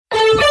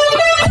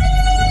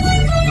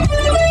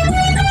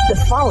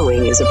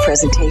following is a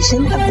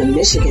presentation of the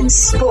Michigan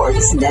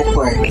Sports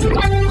Network.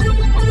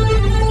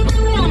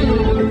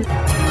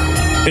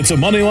 It's a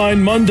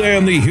Moneyline Monday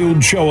on the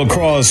Huge Show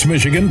across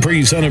Michigan,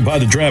 presented by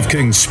the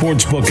DraftKings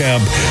Sportsbook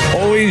app.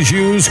 Always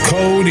use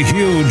code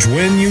HUGE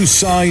when you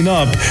sign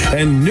up,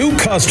 and new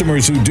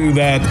customers who do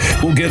that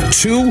will get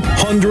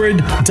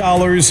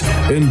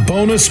 $200 in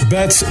bonus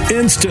bets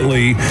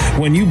instantly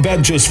when you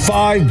bet just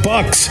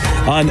 $5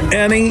 on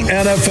any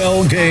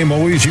NFL game.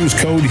 Always use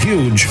code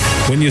HUGE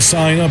when you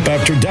sign up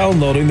after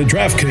downloading the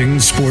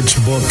DraftKings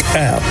Sportsbook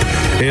app.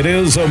 It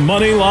is a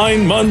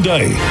Moneyline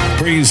Monday,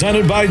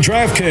 presented by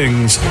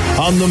DraftKings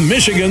on the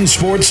Michigan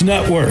Sports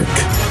Network.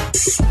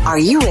 Are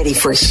you ready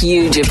for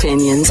huge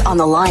opinions on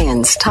the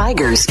Lions,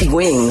 Tigers,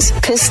 Wings,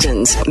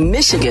 Pistons,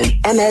 Michigan,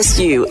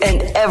 MSU,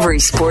 and every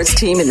sports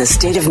team in the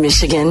state of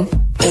Michigan?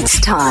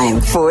 It's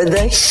time for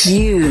the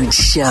Huge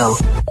Show.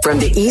 From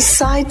the east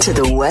side to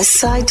the west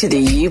side to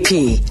the UP,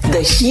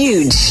 the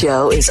Huge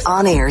Show is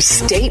on air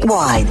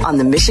statewide on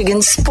the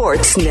Michigan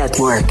Sports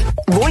Network.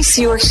 Voice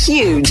your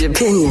huge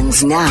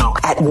opinions now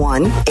at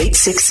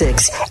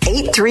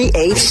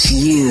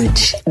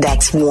 1-866-838-HUGE.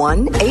 That's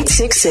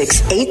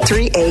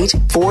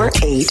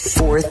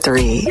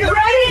 1-866-838-4843. You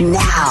ready?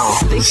 Now,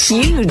 the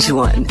huge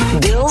one,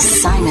 Bill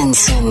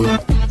Simonson.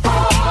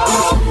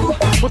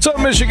 What's up,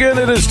 Michigan?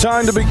 It is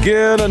time to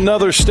begin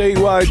another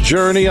statewide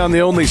journey on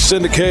the only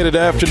syndicated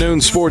afternoon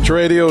sports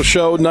radio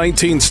show,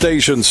 19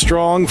 stations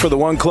strong. For the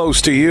one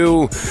close to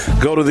you,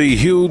 go to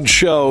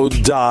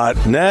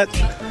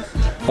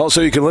thehugeshow.net.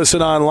 Also, you can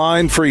listen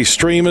online. Free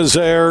stream is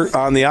there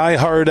on the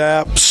iHeart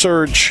app.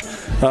 Search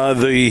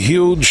The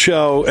Huge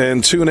Show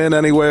and tune in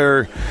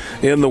anywhere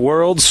in the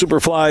world.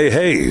 Superfly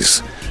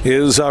Hayes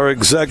is our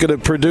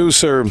executive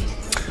producer.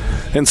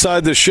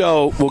 Inside the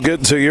show, we'll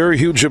get to your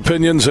huge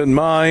opinions and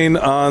mine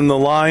on the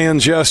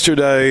Lions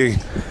yesterday.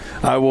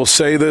 I will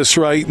say this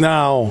right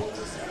now.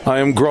 I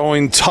am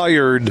growing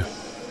tired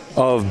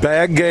of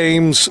bad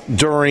games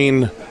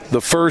during the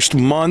first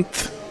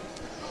month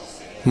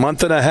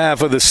and a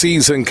half of the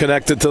season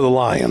connected to the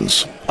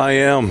Lions. I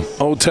am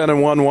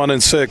 0-10-1,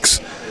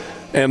 1-6,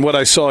 and what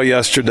I saw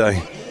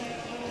yesterday.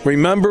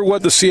 Remember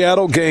what the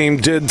Seattle game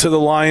did to the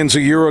Lions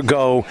a year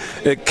ago.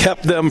 It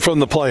kept them from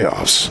the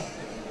playoffs.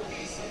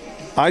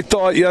 I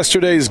thought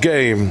yesterday's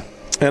game,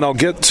 and I'll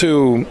get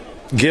to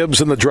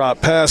Gibbs and the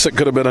drop pass. It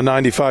could have been a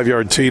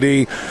 95-yard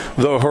TD.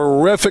 The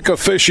horrific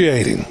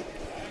officiating,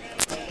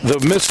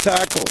 the missed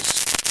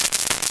tackles,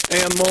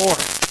 and more.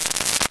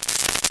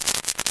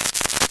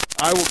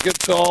 I will get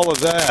to all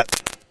of that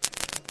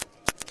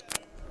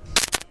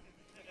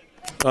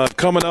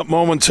coming up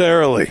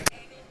momentarily.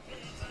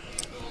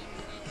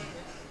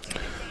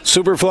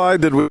 Superfly,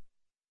 did we?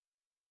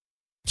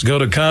 Let's go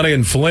to Connie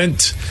and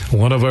Flint,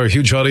 one of our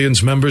huge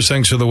audience members.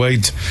 Thanks for the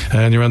wait.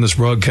 And you're on this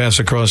broadcast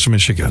across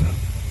Michigan.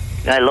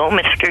 Hello,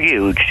 Mr.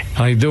 Huge.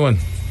 How you doing?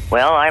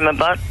 Well,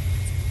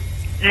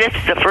 this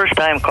is the first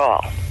time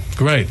call.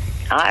 Great.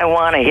 I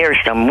want to hear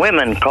some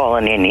women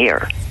calling in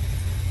here.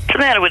 What's the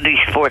matter with these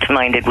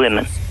sports-minded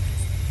women?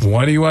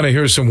 Why do you want to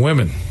hear some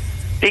women?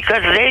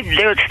 Because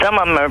some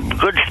of them are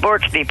good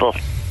sports people.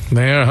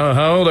 There,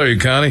 how old are you,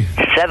 Connie?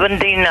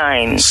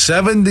 79.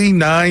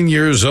 79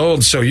 years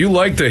old. So you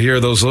like to hear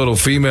those little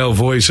female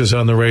voices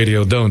on the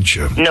radio, don't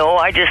you? No,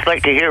 I just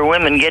like to hear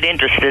women get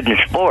interested in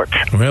sports.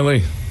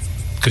 Really?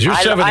 Because you're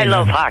 79. I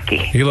love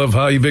hockey. You love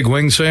hockey? You big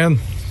Wings fan?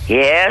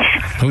 Yes.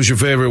 Who's your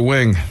favorite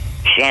Wing?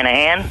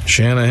 Shanahan.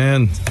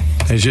 Shanahan.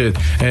 Is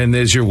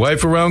your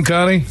wife around,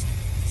 Connie?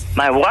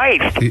 My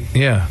wife?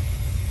 Yeah.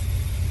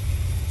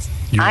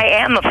 I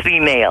am a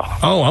female.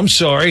 Oh, I'm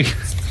sorry.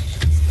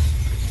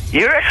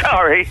 You're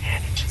sorry.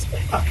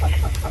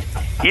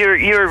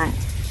 Your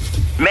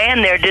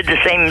man there did the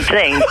same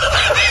thing.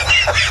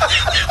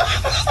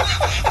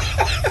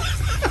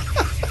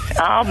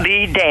 I'll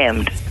be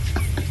damned.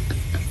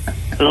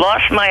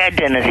 Lost my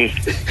identity.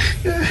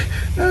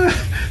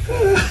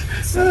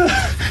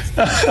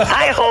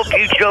 I hope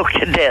you choke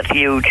to death,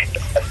 Huge.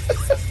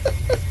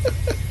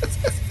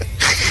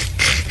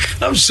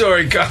 I'm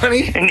sorry,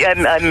 Connie.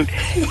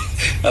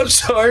 I'm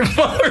sorry,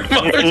 Mother.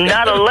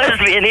 Not a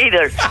lesbian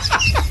either.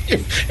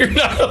 You're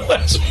not a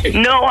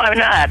lesbian. No, I'm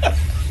not.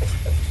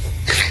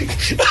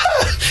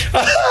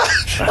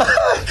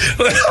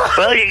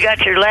 Well, you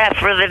got your laugh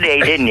for the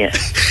day, didn't you?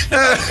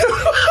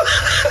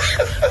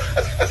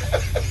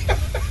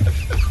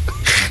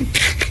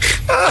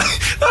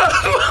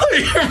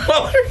 Your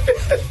mother.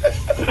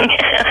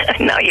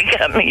 Now you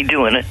got me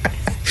doing it.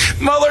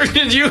 Mother,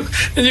 did you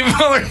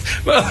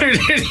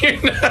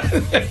not?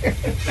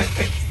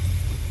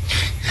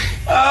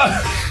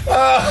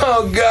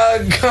 Oh,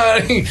 God,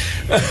 Connie.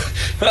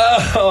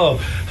 Oh.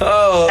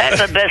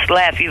 That's the best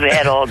laugh you've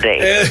had all day.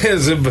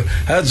 That's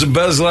the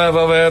best laugh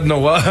I've had in a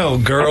while,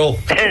 girl.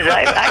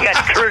 I got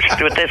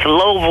cursed with this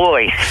low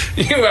voice.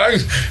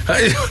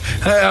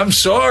 I'm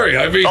sorry.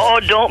 Oh,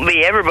 don't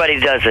be.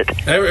 Everybody does it.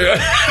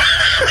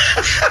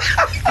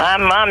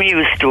 I'm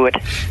used to it.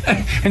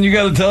 And you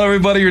got to tell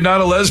everybody you're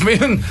not a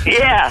lesbian?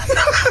 Yeah.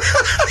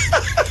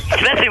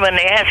 Especially when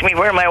they ask me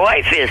where my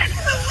wife is.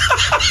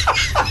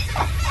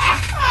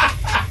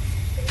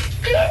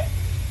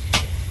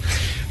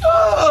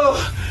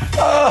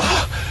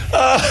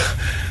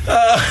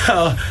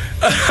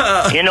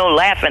 You know,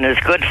 laughing is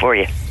good for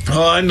you.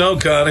 Oh, I know,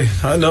 Connie.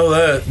 I know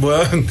that.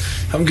 Well,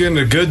 I'm getting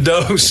a good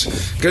dose of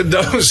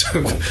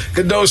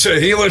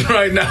healing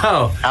right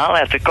now. I'll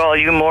have to call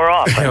you more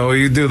often. Yeah, well,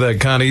 you do that,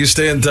 Connie. You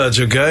stay in touch,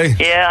 okay?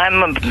 Yeah,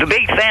 I'm a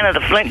big fan of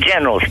the Flint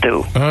Generals,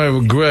 too. All right,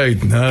 well,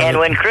 great. And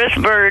when Chris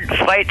Bird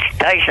fights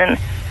Tyson,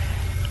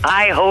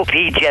 I hope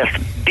he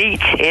just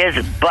beats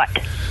his butt.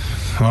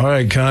 All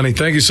right, Connie.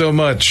 Thank you so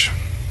much.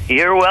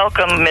 You're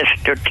welcome,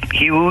 Mr.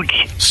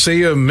 Huge. See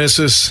you,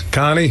 Mrs.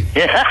 Connie.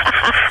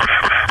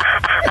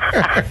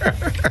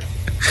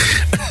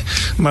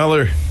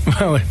 Meller,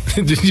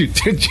 did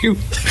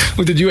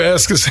you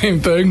ask the same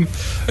thing?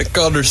 I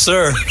called her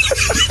sir.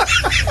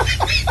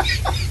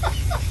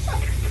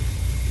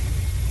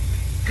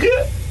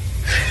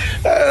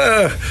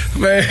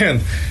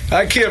 Man,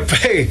 I can't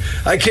pay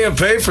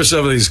for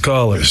some of these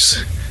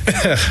callers.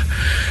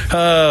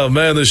 Oh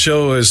man, the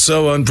show is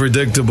so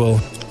unpredictable.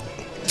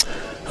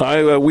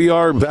 We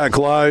are back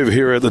live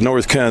here at the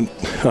North Kent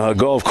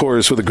Golf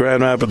Course with the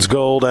Grand Rapids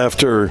Gold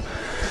after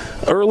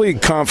early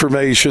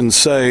confirmations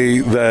say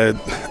that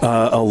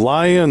a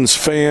Lions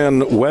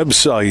fan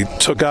website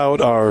took out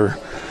our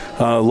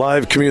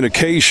live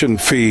communication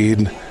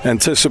feed,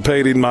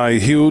 anticipating my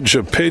huge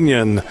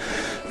opinion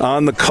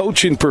on the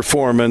coaching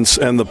performance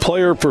and the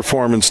player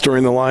performance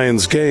during the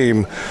Lions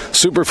game.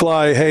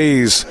 Superfly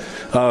Hayes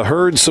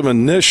heard some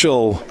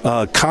initial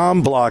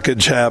comm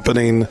blockage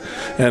happening,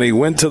 and he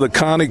went to the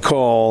Connie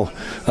call.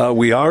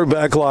 We are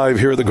back live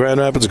here at the Grand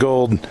Rapids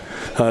Gold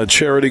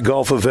charity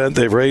golf event.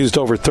 They've raised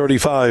over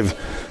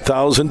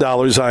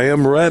 $35,000. I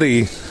am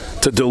ready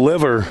to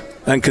deliver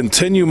and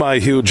continue my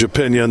huge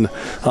opinion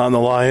on the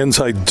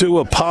Lions. I do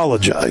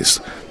apologize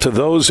to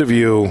those of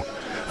you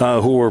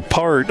who were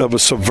part of a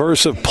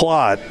subversive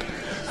plot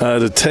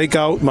to take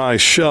out my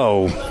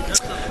show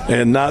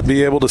and not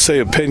be able to say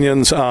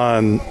opinions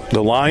on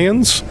the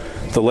Lions,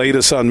 the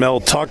latest on Mel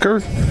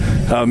Tucker,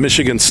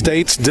 Michigan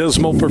State's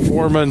dismal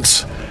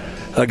performance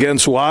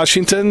against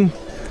Washington,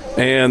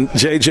 and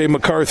J.J.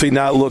 McCarthy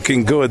not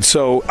looking good.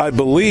 So I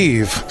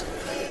believe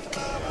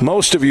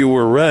most of you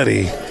were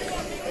ready.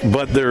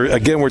 But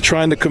we're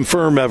trying to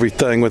confirm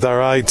everything with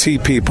our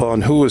IT people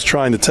on who is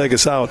trying to take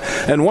us out.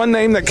 And one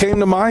name that came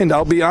to mind,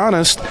 I'll be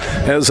honest,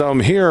 as I'm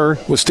here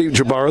with Steve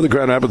Jabara, the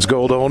Grand Rapids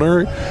Gold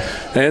owner,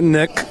 and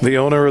Nick, the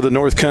owner of the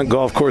North Kent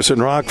Golf Course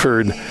in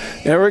Rockford,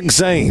 Eric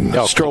Zane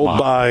strolled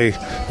by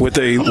with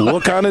a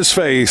look on his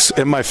face,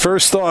 and my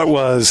first thought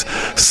was,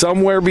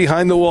 somewhere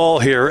behind the wall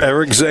here,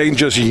 Eric Zane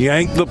just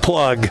yanked the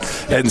plug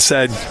and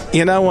said,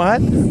 you know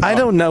what? I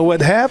don't know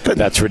what happened.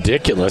 That's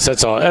ridiculous.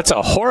 That's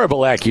a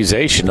horrible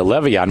accusation to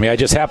levy on me. I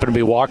just happened to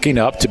be walking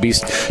up to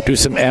do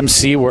some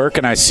MC work,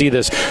 and I see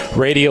this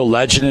radio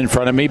legend in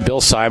front of me,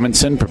 Bill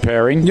Simonson,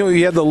 preparing. You know,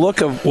 you had the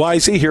look of, why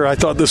is he here? I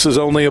thought this is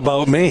only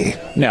about me.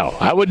 No,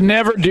 I would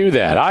never do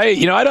that. I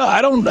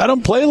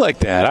don't play like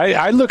that.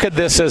 I look at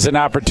this as an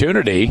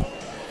opportunity.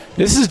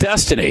 This is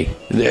destiny.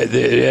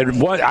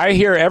 What I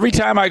hear every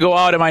time I go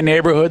out in my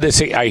neighborhood, they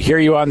say, I hear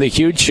you on the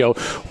Huge Show.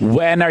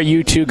 When are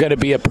you two going to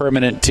be a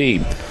permanent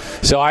team?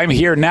 So I'm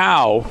here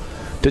now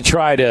to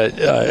try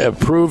to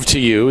prove to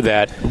you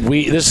that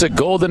this is a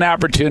golden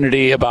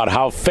opportunity about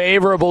how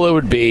favorable it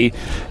would be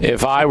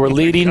if I were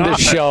leading the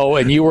show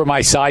and you were my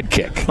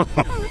sidekick.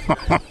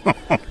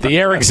 The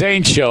Eric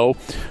Zane Show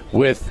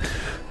with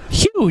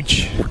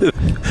Huge.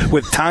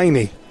 With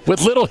Tiny.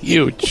 With Little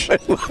Huge.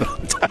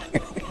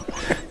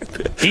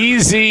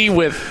 Easy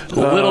with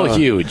Little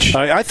Huge.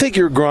 I think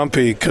you're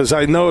grumpy because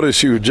I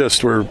noticed you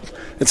just were.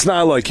 It's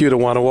not like you to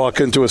want to walk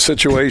into a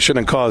situation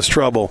and cause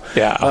trouble.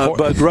 Yeah.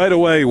 But right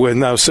away,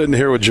 when I was sitting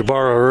here with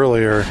Jabara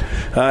earlier,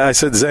 I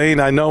said, Zane,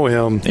 I know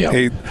him.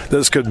 Yep.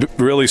 This could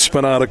really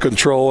spin out of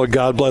control, and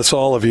God bless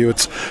all of you.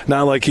 It's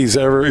not like he's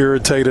ever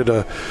irritated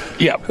a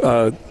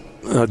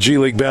G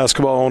League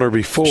basketball owner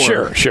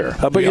before. Sure.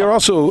 But you're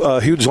also a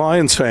huge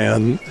Lions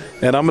fan,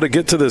 and I'm going to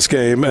get to this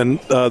game,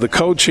 and the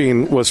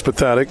coaching was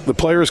pathetic. The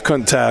players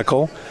couldn't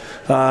tackle.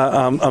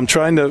 I'm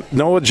trying to –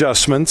 no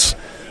adjustments.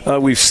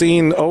 We've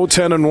seen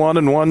 0-10-1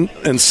 and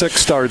 1-6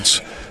 starts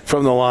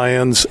from the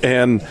Lions,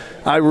 and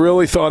I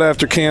really thought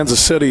after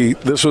Kansas City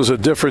this was a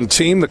different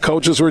team. The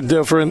coaches were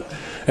different,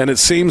 and it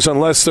seems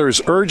unless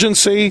there's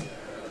urgency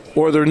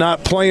or they're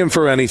not playing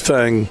for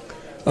anything,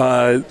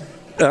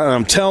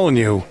 I'm telling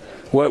you,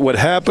 what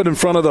happened in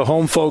front of the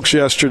home folks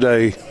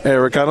yesterday,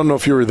 Eric, I don't know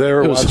if you were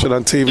there or watching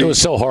on TV. It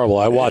was so horrible.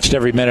 I watched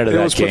every minute of that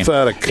game. It was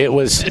pathetic. It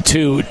was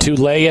to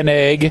lay an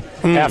egg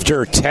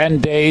after 10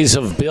 days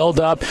of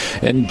build-up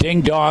and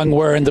ding-dong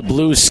wearing the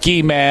blue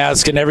ski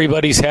mask and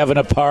everybody's having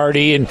a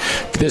party. And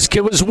this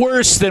kid was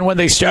worse than when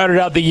they started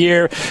out the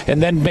year and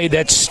then made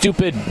that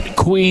stupid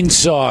Queen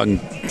song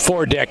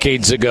 4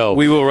 decades ago.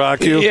 We Will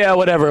Rock You? Yeah,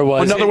 whatever it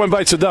was. Another one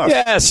bites the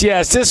dust.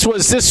 Yes.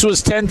 This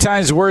was 10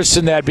 times worse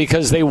than that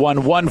because they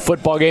won one football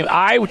football game.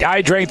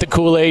 I drank the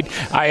Kool-Aid.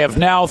 I have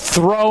now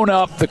thrown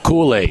up the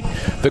Kool-Aid.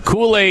 The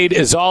Kool-Aid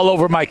is all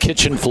over my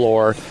kitchen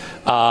floor.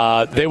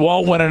 They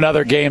won't win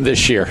another game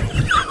this year.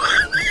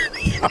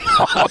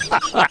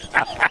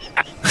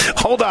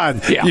 Hold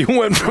on. Yeah. You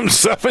went from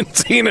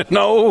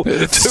 17-0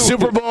 to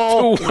Super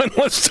Bowl. To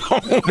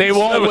winless. They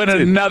won't win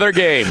another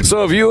game.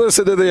 So if you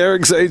listen to the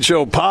Eric Zane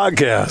Show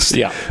podcast,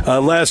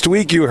 last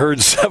week you heard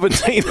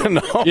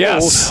 17-0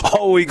 yes.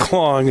 all week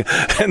long,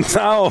 and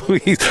now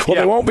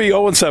they won't be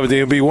 0-17,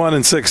 it'll be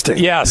 1-16.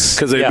 Yes,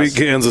 because they beat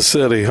Kansas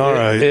City. All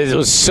right. It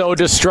was so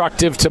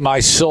destructive to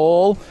my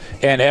soul,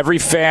 and every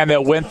fan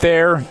that went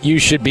there, you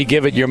should be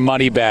giving your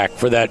money back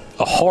for that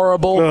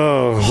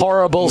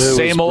horrible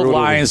same old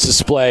Lions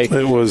display.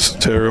 It was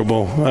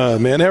terrible.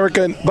 Man, Eric,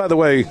 by the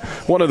way,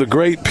 one of the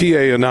great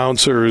PA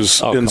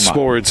announcers in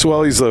sports.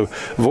 Well, he's the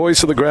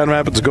voice of the Grand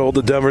Rapids Gold,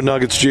 the Denver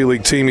Nuggets G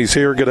League team. He's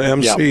here, going to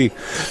MC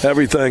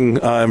everything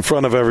in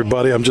front of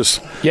everybody. I'm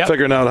just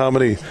figuring out how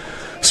many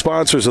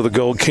sponsors of the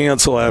Gold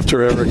cancel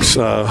after Eric's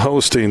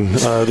hosting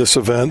this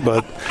event,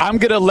 but I'm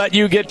going to let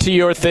you get to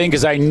your thing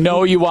because I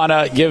know you want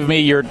to give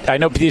me your. I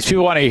know these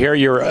people want to hear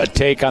your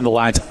take on the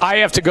Lions. I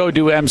have to go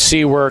do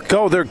MC work.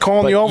 Go, they're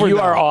calling you over. You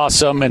now. are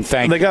awesome, and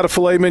thank you. They got a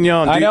filet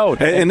mignon. I know,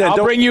 and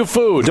I'll bring you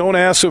food. Don't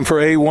ask him for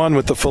A1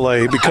 with the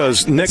filet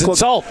because Nick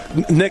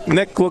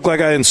looked like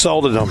I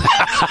insulted him.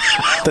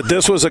 That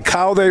this was a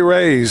cow they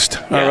raised.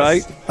 All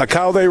right, a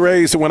cow they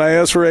raised. And when I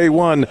asked for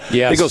A1,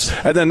 he goes,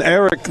 and then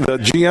Eric, the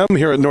GM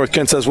here at North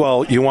Kent, says,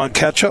 well, you want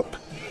ketchup?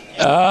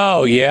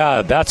 Oh,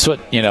 yeah. That's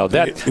what, I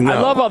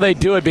love how they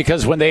do it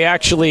because when they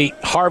actually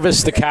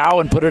harvest the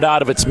cow and put it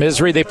out of its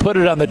misery, they put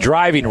it on the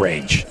driving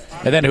range.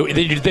 And then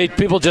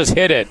people just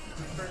hit it.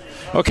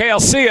 Okay,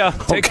 I'll see you.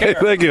 Take care.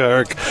 Thank you,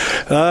 Eric.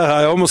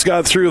 I almost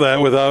got through that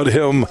without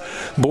him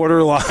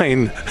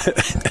borderline.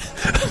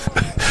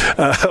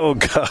 Oh,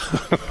 God.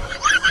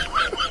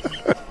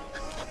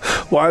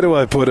 Why do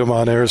I put him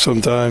on air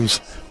sometimes?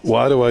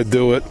 Why do I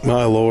do it?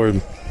 My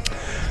Lord.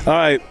 All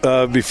right,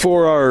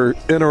 before our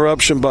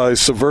interruption by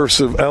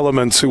subversive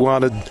elements who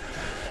wanted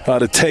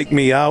to take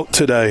me out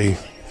today,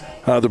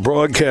 the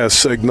broadcast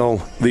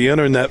signal, the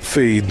internet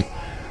feed,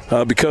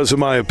 because of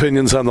my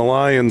opinions on the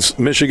Lions,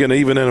 Michigan,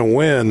 even in a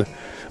win,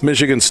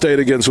 Michigan State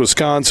against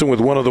Wisconsin with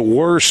one of the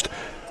worst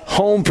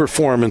home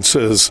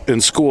performances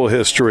in school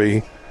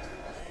history,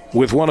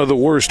 with one of the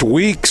worst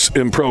weeks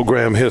in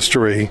program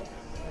history.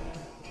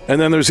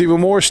 And then there's even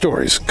more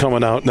stories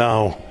coming out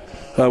now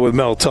with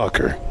Mel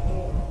Tucker.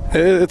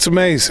 It's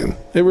amazing.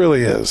 It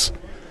really is.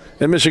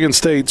 And Michigan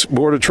State's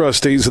Board of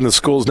Trustees and the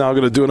school's now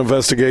going to do an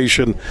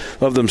investigation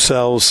of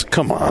themselves.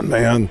 Come on,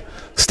 man.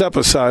 Step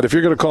aside. If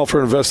you're going to call for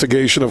an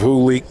investigation of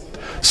who leaked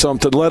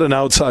something, let an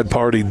outside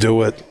party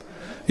do it.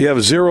 You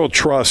have zero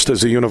trust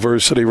as a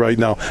university right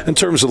now in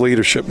terms of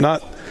leadership,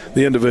 not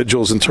the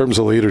individuals, in terms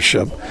of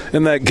leadership.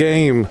 In that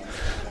game,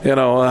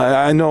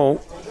 I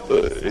know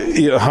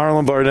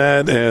Harlan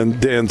Barnett and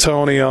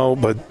D'Antonio,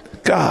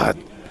 but God,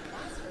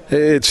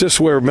 it's just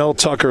where Mel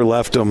Tucker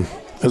left him.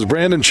 As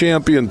Brandon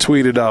Champion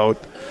tweeted out,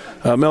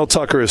 Mel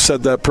Tucker has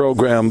set that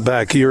program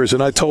back years,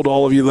 and I told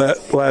all of you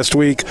that last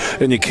week,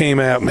 and you came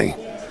at me.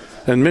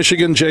 And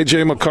Michigan,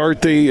 J.J.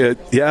 McCarthy,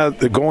 they're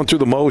going through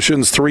the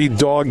motions, 3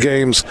 dog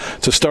games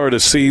to start a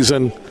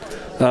season,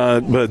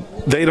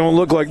 but they don't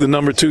look like the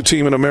number 2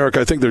 team in America.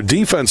 I think their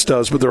defense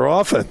does, but their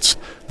offense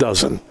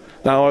doesn't.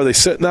 Now, are they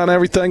sitting on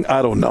everything?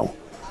 I don't know.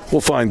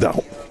 We'll find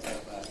out.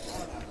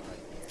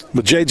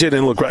 But JJ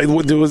didn't look right.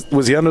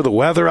 Was he under the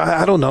weather?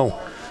 I don't know.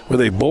 Were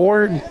they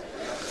bored?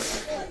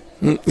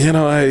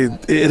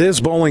 It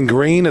is Bowling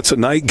Green. It's a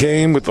night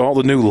game with all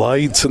the new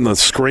lights and the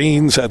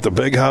screens at the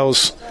big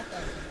house.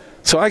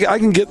 So I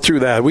can get through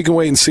that. We can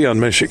wait and see on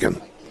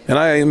Michigan.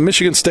 And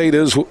Michigan State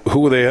is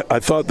who I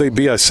thought they'd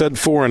be. I said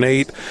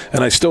 4-8,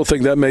 and I still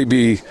think that may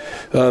be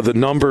the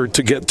number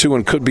to get to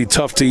and could be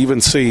tough to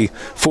even see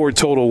 4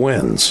 total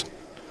wins.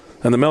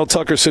 And the Mel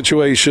Tucker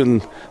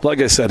situation,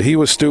 like I said, he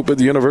was stupid.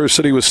 The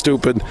university was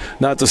stupid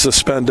not to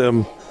suspend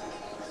him.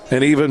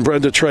 And even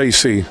Brenda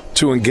Tracy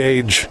to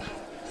engage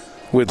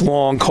with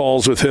long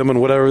calls with him and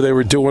whatever they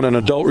were doing, an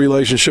adult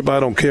relationship, I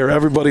don't care.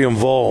 Everybody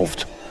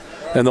involved.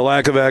 And the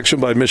lack of action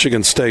by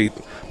Michigan State,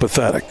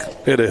 pathetic.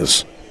 It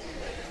is.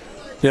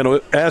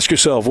 Ask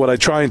yourself what I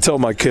try and tell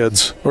my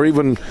kids, or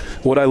even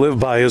what I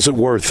live by, is it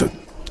worth it?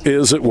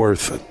 Is it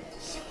worth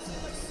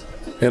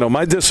it?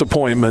 My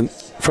disappointment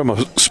from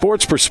a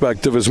sports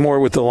perspective is more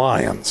with the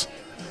Lions.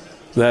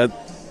 That,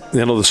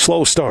 the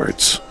slow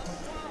starts.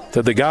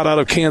 That they got out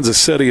of Kansas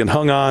City and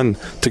hung on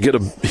to get a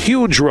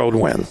huge road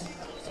win.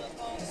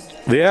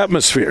 The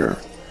atmosphere.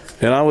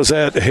 And I was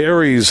at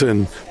Harry's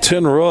and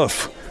Tin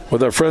Roof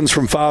with our friends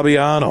from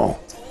Fabiano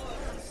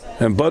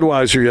and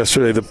Budweiser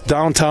yesterday. The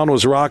downtown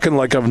was rocking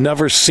like I've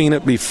never seen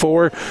it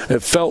before.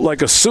 It felt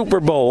like a Super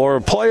Bowl or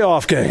a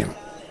playoff game.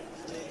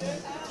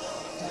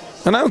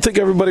 And I don't think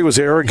everybody was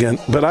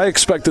arrogant, but I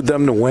expected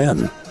them to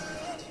win.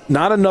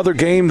 Not another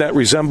game that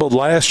resembled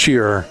last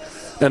year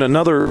and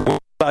another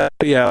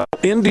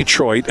in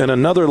Detroit, and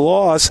another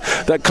loss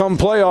that come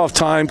playoff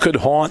time could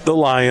haunt the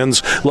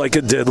Lions like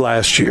it did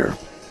last year.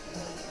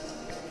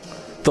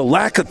 The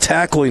lack of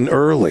tackling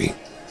early.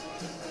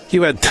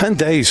 You had 10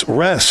 days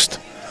rest,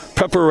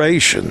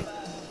 preparation.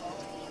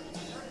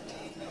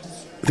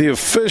 The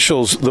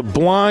officials, the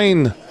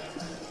blind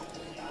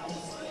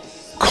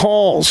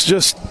calls,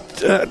 just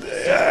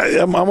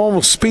I'm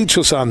almost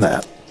speechless on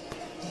that.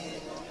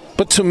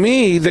 But to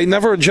me, they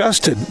never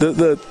adjusted.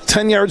 The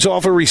 10 yards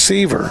off a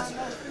receiver.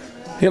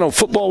 You know,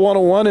 football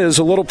 101 is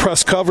a little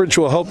press coverage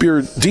will help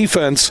your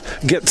defense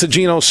get to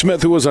Geno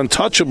Smith, who was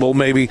untouchable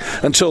maybe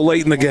until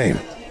late in the game.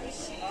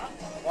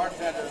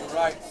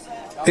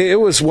 It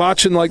was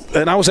watching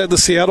and I was at the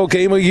Seattle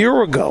game a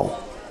year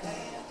ago.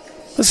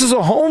 This is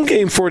a home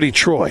game for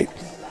Detroit.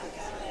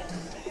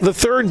 The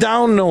third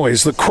down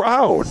noise, the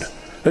crowd.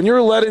 And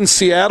you're letting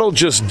Seattle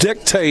just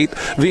dictate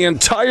the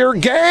entire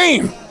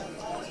game.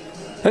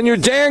 And you're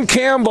Dan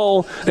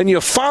Campbell, and you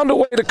found a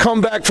way to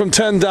come back from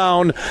 10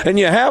 down, and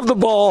you have the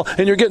ball,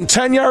 and you're getting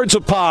 10 yards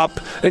a pop,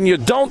 and you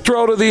don't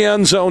throw to the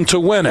end zone to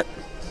win it.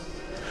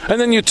 And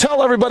then you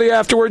tell everybody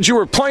afterwards you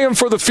were playing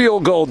for the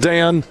field goal,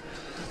 Dan.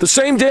 The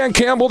same Dan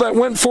Campbell that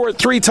went for it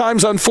 3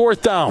 times on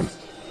 4th down.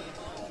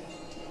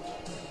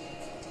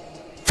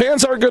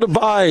 Fans aren't going to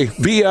buy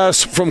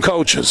BS from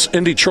coaches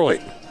in Detroit,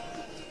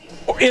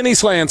 or in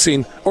East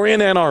Lansing, or in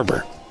Ann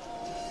Arbor.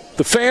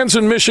 The fans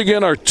in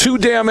Michigan are too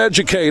damn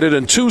educated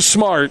and too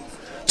smart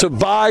to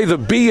buy the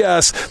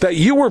BS that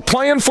you were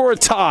playing for a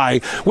tie,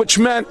 which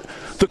meant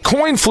the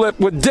coin flip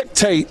would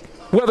dictate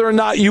whether or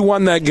not you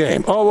won that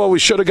game. Oh, well, we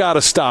should have got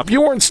a stop.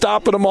 You weren't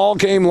stopping them all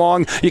game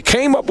long. You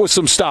came up with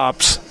some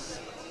stops.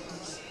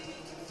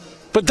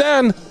 But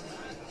then,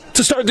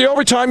 to start the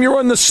overtime, you're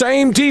on the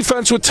same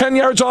defense with 10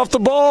 yards off the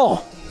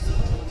ball.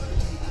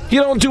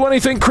 You don't do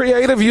anything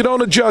creative. You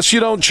don't adjust. You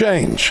don't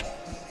change.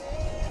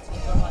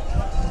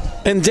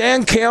 And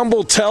Dan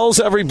Campbell tells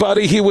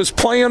everybody he was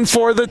playing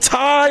for the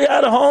tie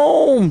at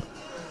home.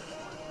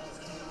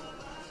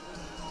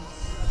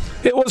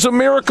 It was a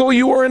miracle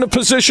you were in a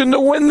position to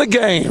win the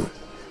game.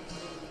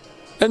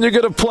 And you're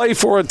going to play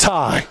for a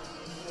tie.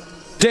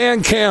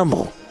 Dan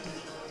Campbell.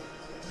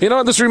 You know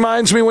what this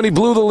reminds me when he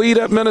blew the lead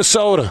at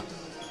Minnesota?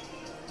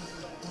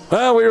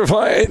 Well, we were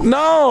playing.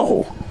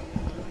 No.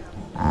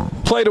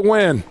 Play to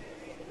win.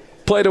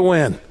 Play to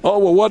win. Oh,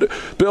 well,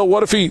 Bill,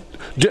 what if he...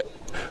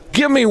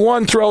 Give me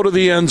one throw to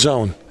the end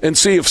zone and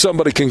see if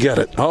somebody can get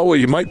it. Oh, well,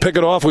 you might pick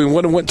it off. We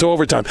wouldn't have went to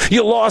overtime.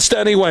 You lost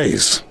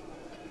anyways.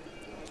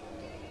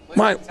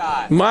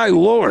 My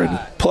Lord,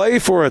 play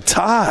for a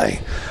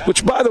tie.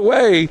 Which, by the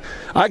way,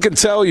 I can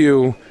tell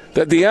you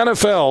that the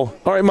NFL,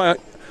 all right,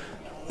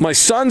 my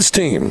son's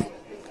team,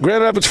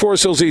 Grand Rapids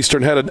Forest Hills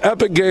Eastern, had an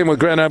epic game with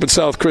Grand Rapids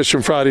South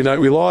Christian Friday night.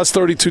 We lost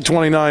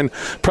 32-29.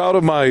 Proud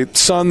of my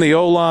son, the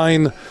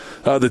O-line.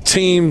 The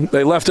team,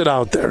 they left it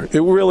out there.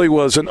 It really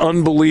was an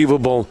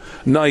unbelievable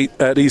night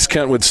at East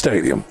Kentwood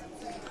Stadium.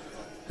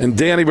 And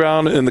Danny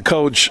Brown and the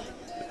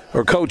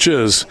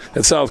coaches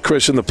at South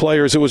Christian, the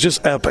players, it was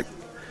just epic.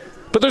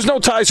 But there's no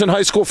ties in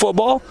high school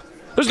football.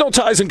 There's no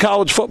ties in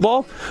college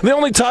football. The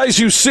only ties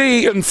you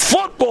see in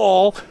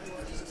football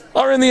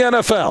are in the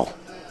NFL.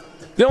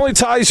 The only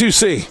ties you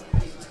see.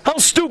 How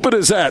stupid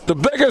is that? The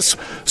biggest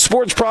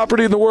sports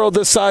property in the world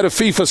this side of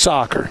FIFA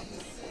soccer.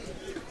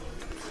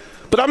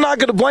 But I'm not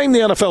going to blame the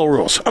NFL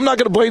rules. I'm not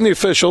going to blame the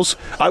officials.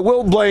 I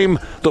will blame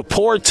the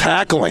poor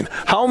tackling.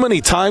 How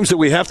many times do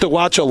we have to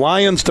watch a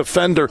Lions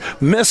defender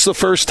miss the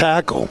first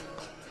tackle?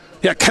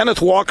 Yeah,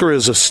 Kenneth Walker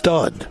is a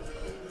stud.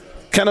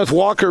 Kenneth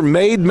Walker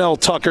made Mel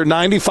Tucker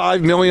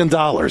 $95 million.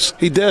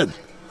 He did.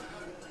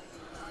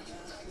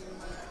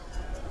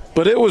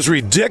 But it was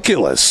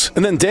ridiculous.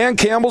 And then Dan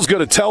Campbell's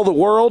going to tell the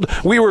world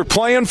we were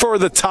playing for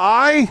the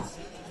tie?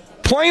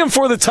 Playing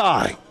for the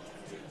tie.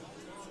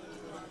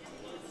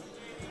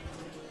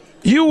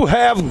 You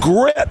have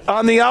grit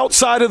on the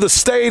outside of the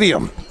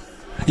stadium.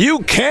 You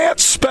can't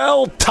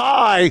spell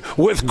tie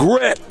with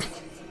grit.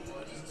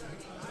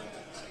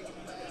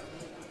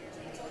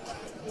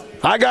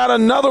 I got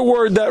another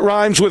word that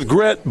rhymes with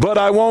grit, but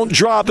I won't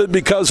drop it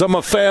because I'm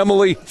a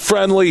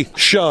family-friendly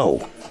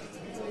show.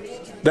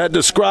 That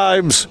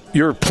describes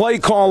your play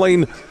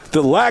calling,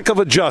 the lack of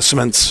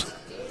adjustments.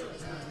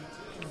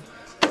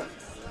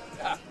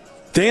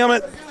 Damn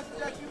it.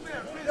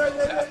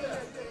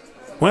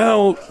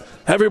 Well,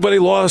 everybody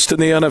lost in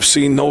the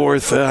NFC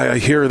North. I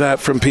hear that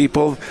from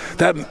people.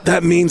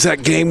 That means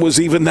that game was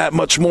even that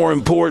much more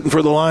important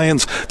for the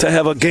Lions to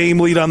have a game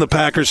lead on the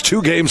Packers,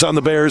 2 games on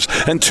the Bears,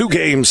 and 2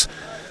 games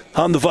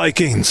on the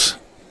Vikings.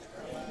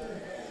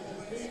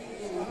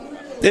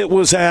 It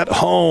was at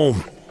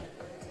home.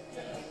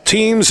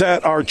 Teams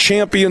at our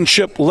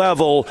championship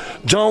level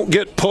don't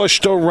get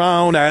pushed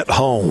around at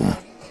home.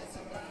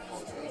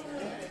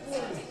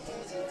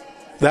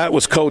 That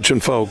was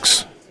coaching,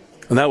 folks.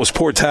 And that was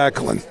poor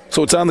tackling.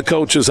 So it's on the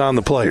coaches, on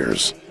the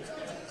players.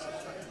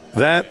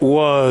 That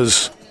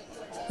was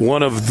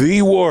one of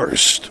the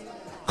worst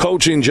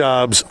coaching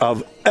jobs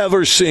I've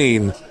ever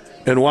seen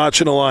in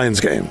watching a Lions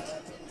game.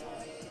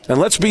 And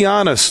let's be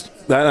honest,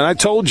 And I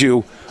told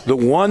you the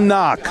one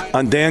knock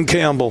on Dan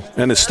Campbell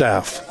and his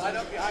staff.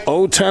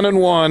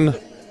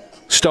 0-10-1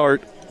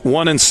 start,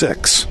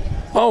 1-6.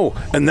 Oh,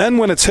 and then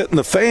when it's hitting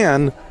the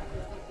fan,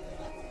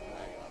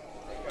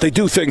 they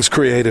do things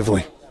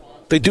creatively.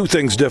 They do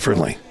things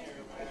differently.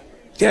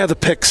 Yeah, the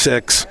pick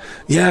six.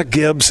 Yeah,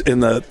 Gibbs could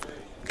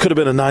have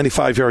been a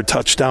 95-yard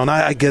touchdown.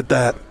 I get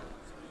that.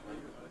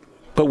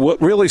 But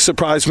what really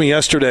surprised me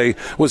yesterday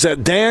was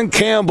that Dan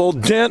Campbell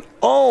didn't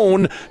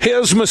own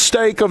his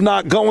mistake of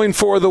not going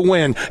for the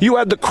win. You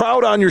had the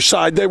crowd on your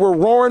side. They were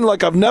roaring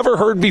like I've never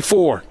heard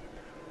before.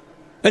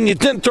 And you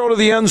didn't throw to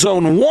the end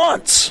zone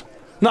once.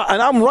 And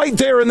I'm right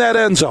there in that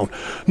end zone.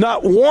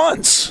 Not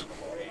once.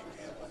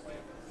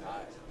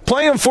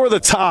 Playing for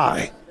the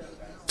tie.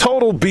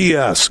 Total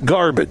BS.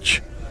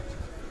 Garbage.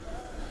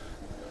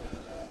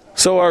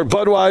 So our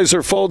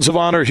Budweiser Folds of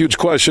Honor huge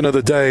question of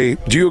the day.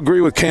 Do you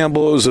agree with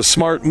Campbell it was a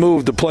smart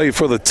move to play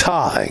for the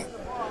tie?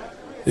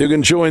 You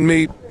can join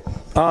me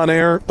on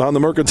air on the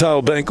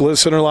Mercantile Bank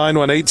listener line,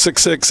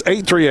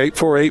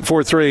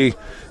 1-866-838-4843.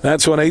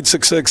 That's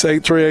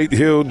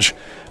 1-866-838-HUGE.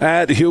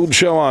 At Huge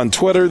Show on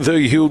Twitter, The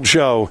Huge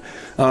Show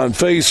on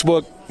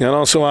Facebook, and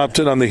also opt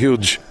in on the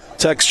Huge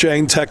text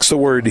chain. Text the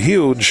word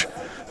HUGE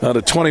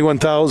to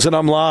 21,000.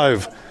 I'm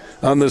live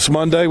on this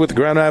Monday with the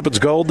Grand Rapids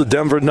Gold, the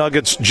Denver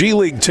Nuggets G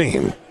League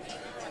team.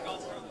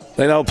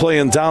 They now play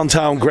in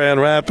downtown Grand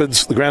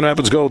Rapids. The Grand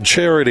Rapids Gold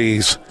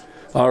charities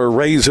are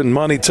raising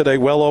money today,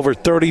 well over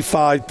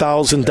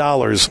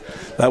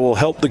 $35,000. That will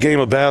help the game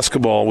of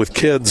basketball with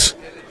kids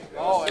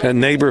and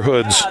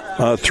neighborhoods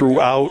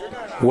throughout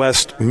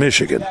West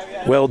Michigan.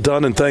 Well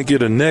done, and thank you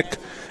to Nick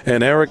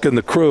and Eric and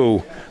the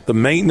crew, the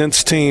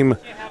maintenance team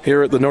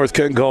here at the North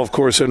Kent Golf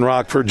Course in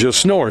Rockford,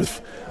 just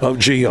north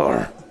of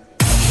GR.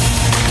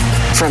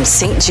 From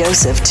St.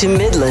 Joseph to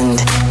Midland,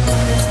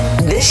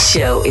 this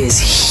show is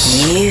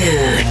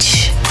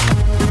huge.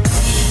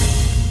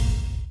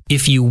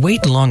 If you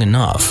wait long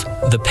enough,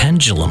 the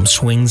pendulum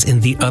swings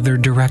in the other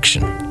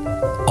direction.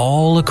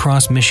 All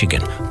across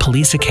Michigan,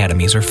 police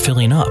academies are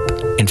filling up.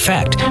 In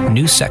fact,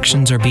 new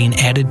sections are being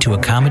added to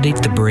accommodate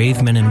the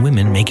brave men and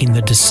women making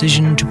the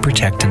decision to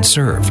protect and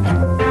serve.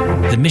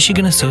 The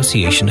Michigan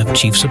Association of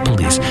Chiefs of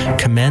Police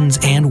commends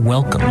and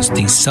welcomes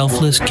these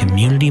selfless,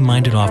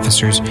 community-minded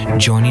officers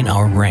joining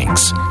our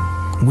ranks.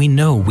 We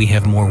know we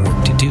have more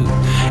work to do,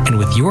 and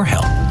with your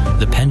help,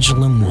 the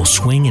pendulum will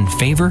swing in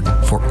favor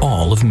for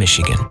all of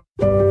Michigan.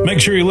 Make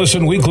sure you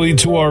listen weekly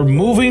to our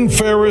Moving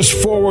Ferris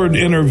Forward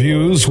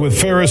interviews with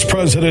Ferris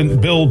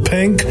President Bill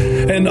Pink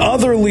and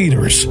other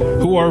leaders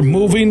who are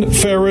moving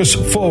Ferris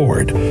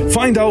forward.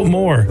 Find out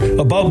more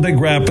about Big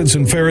Rapids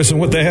and Ferris and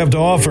what they have to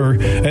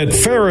offer at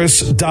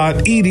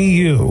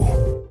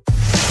ferris.edu.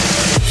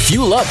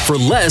 Fuel up for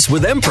less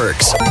with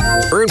M-Perks.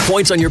 Earn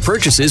points on your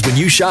purchases when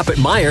you shop at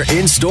Meijer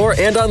in-store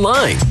and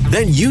online.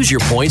 Then use your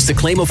points to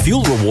claim a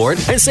fuel reward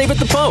and save at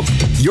the pump.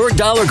 Your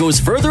dollar goes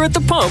further at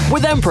the pump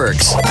with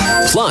M-Perks.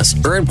 Plus,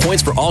 earn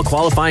points for all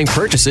qualifying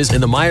purchases in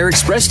the Meijer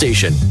Express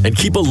station. And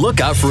keep a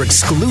lookout for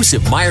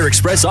exclusive Meijer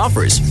Express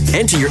offers.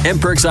 Enter your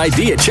M-Perks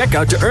ID at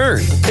checkout to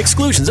earn.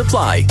 Exclusions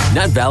apply.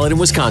 Not valid in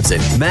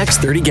Wisconsin. Max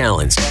 30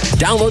 gallons.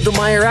 Download the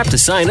Meijer app to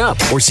sign up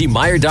or see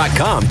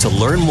Meijer.com to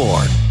learn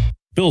more.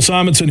 Bill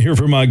Simonson here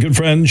for my good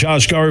friend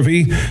Josh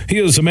Garvey. He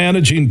is a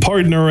managing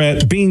partner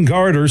at Bean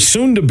Garter,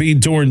 soon to be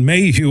Dorn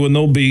Mayhew, and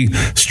they'll be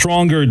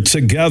stronger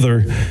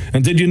together.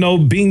 And did you know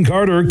Bean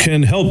Garter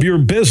can help your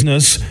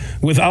business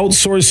with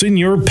outsourcing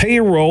your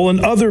payroll and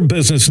other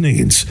business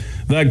needs?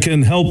 That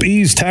can help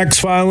ease tax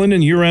filing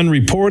and year-end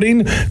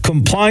reporting,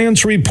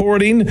 compliance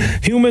reporting,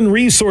 human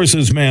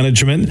resources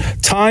management,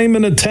 time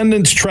and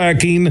attendance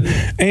tracking,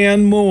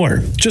 and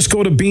more. Just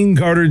go to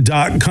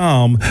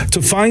BeanGarter.com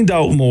to find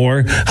out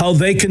more how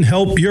they can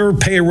help your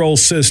payroll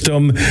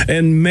system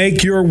and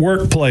make your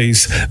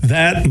workplace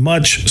that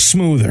much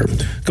smoother.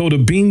 Go to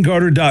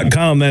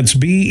BeanGarter.com. That's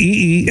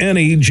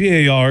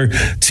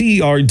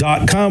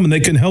BeanGartr.com, and they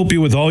can help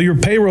you with all your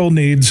payroll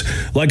needs.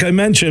 Like I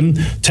mentioned,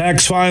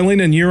 tax filing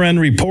and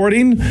year-end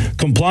reporting,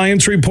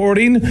 compliance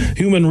reporting,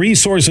 human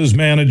resources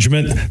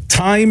management,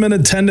 time and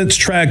attendance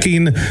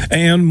tracking,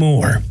 and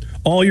more.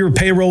 All your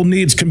payroll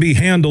needs can be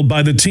handled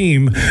by the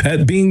team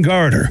at Bean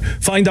Garter.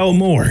 Find out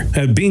more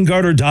at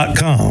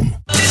BeanGarter.com.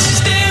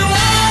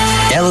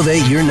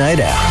 Elevate your night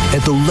out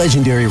at the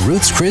legendary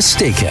Ruth's Chris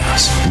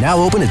Steakhouse, now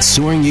open at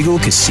Soaring Eagle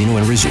Casino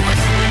and Resort.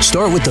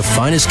 Start with the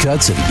finest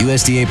cuts of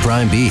USDA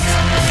prime beef.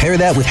 Pair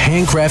that with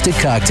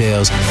handcrafted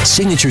cocktails,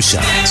 signature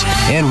sides,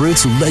 and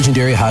Ruth's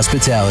legendary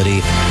hospitality,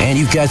 and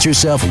you've got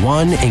yourself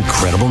one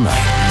incredible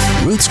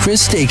night. Ruth's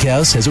Chris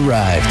Steakhouse has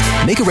arrived.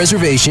 Make a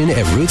reservation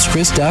at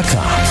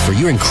ruthschris.com for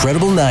your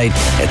incredible night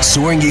at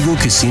Soaring Eagle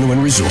Casino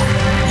and Resort.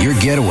 Your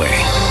getaway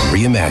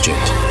reimagined.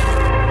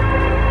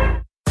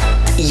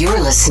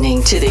 You're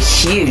listening to The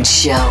Huge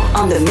Show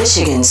on the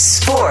Michigan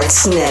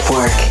Sports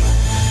Network.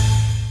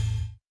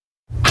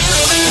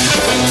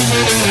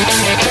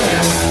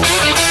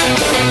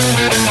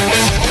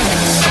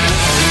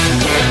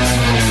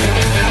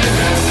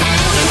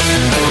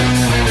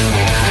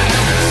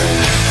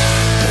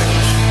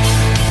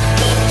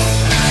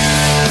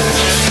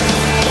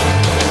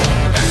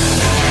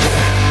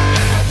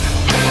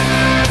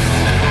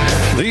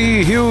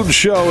 Huge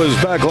Show is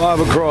back live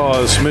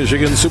across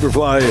Michigan.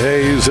 Superfly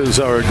Hayes is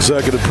our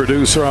executive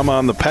producer. I'm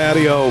on the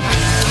patio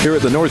here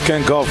at the North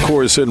Kent Golf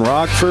Course in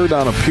Rockford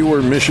on a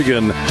pure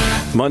Michigan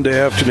Monday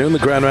afternoon. The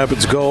Grand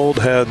Rapids Gold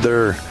had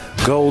their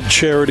Gold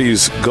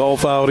Charities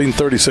golf outing,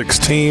 36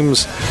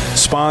 teams,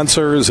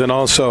 sponsors, and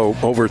also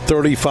over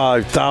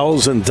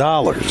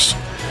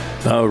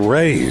 $35,000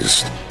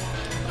 raised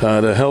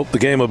to help the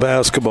game of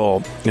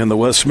basketball in the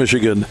West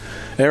Michigan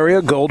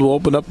area. Gold will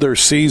open up their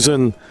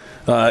season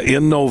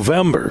in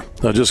November.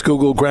 Just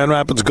Google Grand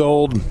Rapids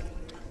Gold,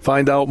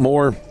 find out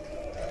more,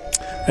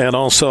 and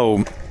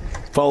also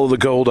follow the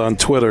Gold on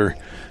Twitter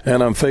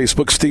and on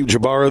Facebook. Steve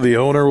Jabara, the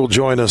owner, will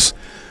join us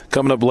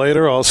coming up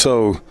later.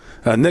 Also,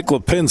 Nick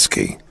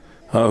Lipinski,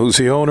 who's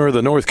the owner of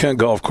the North Kent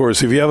Golf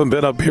Course. If you haven't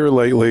been up here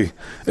lately,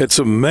 it's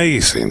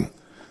amazing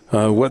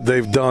what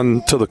they've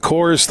done to the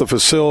course, the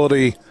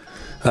facility,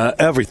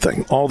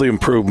 everything, all the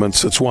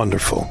improvements. It's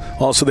wonderful.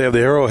 Also, they have the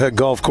Arrowhead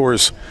Golf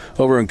Course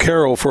over in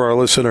Carroll for our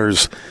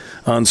listeners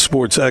on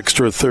Sports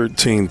Extra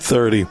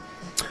 1330.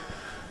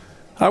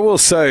 I will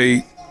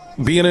say,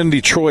 being in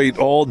Detroit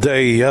all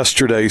day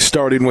yesterday,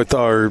 starting with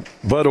our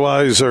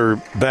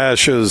Budweiser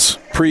Bashes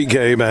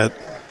pregame at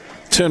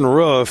Tin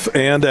Roof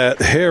and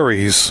at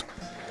Harry's,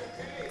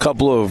 a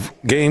couple of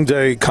game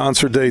day,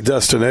 concert day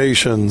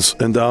destinations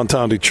in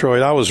downtown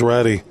Detroit, I was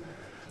ready.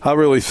 I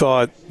really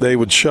thought they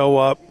would show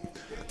up,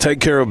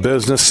 take care of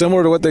business,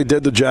 similar to what they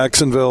did to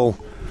Jacksonville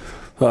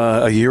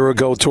a year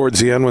ago towards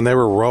the end when they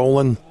were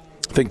rolling.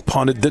 I think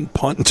didn't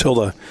punt until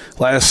the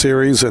last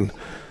series. And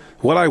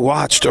what I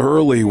watched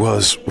early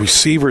was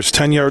receivers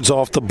 10 yards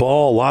off the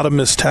ball, a lot of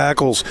missed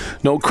tackles,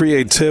 no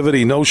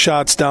creativity, no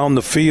shots down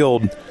the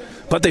field.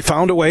 But they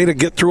found a way to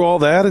get through all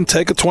that and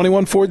take a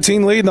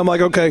 21-14 lead. And I'm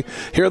like, okay,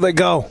 here they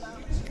go.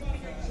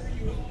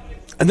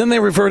 And then they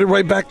reverted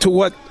right back to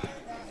what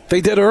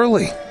they did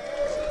early.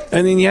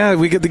 And then,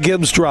 we get the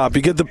Gibbs drop.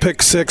 You get the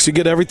pick six. You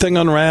get everything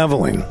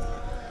unraveling.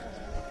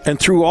 And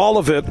through all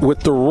of it, with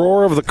the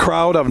roar of the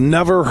crowd I've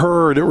never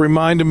heard, it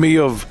reminded me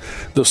of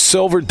the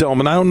Silver Dome.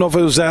 And I don't know if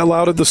it was that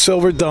loud at the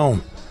Silver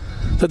Dome,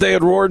 that they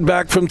had roared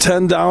back from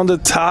 10 down to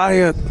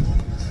tie it.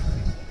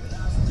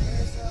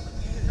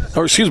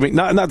 Or excuse me,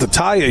 not to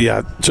tie it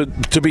yet,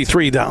 to be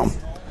 3 down.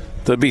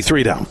 To be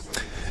 3 down.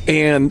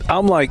 And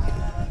I'm like,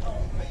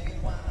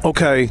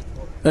 okay.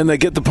 And they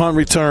get the punt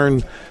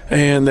return,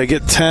 and they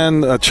get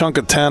 10, a chunk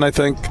of 10, I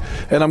think.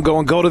 And I'm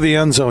going, go to the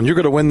end zone. You're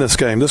going to win this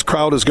game. This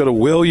crowd is going to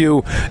will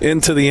you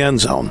into the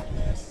end zone.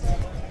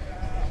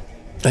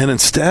 And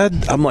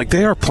instead, I'm like,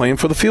 they are playing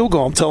for the field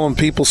goal. I'm telling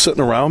people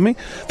sitting around me,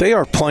 they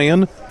are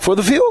playing for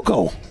the field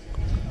goal.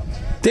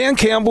 Dan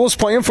Campbell is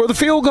playing for the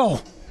field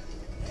goal.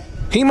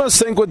 He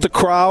must think with the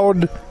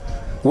crowd,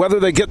 whether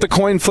they get the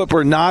coin flip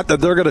or not,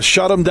 that they're going to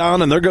shut them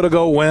down and they're going to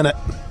go win it.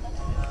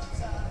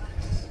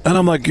 And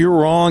I'm like, you're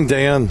wrong,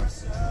 Dan.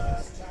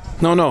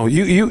 No,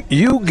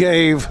 you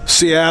gave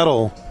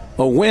Seattle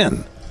a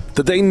win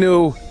that they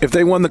knew if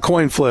they won the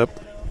coin flip,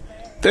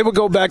 they would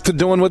go back to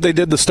doing what they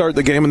did to start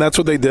the game, and that's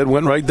what they did,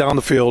 went right down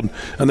the field,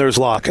 and there's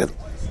Lockett.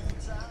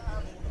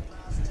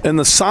 And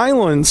the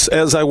silence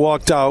as I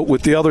walked out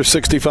with the other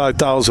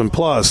 65,000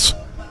 plus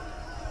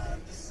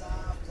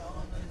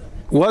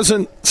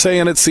wasn't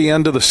saying it's the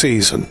end of the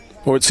season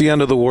or it's the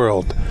end of the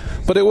world,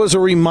 but it was a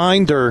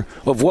reminder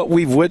of what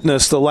we've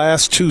witnessed the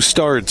last 2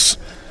 starts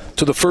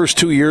to the first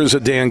 2 years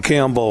of Dan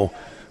Campbell,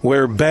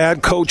 where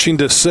bad coaching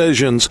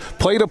decisions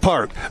played a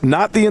part,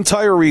 not the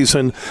entire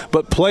reason,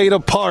 but played a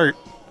part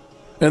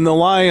in the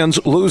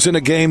Lions losing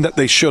a game that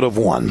they should have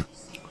won.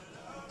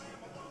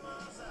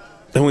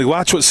 And we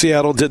watch what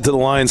Seattle did to the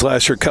Lions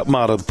last year, cut them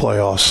out of the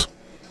playoffs.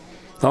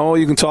 Oh,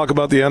 you can talk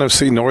about the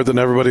NFC North and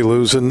everybody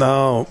losing.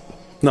 No.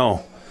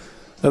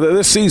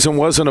 This season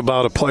wasn't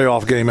about a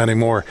playoff game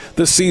anymore.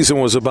 This season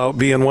was about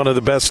being one of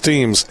the best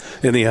teams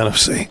in the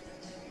NFC.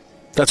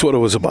 That's what it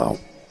was about.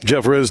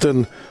 Jeff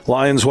Risdon,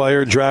 Lions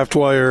Wire, Draft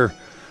Wire,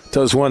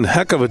 does one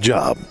heck of a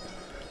job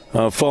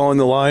following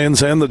the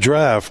Lions and the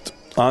draft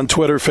on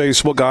Twitter,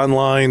 Facebook,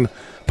 online,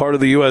 part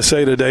of the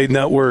USA Today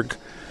network.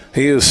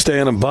 He is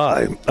standing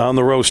by on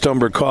the Roast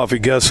Umber Coffee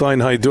guest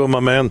line. How you doing, my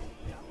man?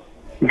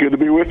 Good to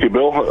be with you,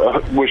 Bill.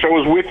 Wish I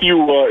was with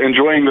you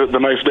enjoying the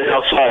nice day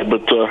outside,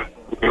 but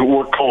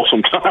we're cold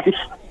sometimes.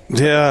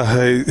 Yeah,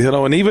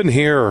 and even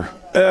here,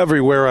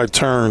 everywhere I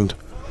turned.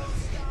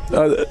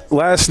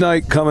 Last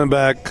night, coming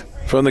back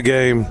from the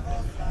game,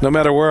 no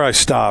matter where I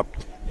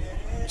stopped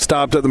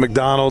at the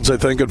McDonald's, I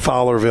think, in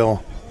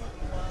Fowlerville,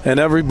 and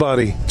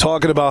everybody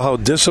talking about how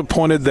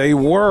disappointed they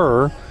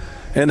were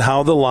and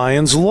how the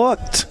Lions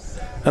looked.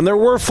 And there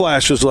were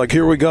flashes like,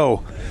 here we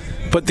go.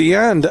 But the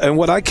end, and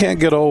what I can't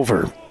get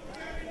over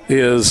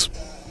is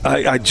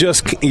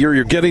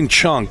you're getting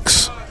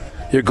chunks.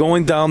 You're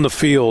going down the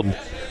field,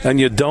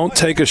 and you don't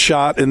take a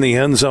shot in the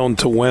end zone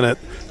to win it,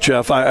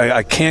 Jeff.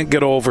 I can't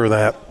get over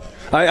that.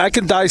 I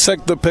can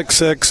dissect the pick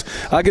six.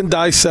 I can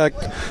dissect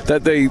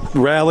that they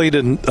rallied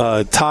and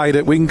tied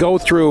it. We can go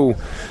through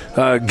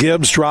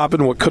Gibbs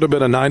dropping what could have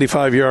been a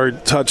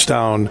 95-yard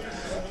touchdown.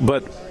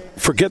 But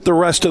forget the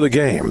rest of the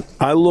game.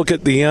 I look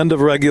at the end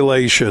of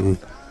regulation,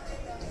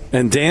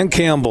 and Dan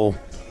Campbell,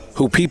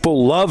 who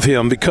people love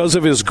him because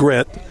of his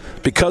grit,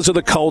 because of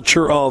the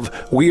culture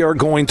of we are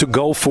going to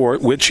go for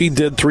it, which he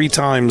did 3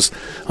 times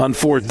on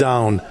 4th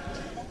down.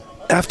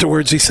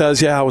 Afterwards, he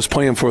says, I was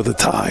playing for the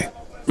tie.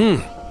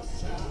 Yeah,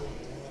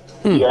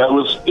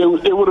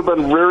 it would have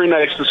been very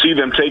nice to see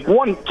them take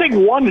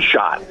one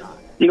shot.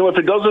 If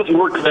it doesn't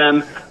work,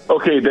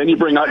 then you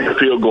bring out your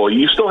field goal.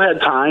 You still had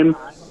time.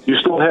 You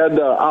still had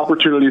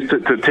opportunities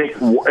to take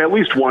at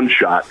least one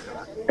shot.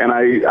 And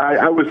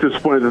I was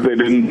disappointed that they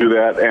didn't do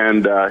that.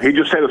 And he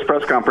just had his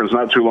press conference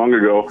not too long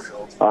ago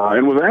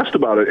and was asked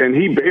about it. And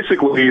he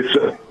basically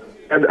said,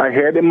 I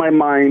had in my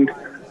mind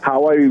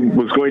how I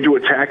was going to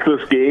attack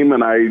this game,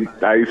 and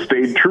I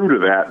stayed true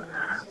to that.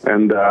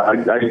 And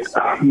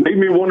I made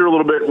me wonder a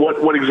little bit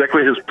what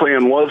exactly his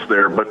plan was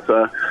there. But,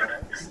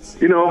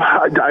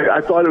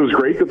 I thought it was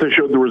great that they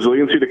showed the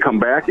resiliency to come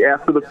back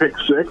after the pick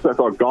 6. I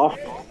thought Goff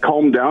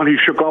calmed down. He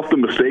shook off the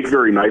mistake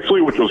very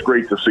nicely, which was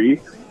great to see.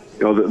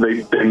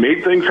 They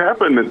made things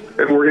happen and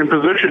were in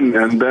position,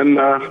 and then,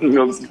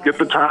 get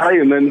the tie,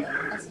 and then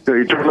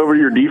you turn over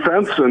your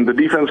defense, and the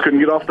defense couldn't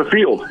get off the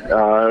field,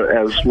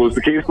 as was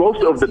the case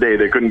most of the day.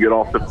 They couldn't get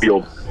off the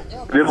field.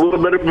 They did a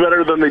little bit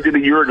better than they did a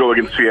year ago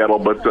against Seattle,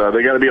 but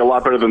they got to be a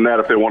lot better than that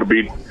if they want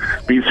to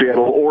beat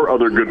Seattle or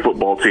other good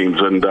football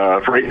teams. And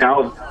right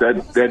now,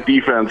 that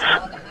defense,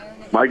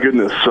 my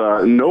goodness,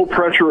 no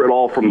pressure at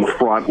all from the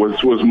front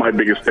was my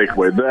biggest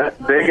takeaway. That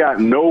they got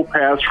no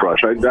pass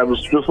rush. I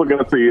was just looking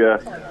at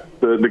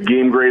the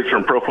game grades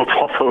from Pro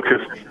Football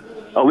Focus.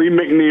 Ali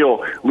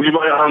McNeil, Levi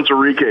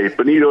Onwuzurike,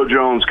 Benito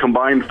Jones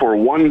combined for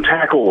 1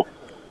 tackle,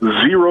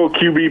 0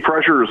 QB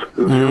pressures,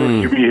 0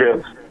 QB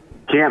hits.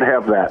 Can't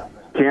have that.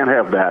 Can't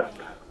have that.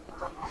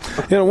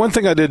 One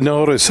thing I did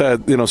notice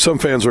that, some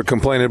fans were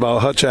complaining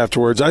about Hutch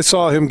afterwards. I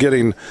saw him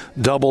getting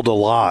doubled a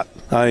lot.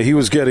 He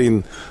was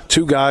getting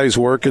 2 guys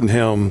working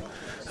him,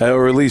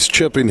 or at least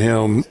chipping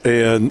him,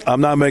 and I'm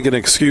not making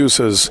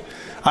excuses.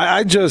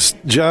 I just,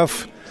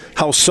 Jeff,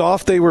 how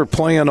soft they were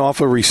playing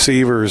off of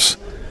receivers,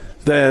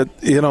 that,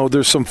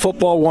 there's some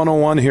football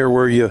 101 here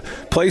where you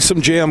play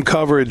some jam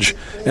coverage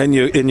and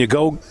you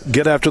go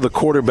get after the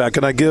quarterback.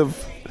 And I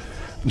give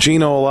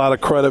Gino a lot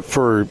of credit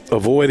for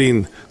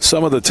avoiding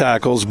some of the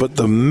tackles, but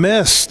the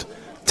missed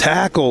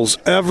tackles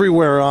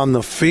everywhere on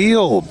the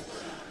field,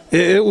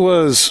 it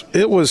was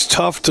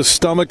tough to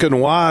stomach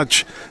and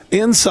watch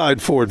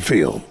inside Ford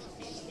Field.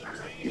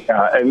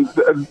 Yeah, and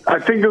I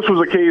think this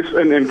was a case,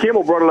 and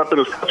Campbell brought it up in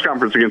his press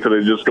conference again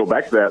today, just go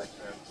back to that.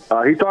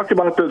 He talked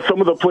about that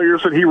some of the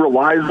players that he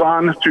relies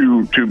on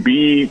to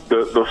be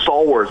the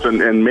stalwarts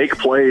and make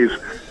plays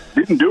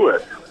didn't do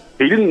it.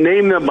 He didn't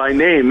name them by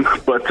name,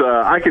 but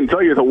I can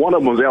tell you that one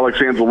of them was Alex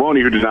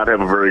Anzalone, who did not have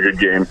a very good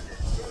game.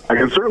 I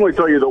can certainly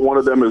tell you that one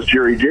of them is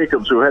Jerry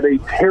Jacobs, who had a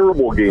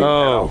terrible game at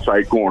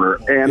outside corner.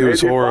 And it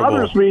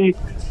bothers me.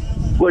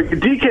 Like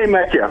DK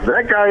Metcalf,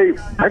 that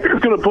guy's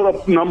going to put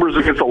up numbers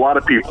against a lot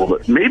of people,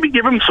 but maybe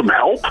give him some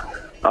help.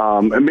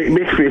 And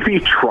maybe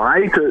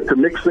try to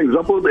mix things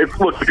up a little bit.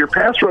 If your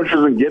pass rush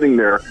isn't getting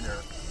there,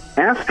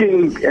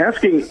 asking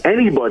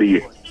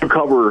anybody to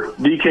cover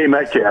DK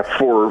Metcalf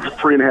for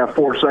 3.5,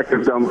 4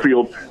 seconds down the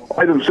field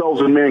by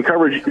themselves in man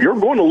coverage, you're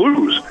going to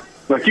lose.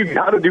 Like, you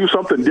got to do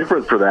something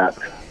different for that.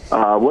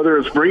 Whether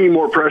it's bringing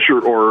more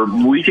pressure or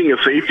leaking a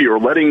safety or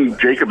letting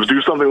Jacobs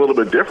do something a little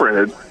bit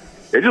different,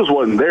 it just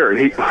wasn't there. And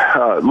he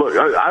I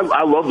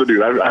love the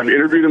dude. I've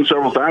interviewed him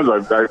several times.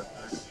 I've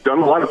done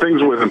a lot of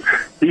things with him.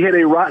 He had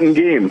a rotten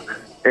game,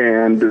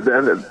 and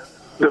the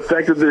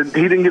fact that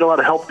he didn't get a lot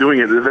of help doing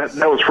it,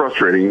 that was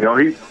frustrating.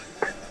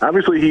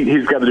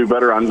 He's got to do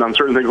better on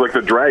certain things, like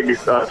the drag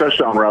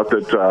touchdown route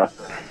that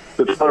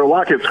Tyler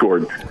Lockett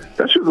scored.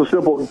 That's just a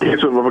simple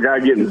case of a guy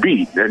getting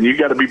beat, and you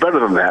got to be better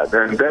than that.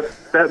 And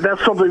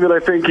that's something that I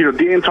think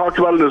Dan talked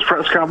about in his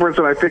press conference,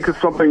 and I think it's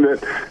something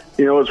that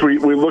as we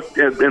look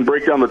at and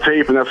break down the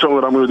tape, and that's something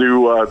that I'm going to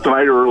do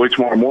tonight or early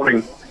tomorrow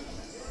morning.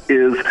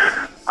 Is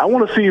I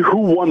want to see who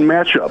won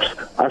matchups.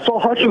 I saw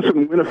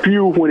Hutchinson win a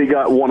few when he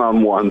got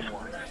one-on-ones,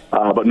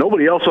 but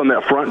nobody else on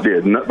that front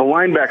did. The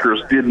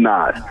linebackers did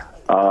not.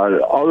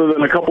 Other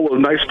than a couple of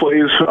nice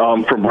plays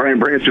from Brian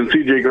Branch and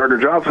C.J.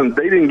 Gardner-Johnson,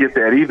 they didn't get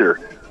that either.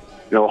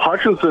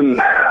 Hutchinson,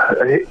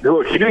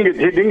 look, he didn't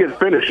get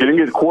finished. He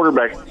didn't get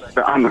quarterback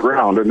on the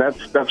ground, and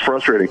that's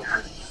frustrating.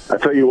 I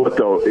tell you what,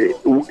 though,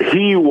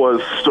 he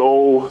was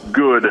so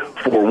good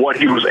for what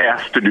he was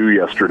asked to do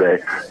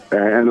yesterday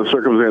and the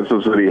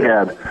circumstances that he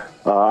had.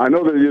 I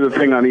know they did a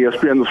thing on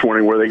ESPN this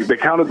morning where they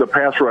counted the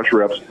pass rush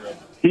reps.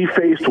 He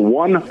faced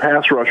one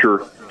pass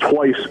rusher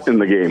twice in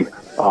the game,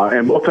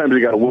 and both times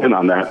he got a win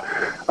on that.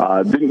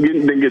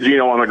 Didn't get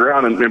Gino on the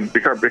ground and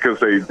because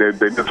they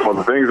did some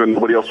other things and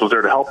nobody else was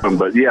there to help him.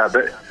 But, yeah,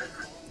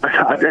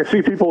 I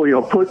see people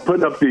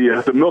putting up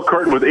the milk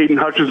carton with Aiden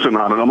Hutchinson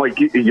on it. I'm like,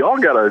 y'all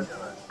got to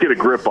get a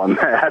grip on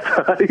that.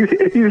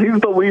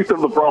 He's the least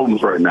of the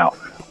problems right now.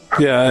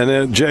 Yeah, and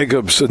then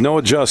Jacobs, no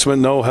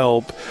adjustment, no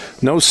help,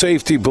 no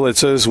safety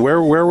blitzes.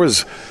 Where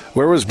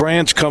was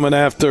Branch coming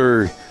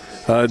after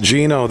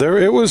Gino.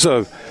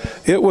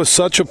 It was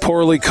such a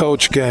poorly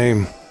coached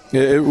game.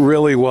 It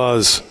really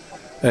was.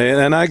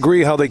 And I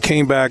agree how they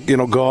came back,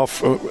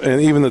 Goff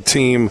and even the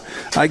team.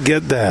 I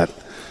get that.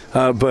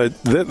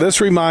 But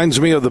this reminds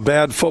me of the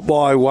bad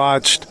football I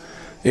watched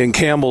in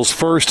Campbell's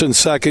first and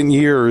second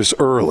years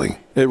early.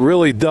 It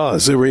really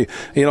does.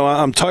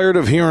 I'm tired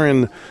of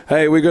hearing,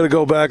 hey, we got to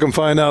go back and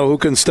find out who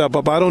can step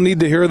up. I don't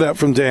need to hear that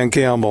from Dan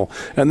Campbell.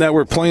 And that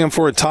we're playing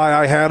for a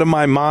tie. I had in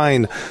my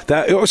mind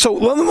that. So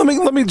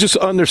let me just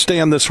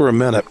understand this for a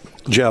minute,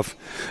 Jeff.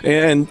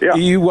 And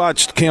you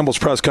watched Campbell's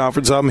press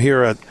conference. I'm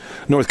here at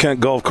North Kent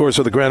Golf Course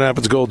with the Grand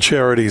Rapids Gold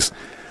Charities.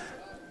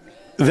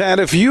 That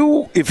if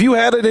you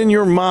had it in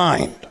your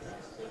mind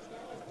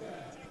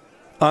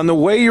on the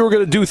way you were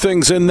going to do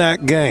things in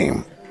that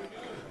game,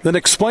 then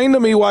explain to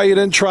me why you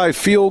didn't try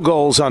field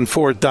goals on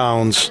fourth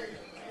downs,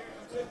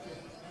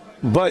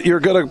 but you're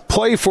going to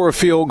play for a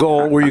field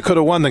goal where you could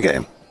have won the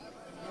game.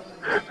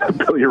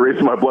 Bill, you're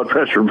raising my blood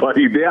pressure,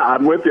 buddy. Yeah,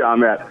 I'm with you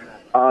on that.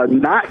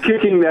 Not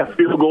kicking that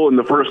field goal in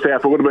the first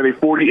half, it would have been a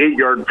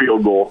 48-yard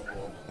field goal.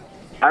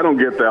 I don't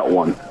get that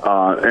one.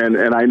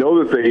 And I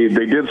know that they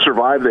did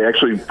survive. They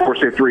actually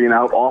forced a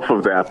 3-and-out off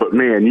of that. But,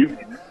 man, you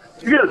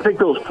got to take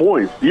those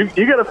points. You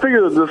got to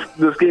figure that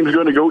this game's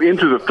going to go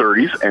into the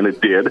 30s, and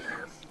it did.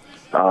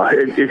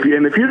 If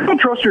you don't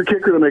trust your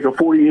kicker to make a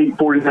 48,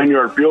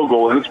 49-yard field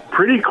goal, and it's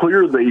pretty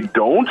clear they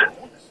don't,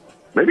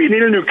 maybe you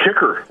need a new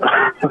kicker.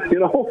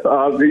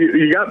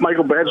 You got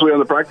Michael Badgley on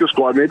the practice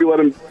squad. Maybe let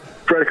him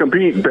try to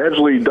compete.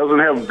 Badgley doesn't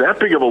have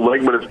that big of a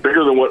leg, but it's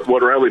bigger than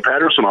what Riley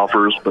Patterson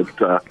offers.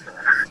 But,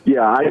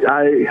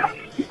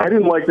 I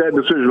didn't like that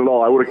decision at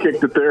all. I would have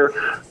kicked it there.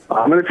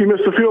 And if you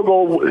miss the field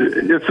goal,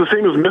 it's the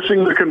same as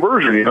missing the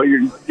conversion.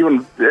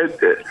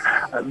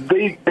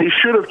 They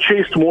should have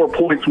chased more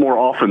points more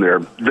often there.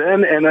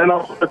 Then at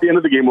the end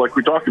of the game, like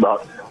we talked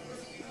about,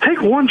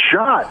 take one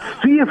shot,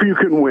 see if you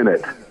can win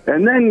it,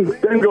 and then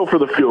go for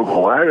the field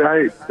goal.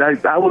 I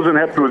wasn't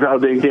happy with how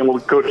Dan Campbell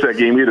coached that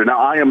game either. Now,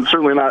 I am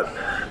certainly not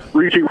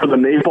reaching for the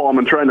napalm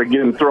and trying to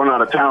get him thrown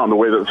out of town the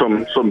way that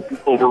some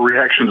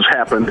overreactions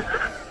happened.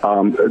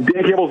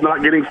 Dan Campbell's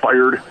not getting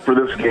fired for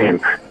this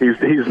game.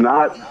 He's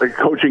not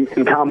coaching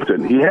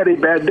incompetent. He had a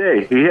bad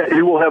day.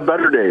 He will have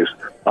better days.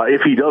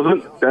 If he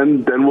doesn't,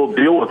 then we'll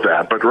deal with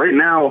that. But right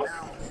now,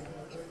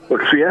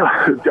 look,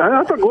 Seattle,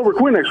 I thought Glover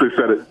Quinn actually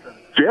said it.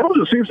 Seattle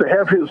just seems to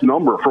have his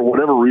number for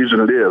whatever reason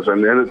it is,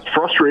 and it's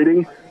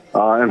frustrating,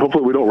 and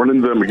hopefully we don't run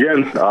into them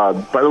again.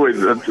 By the way,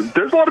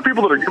 there's a lot of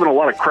people that are giving a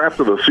lot of crap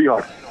to the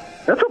Seahawks.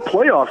 That's a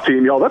playoff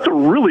team, y'all. That's a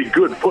really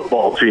good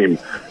football team.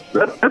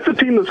 That's a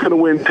team that's going to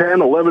win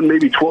 10, 11,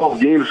 maybe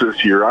 12 games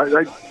this year. I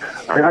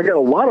got a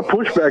lot of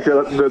pushback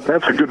that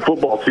that's a good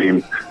football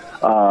team.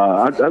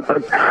 I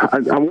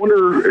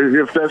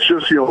wonder if that's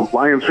just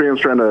Lions fans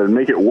trying to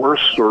make it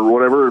worse or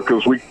whatever,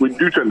 because we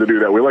do tend to do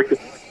that. We like to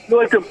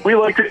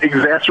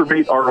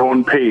exacerbate our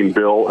own pain,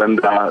 Bill, and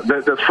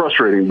that's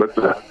frustrating. But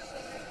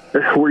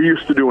we're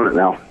used to doing it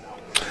now.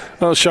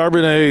 Well,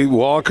 Charbonnet,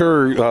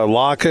 Walker,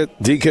 Lockett,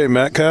 DK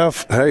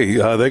Metcalf, hey,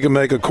 they can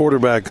make a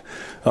quarterback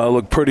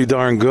look pretty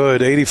darn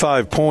good.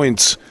 85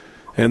 points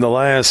in the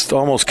last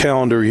almost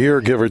calendar year,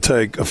 give or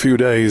take a few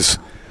days,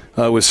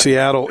 with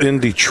Seattle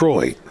in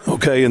Detroit.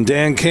 Okay, and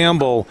Dan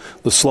Campbell,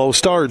 the slow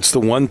starts, the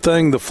one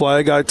thing, the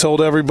flag I told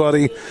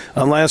everybody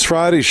on last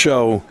Friday's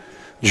show,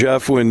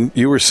 Jeff, when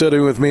you were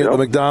sitting with me at the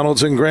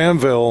McDonald's in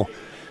Granville,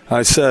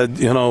 I said,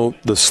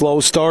 the slow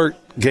start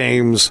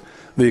games,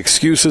 the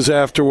excuses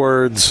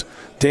afterwards,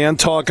 Dan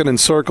talking in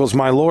circles.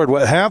 My Lord,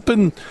 what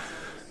happened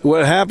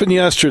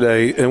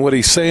yesterday and what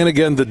he's saying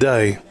again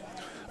today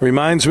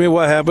reminds me of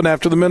what happened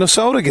after the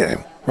Minnesota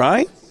game,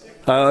 right?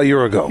 A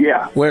year ago.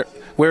 Yeah. Where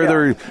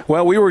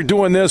we were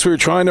doing this, we were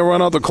trying to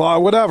run out the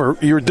clock, whatever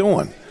you're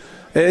doing.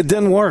 It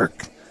didn't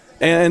work.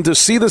 And to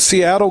see the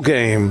Seattle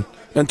game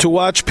and to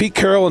watch Pete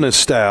Carroll and his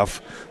staff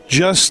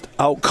just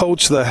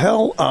outcoach the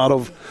hell out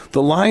of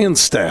the Lions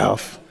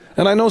staff.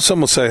 And I know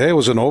some will say, hey, it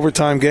was an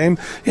overtime game.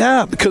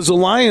 Yeah, because the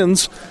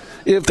Lions,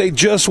 if they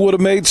just would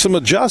have made some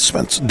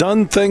adjustments,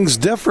 done things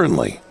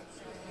differently,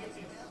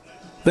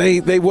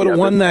 they would have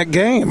won that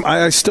game.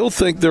 I still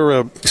think they're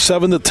a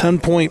 7 to 10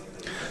 point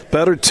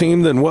better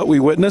team than what we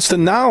witnessed.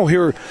 And now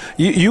here,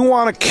 you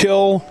want to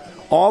kill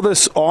all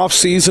this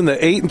offseason, the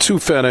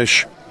 8-2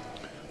 finish,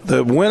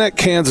 the win at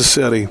Kansas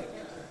City,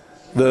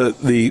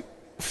 the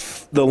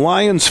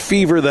Lions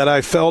fever that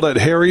I felt at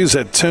Harry's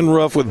at Tin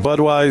Roof with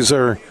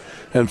Budweiser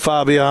and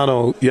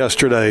Fabiano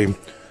yesterday.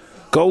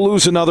 Go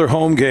lose another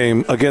home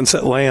game against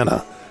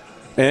Atlanta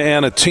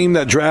and a team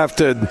that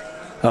drafted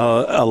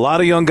a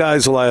lot of young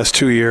guys the last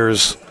 2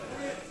 years.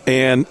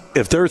 And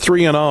if they're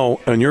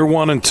 3-0 and you're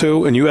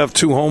 1-2 and you have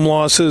 2 home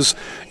losses,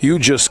 you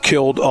just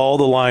killed all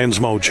the Lions'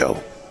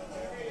 mojo.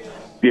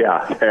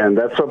 Yeah, and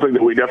that's something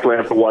that we definitely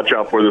have to watch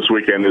out for this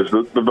weekend is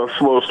the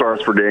slow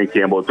starts for Dan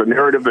Campbell. It's a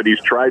narrative that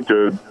he's tried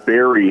to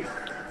bury.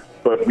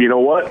 But you know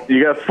what?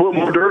 You got to put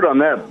more dirt on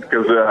that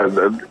because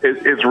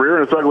it's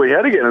rearing its ugly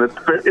head again. And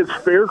it's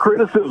fair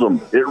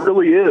criticism. It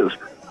really is.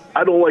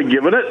 I don't like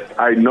giving it.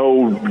 I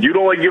know you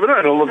don't like giving it.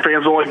 I know the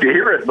fans don't like to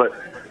hear it, but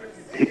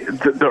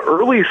the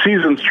early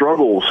season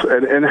struggles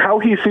and how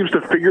he seems to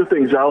figure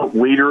things out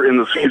later in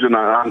the season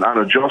on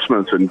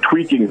adjustments and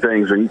tweaking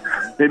things and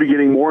maybe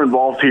getting more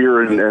involved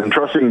here and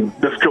trusting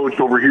this coach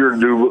over here to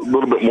do a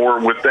little bit more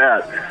with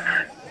that.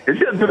 He's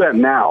got to do that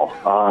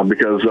now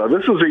because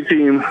this is a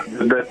team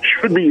that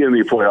should be in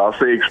the playoffs.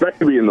 They expect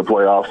to be in the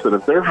playoffs, and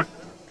if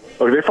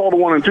they fall to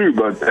 1-2,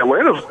 but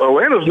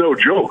Atlanta's no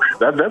joke.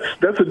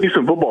 That's a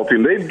decent football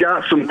team. They've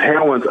got some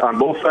talent on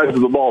both sides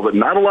of the ball that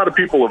not a lot of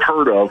people have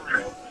heard of.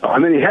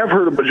 And then you have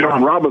heard of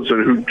Bijan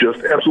Robinson, who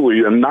just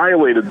absolutely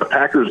annihilated the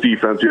Packers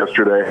defense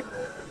yesterday.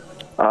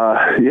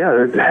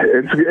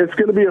 It's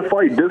going to be a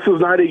fight. This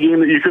is not a game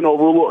that you can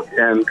overlook.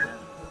 And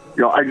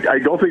I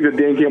don't think that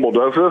Dan Campbell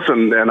does this,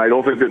 and I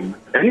don't think that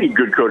any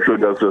good coach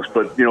really does this.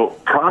 But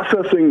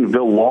processing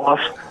the loss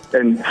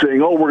and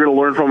saying, "Oh, we're going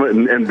to learn from it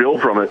and build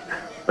from it."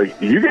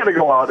 Like, you got to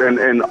go out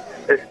and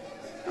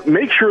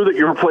make sure that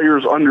your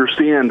players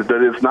understand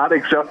that it's not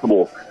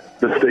acceptable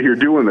that you're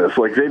doing this.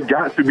 Like, they've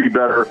got to be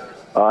better.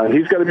 And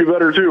he's got to be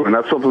better too, and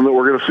that's something that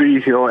we're going to see,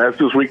 as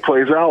this week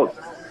plays out.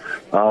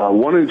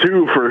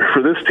 1-2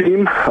 for this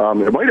team.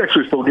 It might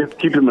actually still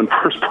keep them in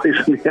first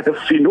place in the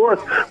NFC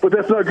North, but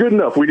that's not good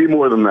enough. We need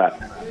more than that.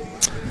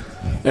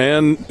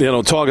 And,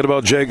 talking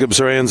about Jacobs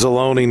or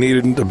Anzalone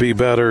needing to be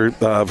better,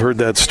 I've heard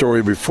that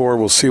story before.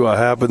 We'll see what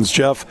happens.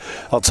 Jeff,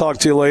 I'll talk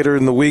to you later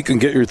in the week and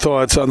get your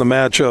thoughts on the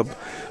matchup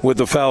with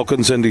the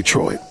Falcons in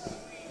Detroit.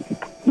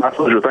 My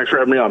pleasure. Thanks for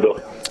having me on, Bill.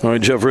 All right,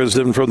 Jeff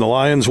Risdon from the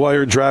Lions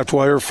Wire, Draft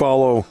Wire.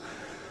 Follow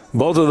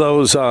both of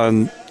those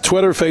on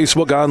Twitter,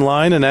 Facebook,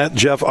 online, and at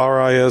Jeff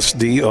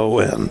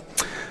Risdon.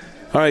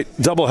 All right,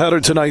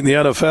 doubleheader tonight in the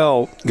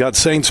NFL. Got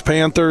Saints,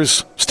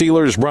 Panthers,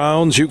 Steelers,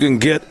 Browns. You can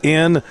get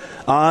in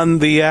on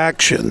the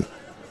action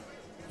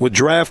with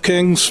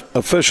DraftKings,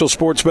 official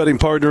sports betting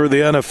partner of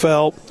the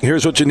NFL.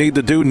 Here's what you need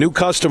to do. New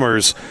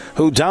customers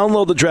who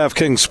download the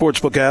DraftKings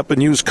Sportsbook app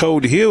and use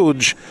code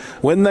HUGE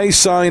when they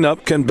sign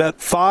up can bet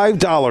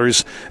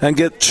 $5 and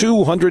get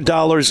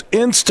 $200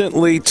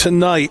 instantly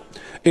tonight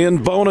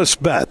in bonus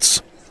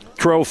bets.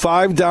 Throw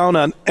 $5 down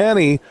on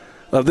any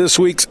of this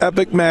week's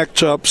epic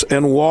matchups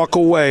and walk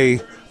away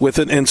with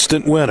an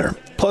instant winner.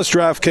 Plus,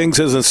 DraftKings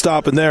isn't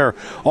stopping there.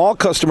 All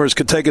customers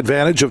can take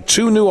advantage of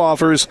 2 new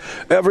offers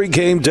every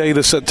game day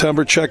this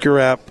September. Check your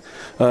app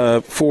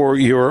for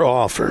your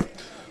offer.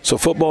 So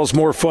football's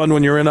more fun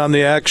when you're in on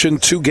the action.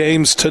 2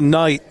 games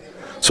tonight.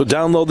 So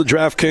download the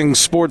DraftKings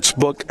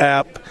Sportsbook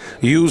app.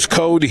 Use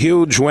code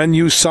HUGE when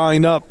you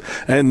sign up.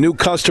 And new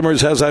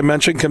customers, as I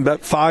mentioned, can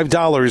bet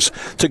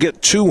 $5 to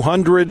get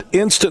 $200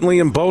 instantly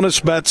in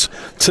bonus bets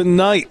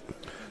tonight.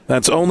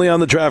 That's only on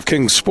the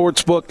DraftKings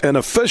Sportsbook, an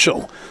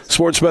official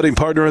sports betting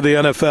partner of the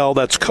NFL.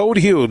 That's code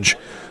HUGE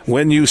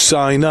when you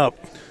sign up.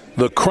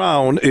 The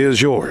crown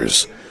is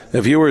yours.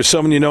 If you or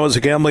someone you know has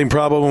a gambling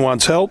problem and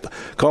wants help,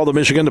 call the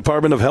Michigan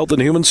Department of Health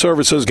and Human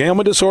Services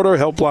Gambling Disorder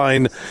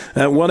Helpline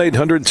at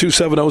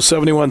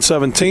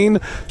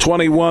 1-800-270-7117.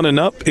 21 and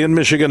up in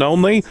Michigan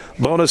only.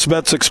 Bonus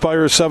bets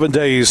expire 7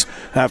 days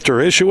after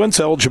issuance.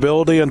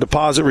 Eligibility and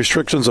deposit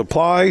restrictions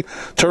apply.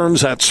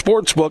 Terms at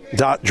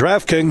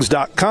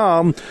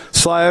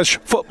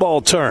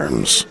sportsbook.draftkings.com/football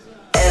terms.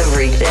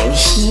 Everything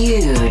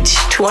huge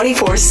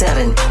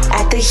 24/7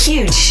 at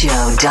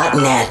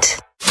thehugeshow.net.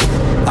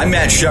 I'm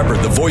Matt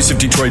Shepard, the voice of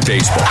Detroit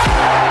baseball.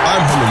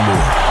 I'm Herman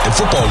Moore, and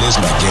football is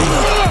my game.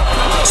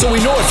 So we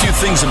know a few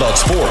things about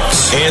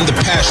sports. And the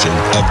passion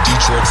of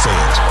Detroit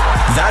fans.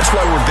 That's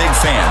why we're big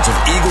fans of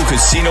Eagle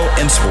Casino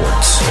and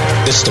Sports.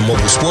 It's the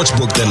mobile sports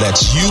book that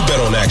lets you bet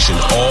on action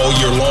all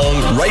year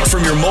long. Right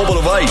from your mobile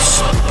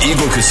device.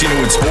 Eagle Casino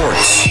and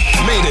Sports.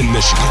 Made in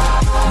Michigan.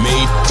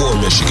 Made for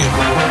Michigan.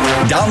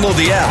 Download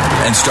the app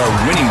and start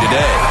winning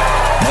today.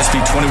 Must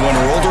be 21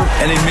 or older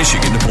and in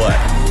Michigan to play.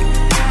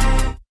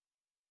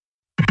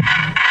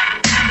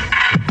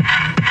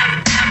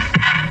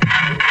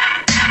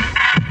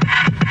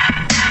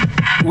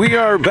 We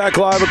are back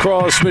live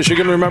across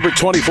Michigan. Remember,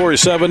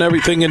 24/7,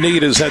 everything you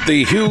need is at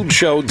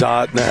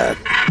thehugeshow.net.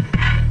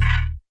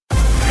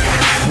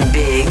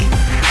 Big,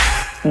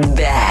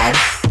 bad,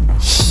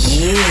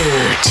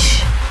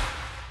 huge.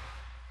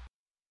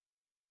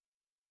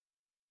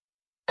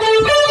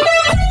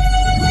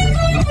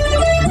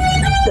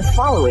 The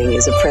following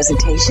is a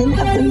presentation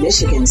of the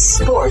Michigan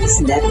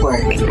Sports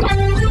Network.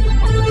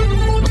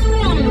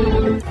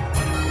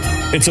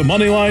 It's a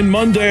Moneyline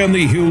Monday on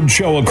the Huge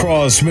Show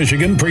across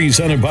Michigan,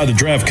 presented by the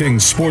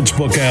DraftKings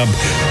Sportsbook app.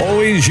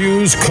 Always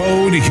use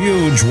code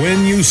HUGE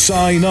when you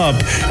sign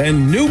up,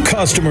 and new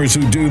customers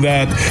who do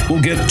that will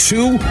get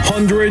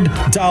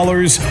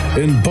 $200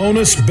 in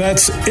bonus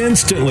bets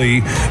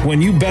instantly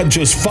when you bet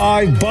just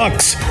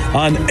 $5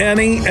 on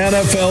any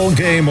NFL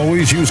game.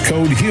 Always use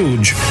code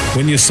HUGE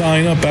when you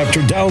sign up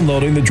after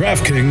downloading the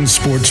DraftKings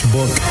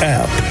Sportsbook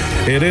app.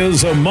 It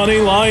is a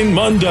Moneyline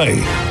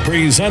Monday,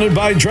 presented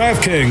by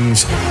DraftKings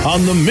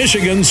on the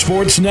Michigan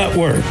Sports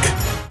Network.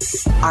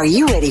 Are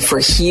you ready for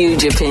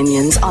huge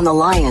opinions on the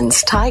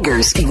Lions,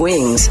 Tigers,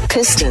 Wings,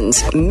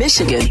 Pistons,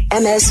 Michigan,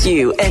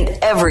 MSU, and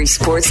every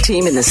sports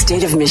team in the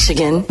state of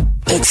Michigan?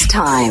 It's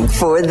time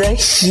for The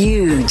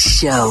Huge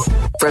Show.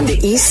 From the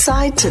east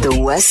side to the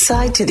west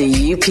side to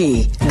the UP,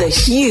 The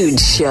Huge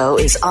Show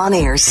is on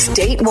air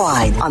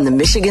statewide on the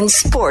Michigan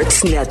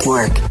Sports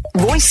Network.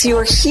 Voice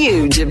your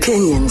huge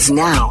opinions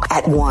now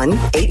at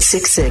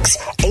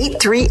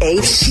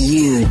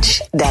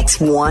 1-866-838-HUGE. That's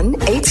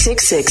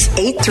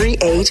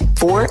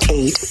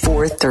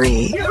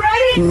 1-866-838-4843. You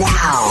ready?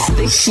 Now,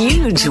 the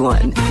huge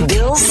one,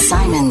 Bill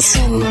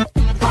Simonson.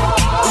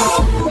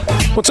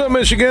 What's up,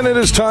 Michigan? It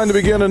is time to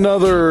begin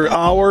another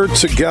hour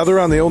together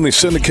on the only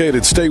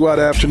syndicated statewide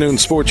afternoon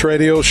sports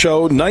radio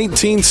show,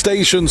 19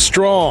 stations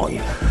strong.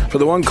 For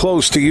the one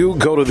close to you,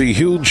 go to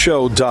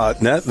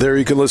thehugeshow.net. There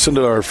you can listen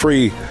to our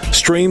free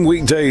stream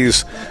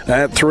weekdays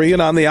at 3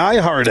 and on the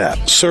iHeart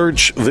app.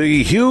 Search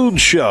The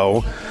Huge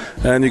Show,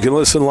 and you can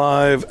listen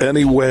live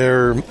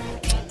anywhere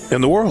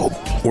in the world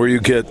where you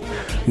get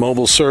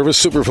mobile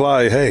service.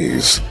 Superfly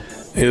Hayes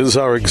is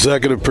our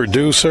executive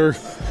producer.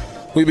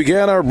 We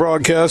began our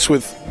broadcast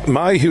with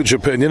my huge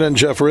opinion, and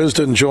Jeff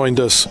Risdon joined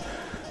us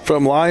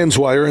from Lions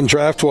Wire and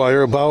Draft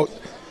Wire about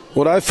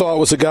what I thought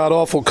was a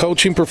god-awful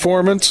coaching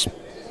performance,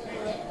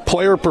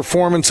 player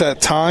performance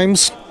at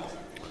times,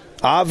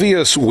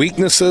 obvious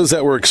weaknesses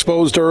that were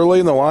exposed early,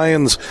 and the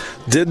Lions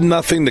did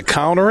nothing to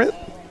counter it.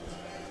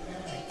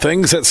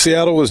 Things that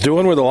Seattle was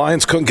doing where the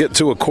Lions couldn't get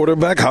to a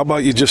quarterback. How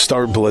about you just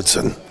start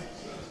blitzing?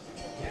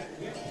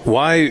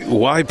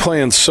 Why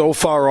playing so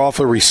far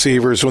off of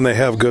receivers when they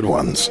have good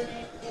ones?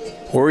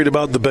 Worried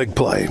about the big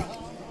play.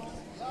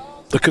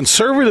 The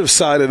conservative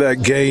side of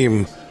that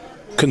game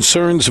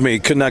concerns me,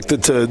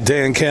 connected to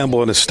Dan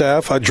Campbell and his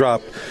staff. I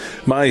dropped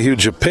my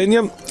huge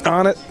opinion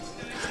on it.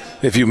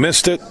 If you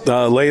missed it,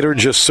 later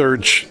just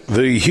search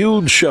The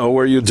Huge Show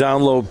where you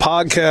download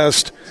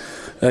podcast,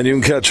 and you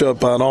can catch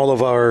up on all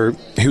of our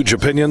huge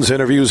opinions,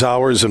 interviews,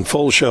 hours, and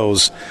full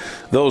shows.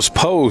 Those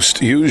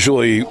post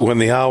usually when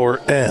the hour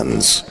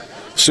ends.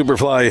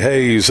 Superfly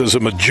Hayes is a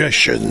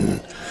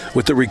magician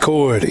with the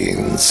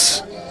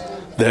recordings.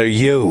 They're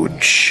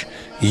huge,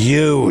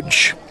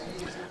 huge.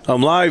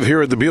 I'm live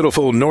here at the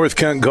beautiful North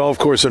Kent Golf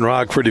Course in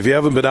Rockford. If you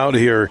haven't been out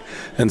here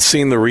and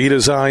seen the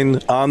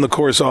redesign on the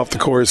course, off the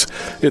course,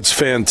 it's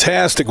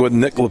fantastic what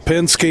Nick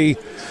Lipinski,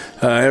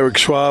 Eric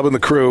Schwab, and the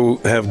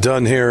crew have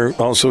done here.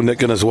 Also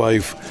Nick and his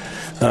wife,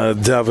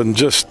 Devin,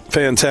 just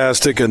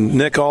fantastic. And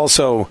Nick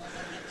also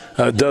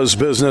does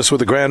business with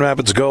the Grand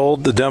Rapids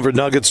Gold, the Denver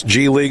Nuggets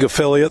G League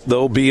affiliate.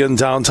 They'll be in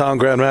downtown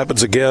Grand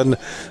Rapids again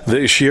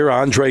this year.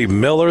 Andre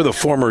Miller, the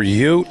former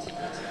Ute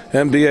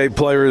NBA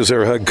player, is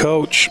their head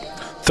coach.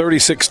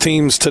 36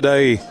 teams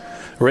today,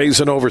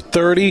 raising over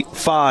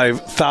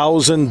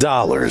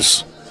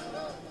 $35,000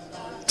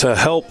 to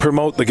help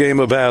promote the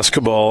game of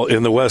basketball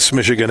in the West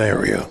Michigan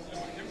area.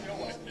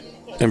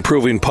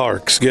 Improving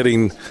parks,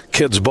 getting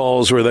kids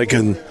balls where they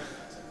can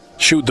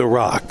shoot the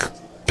rock,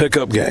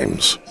 pickup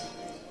games.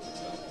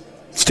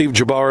 Steve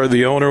Jabara,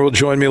 the owner, will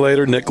join me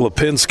later. Nick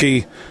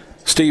Lipinski,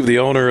 Steve, the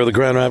owner of the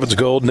Grand Rapids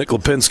Gold. Nick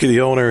Lipinski,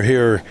 the owner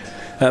here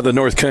at the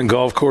North Kent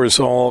Golf Course,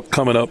 all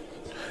coming up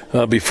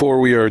before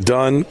we are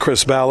done.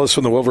 Chris Ballas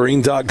from the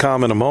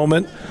Wolverine.com in a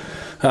moment.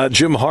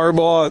 Jim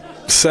Harbaugh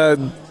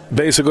said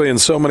basically in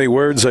so many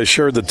words, I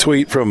shared the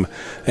tweet from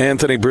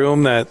Anthony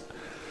Broom that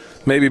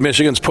maybe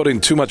Michigan's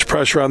putting too much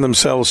pressure on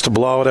themselves to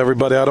blow out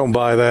everybody. I don't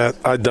buy that.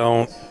 I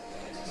don't.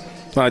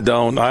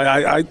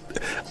 I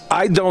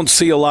don't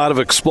see a lot of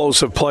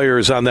explosive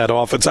players on that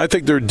offense. I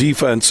think their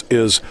defense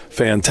is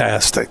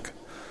fantastic.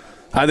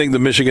 I think the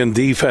Michigan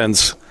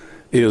defense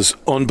is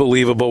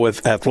unbelievable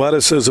with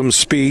athleticism,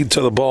 speed to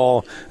the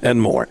ball,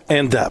 and more,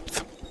 and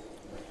depth.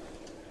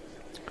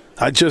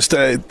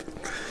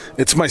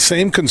 It's my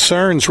same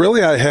concerns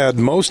really I had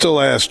most of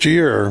last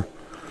year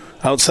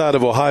outside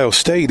of Ohio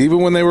State,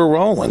 even when they were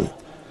rolling.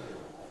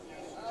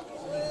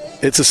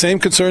 It's the same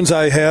concerns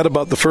I had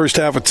about the first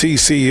half of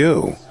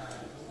TCU,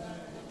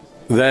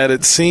 that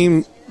it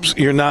seems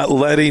you're not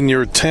letting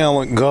your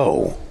talent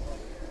go.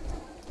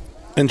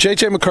 And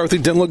J.J. McCarthy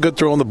didn't look good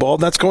throwing the ball,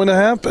 and that's going to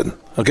happen.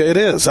 Okay, it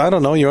is. I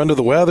don't know. You're under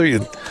the weather.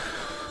 You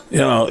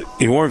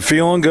weren't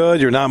feeling good.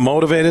 You're not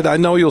motivated. I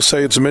know you'll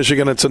say it's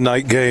Michigan. It's a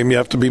night game. You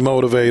have to be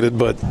motivated.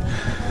 But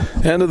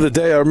end of the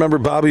day, I remember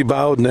Bobby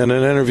Bowden in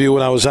an interview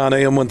when I was on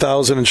AM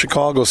 1000 in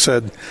Chicago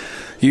said,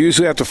 you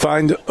usually have to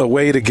find a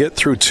way to get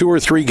through 2 or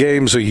 3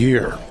 games a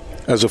year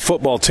as a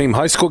football team,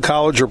 high school,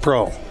 college, or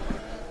pro.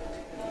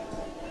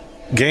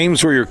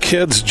 Games where your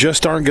kids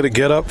just aren't going to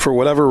get up for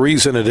whatever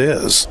reason it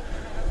is.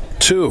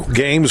 2,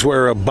 games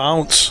where a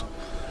bounce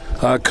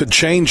could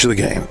change the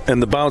game,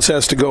 and the bounce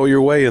has to go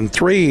your way. And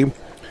 3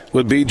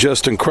 would be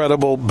just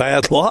incredible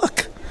bad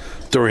luck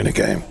during a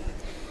game.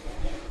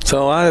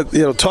 So,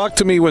 talk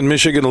to me when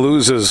Michigan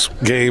loses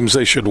games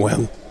they should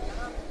win.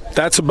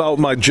 That's about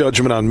my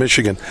judgment on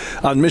Michigan.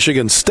 On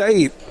Michigan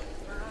State,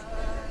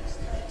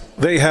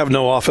 they have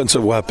no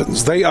offensive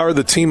weapons. They are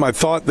the team I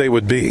thought they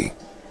would be.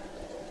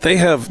 They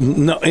have,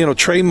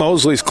 Trey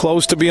Mosley's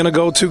close to being a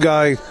go-to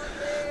guy.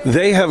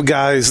 They have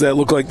guys that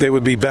look like they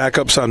would be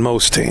backups on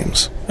most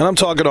teams. And I'm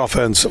talking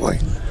offensively.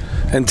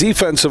 And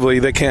defensively,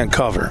 they can't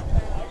cover.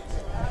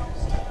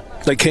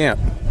 They can't.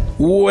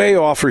 Way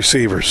off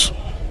receivers.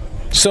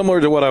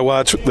 Similar to what I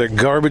watched, the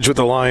garbage with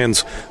the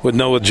Lions with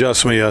no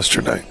adjustment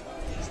yesterday.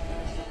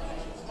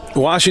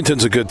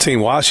 Washington's a good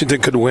team.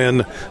 Washington could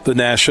win the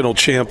national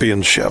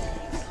championship.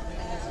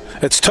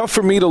 It's tough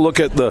for me to look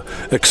at the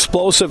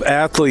explosive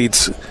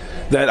athletes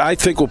that I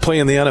think will play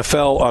in the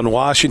NFL on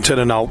Washington,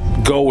 and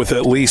I'll go with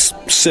at least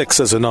 6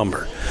 as a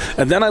number.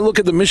 And then I look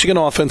at the Michigan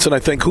offense, and I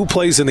think, who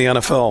plays in the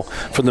NFL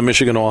from the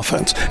Michigan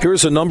offense?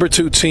 Here's a number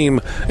 2 team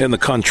in the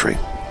country.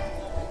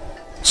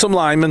 Some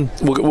linemen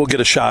will get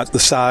a shot. The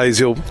size,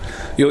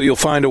 you'll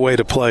find a way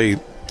to play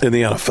in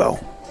the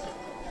NFL.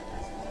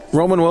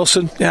 Roman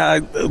Wilson,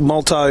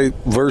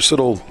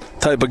 multi-versatile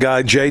type of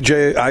guy.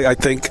 JJ, I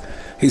think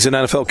he's an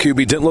NFL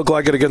QB. Didn't look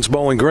like it against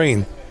Bowling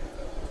Green.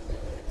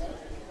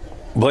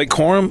 Blake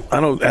Corum,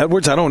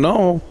 Edwards, I don't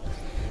know.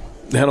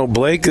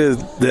 Blake,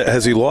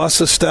 has he lost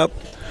a step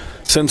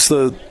since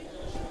the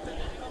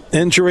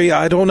injury?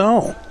 I don't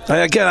know.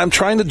 I'm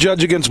trying to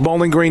judge against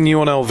Bowling Green,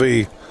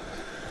 UNLV.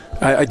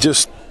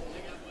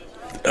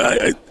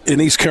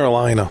 In East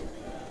Carolina,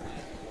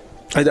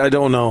 I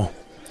don't know.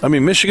 I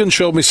mean, Michigan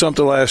showed me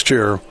something last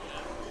year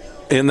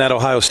in that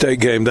Ohio State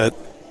game that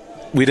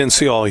we didn't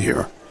see all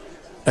year.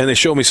 And they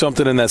showed me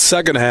something in that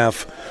second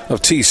half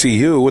of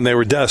TCU when they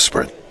were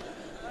desperate.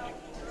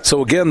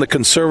 So, again, the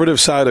conservative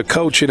side of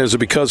coaching, is it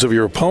because of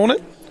your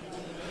opponent?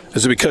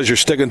 Is it because you're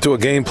sticking to a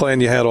game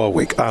plan you had all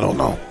week? I don't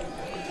know.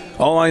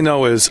 All I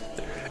know is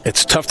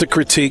it's tough to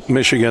critique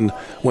Michigan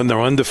when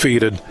they're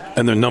undefeated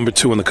and they're number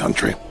 2 in the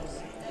country.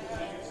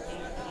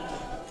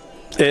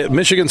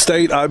 Michigan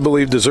State, I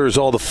believe, deserves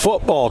all the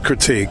football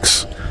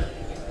critiques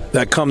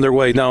that come their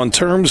way. Now, in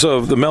terms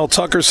of the Mel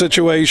Tucker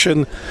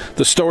situation,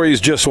 the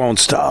stories just won't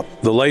stop.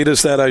 The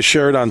latest that I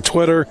shared on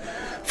Twitter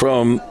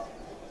from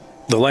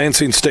the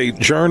Lansing State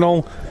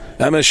Journal,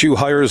 MSU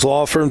hires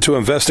law firm to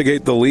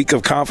investigate the leak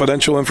of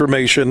confidential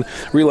information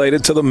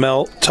related to the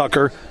Mel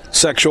Tucker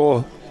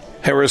sexual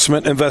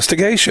harassment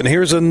investigation.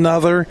 Here's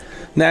another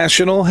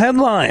national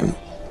headline.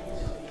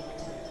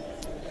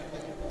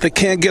 They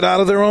can't get out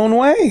of their own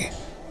way.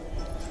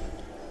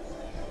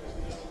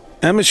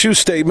 MSU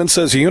statement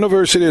says the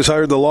university has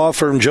hired the law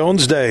firm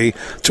Jones Day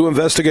to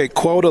investigate,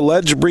 quote,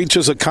 alleged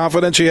breaches of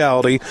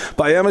confidentiality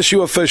by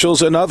MSU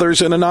officials and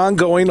others in an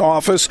ongoing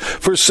Office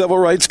for Civil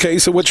Rights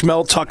case in which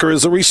Mel Tucker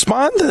is a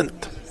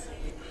respondent.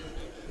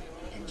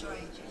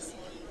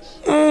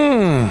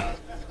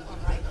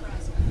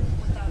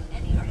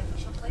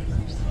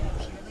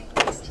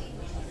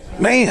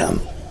 Man.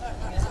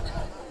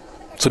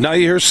 So now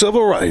you hear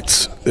civil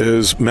rights.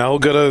 Is Mel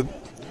going to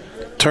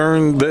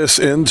turn this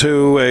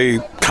into a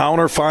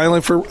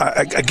counter-filing for,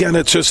 again,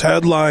 it's just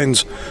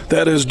headlines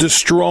that is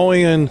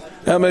destroying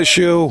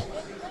MSU.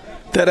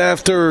 That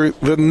after,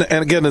 and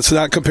again, it's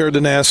not compared to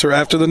Nassar,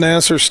 after the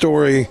Nassar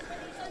story,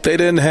 they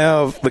didn't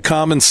have the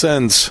common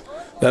sense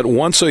that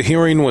once a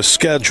hearing was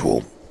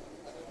scheduled,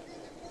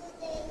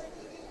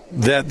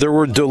 that there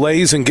were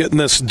delays in getting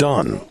this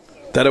done,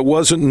 that it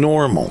wasn't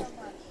normal.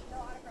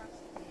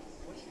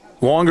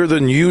 Longer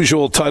than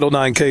usual Title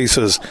IX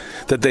cases,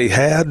 that they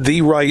had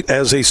the right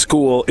as a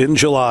school in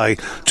July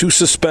to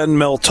suspend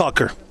Mel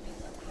Tucker.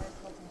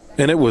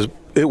 And it was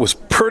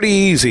pretty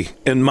easy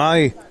in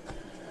my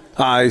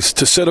eyes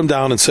to sit them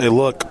down and say,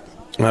 look,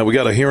 we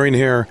got a hearing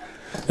here.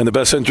 In the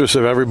best interest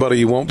of everybody,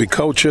 you won't be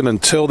coaching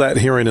until that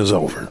hearing is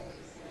over.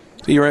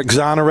 You're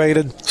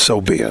exonerated,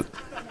 so be it.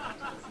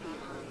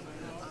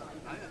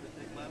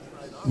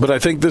 But I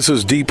think this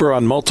is deeper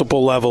on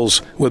multiple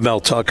levels with Mel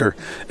Tucker,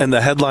 and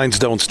the headlines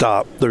don't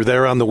stop. They're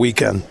there on the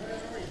weekend.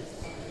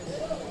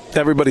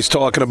 Everybody's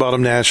talking about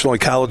him nationally.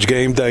 College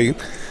game day.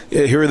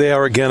 Here they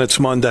are again. It's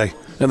Monday,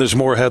 and there's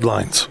more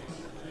headlines.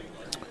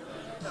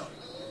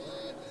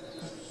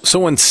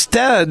 So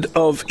instead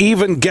of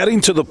even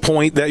getting to the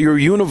point that your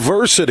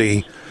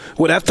university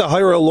would have to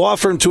hire a law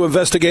firm to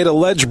investigate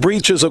alleged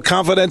breaches of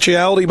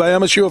confidentiality by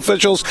MSU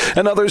officials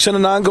and others in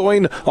an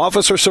ongoing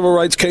Office for Civil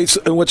Rights case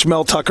in which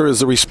Mel Tucker is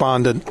the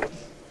respondent,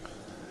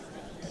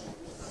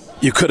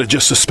 you could have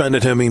just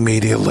suspended him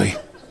immediately.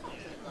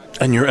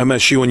 And you're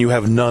MSU and you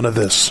have none of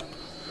this.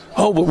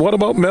 Oh, but what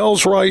about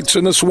Mel's rights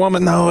and this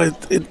woman? No.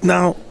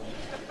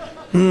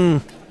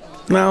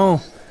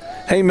 No.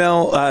 Hey,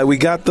 Mel, we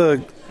got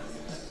the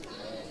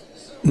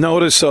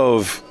notice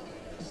of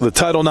the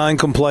Title IX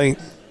complaint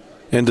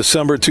in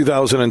December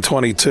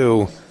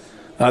 2022.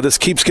 This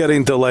keeps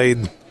getting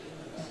delayed.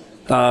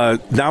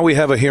 Now we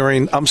have a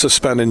hearing. I'm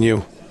suspending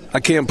you.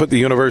 I can't put the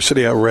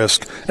university at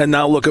risk. And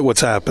now look at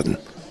what's happened.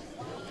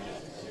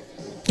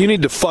 You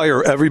need to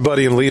fire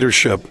everybody in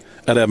leadership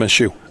at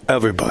MSU.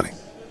 Everybody.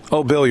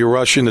 Oh, Bill, you're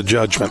rushing to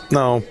judgment.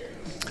 No.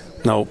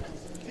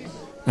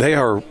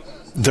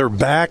 They're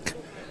back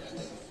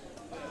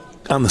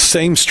on the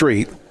same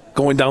street,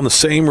 going down the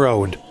same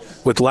road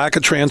with lack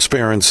of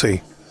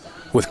transparency,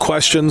 with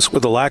questions,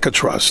 with a lack of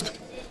trust.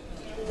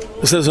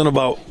 This isn't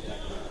about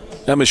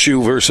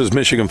MSU versus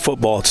Michigan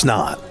football. It's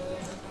not.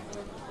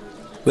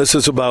 This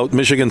is about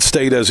Michigan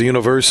State as a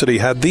university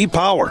had the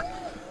power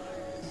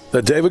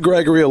that David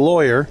Gregory, a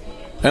lawyer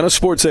and a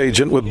sports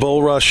agent with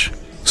Bull Rush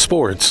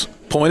Sports,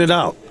 pointed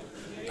out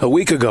a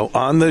week ago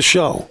on this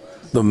show.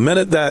 The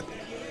minute that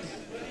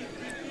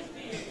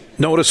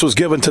notice was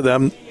given to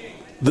them,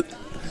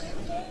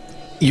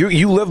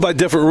 you live by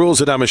different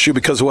rules at MSU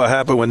because of what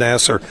happened with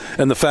Nassar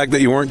and the fact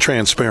that you weren't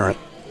transparent.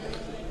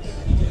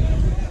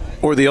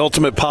 Or the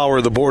ultimate power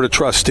of the Board of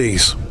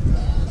Trustees.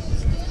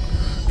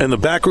 And the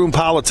backroom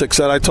politics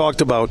that I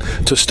talked about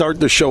to start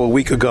the show a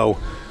week ago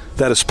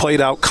that has played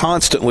out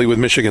constantly with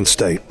Michigan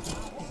State.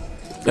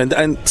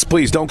 And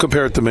please, don't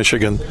compare it to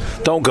Michigan.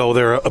 Don't go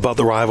there about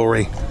the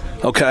rivalry.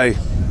 Okay?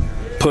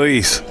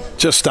 Please,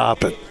 just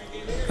stop it.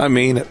 I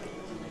mean it.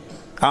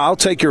 I'll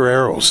take your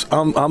arrows.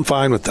 I'm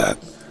fine with that.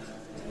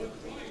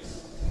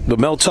 But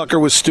Mel Tucker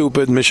was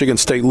stupid. Michigan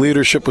State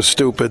leadership was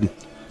stupid.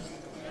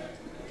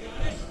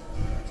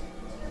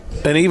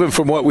 And even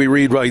from what we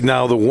read right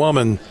now, the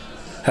woman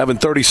having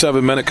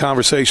 37-minute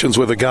conversations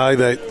with a guy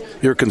that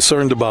you're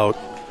concerned about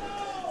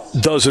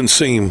doesn't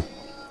seem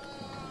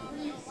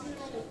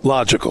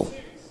logical.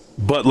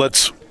 But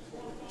let's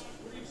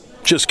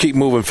just keep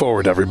moving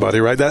forward, everybody,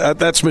 right?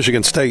 That's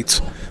Michigan State's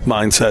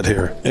mindset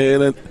here.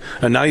 And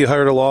now you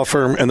hired a law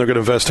firm, and they're going to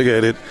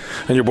investigate it,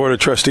 and your Board of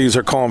Trustees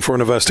are calling for an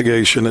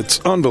investigation.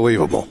 It's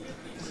unbelievable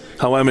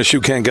how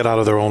MSU can't get out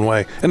of their own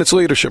way. And it's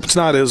leadership. It's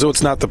not Izzo.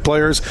 It's not the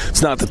players.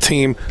 It's not the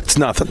team. It's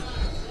nothing.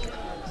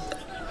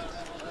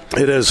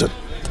 It isn't.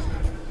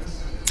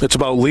 It's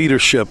about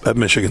leadership at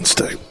Michigan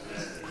State.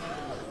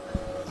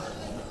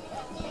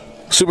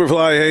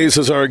 Superfly Hayes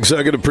is our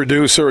executive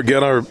producer.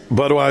 Again, our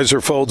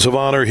Budweiser Folds of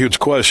Honor. Huge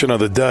question of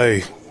the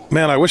day.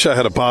 Man, I wish I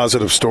had a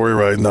positive story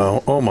right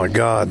now. Oh, my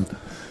God.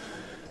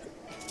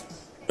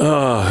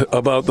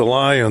 About the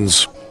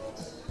Lions.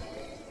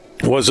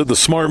 Was it the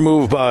smart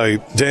move by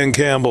Dan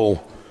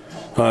Campbell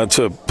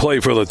to play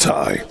for the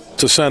tie,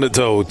 to send it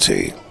to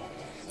OT?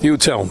 You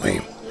tell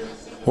me.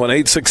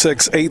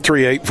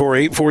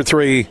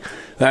 1-866-838-4843.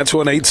 That's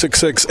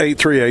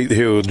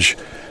 1-866-838-HUGE.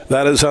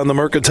 That is on the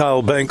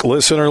Mercantile Bank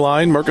listener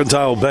line.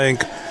 Mercantile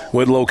Bank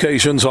with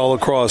locations all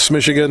across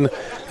Michigan.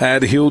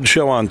 At Huge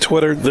Show on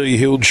Twitter, The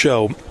Huge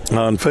Show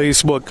on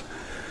Facebook.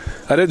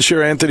 I did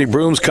share Anthony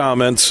Broom's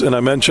comments, and I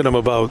mentioned him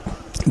about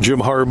Jim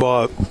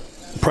Harbaugh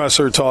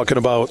presser talking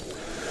about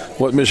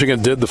what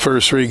Michigan did the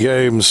first 3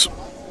 games.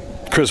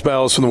 Chris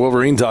Ballas from the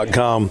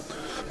Wolverine.com,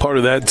 part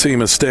of that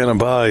team, is standing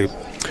by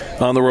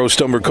on the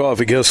Roast Umber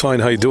Coffee guest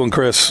line. How you doing,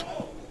 Chris?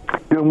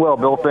 Doing well,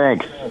 Bill.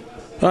 Thanks.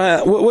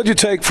 What'd you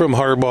take from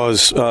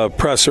Harbaugh's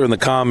presser in the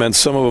comments?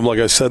 Some of them, like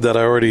I said, that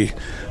I already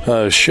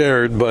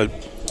shared. But,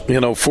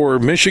 for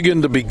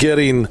Michigan to be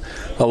getting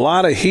a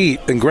lot of heat,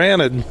 and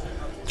granted,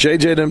 JJ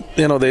didn't,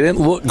 they didn't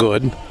look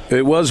good.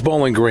 It was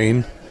Bowling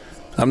Green.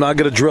 I'm not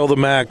going to drill the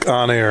MAC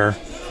on air.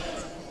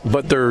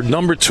 But they're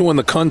number 2 in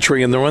the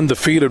country, and they're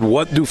undefeated.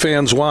 What do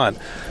fans want?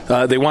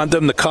 They want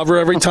them to cover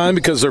every time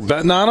because they're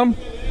betting on them?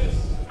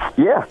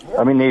 Yeah.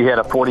 I mean, they had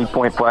a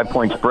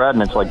 40.5-point spread,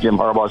 and it's like Jim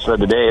Harbaugh said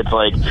today, it's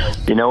like, we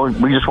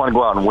just want to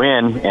go out and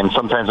win, and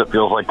sometimes it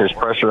feels like there's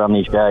pressure on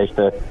these guys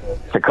to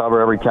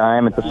cover every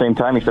time. At the same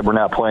time, he said we're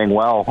not playing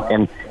well.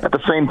 And at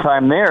the same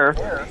time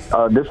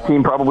this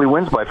team probably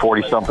wins by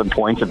 40-something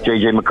points if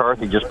J.J.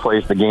 McCarthy just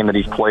plays the game that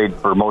he's played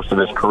for most of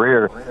his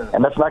career,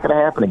 and that's not going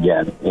to happen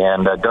again.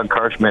 And Doug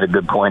Karsch made a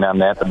good point on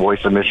that, the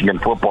voice of Michigan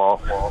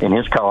football, in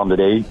his column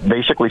today,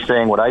 basically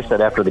saying what I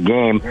said after the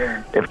game.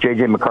 If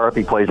J.J.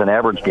 McCarthy plays an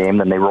average game,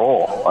 then they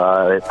roll.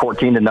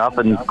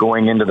 14-0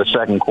 going into the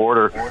second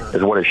quarter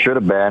is what it should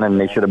have been, and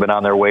they should have been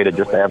on their way to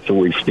just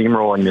absolutely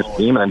steamrolling this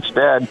team. And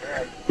instead,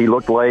 he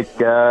looked like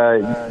he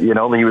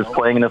was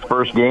playing in his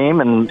first game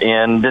and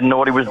didn't know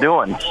what he was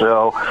doing.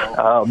 So,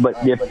 but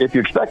if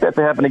you expect that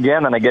to happen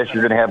again, then I guess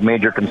you're going to have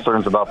major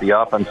concerns about the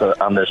offense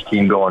on this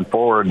team going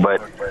forward.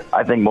 But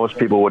I think most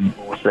people would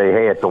say,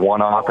 hey, it's a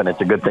one-off, and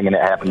it's a good thing, and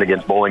it happened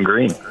against Bowling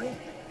Green.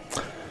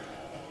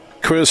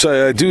 Chris,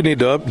 I do need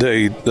to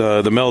update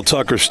the Mel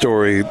Tucker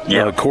story.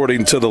 Yeah.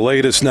 According to the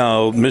latest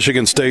now,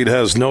 Michigan State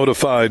has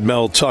notified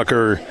Mel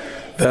Tucker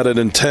that it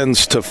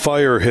intends to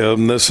fire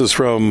him. This is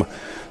from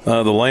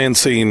the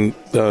Lansing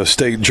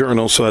State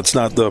Journal, so that's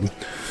not the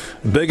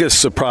biggest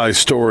surprise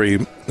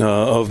story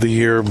of the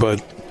year,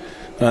 but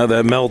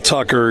that Mel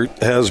Tucker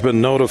has been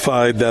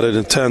notified that it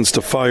intends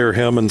to fire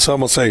him, and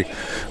some will say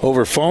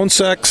over phone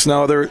sex.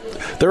 Now, there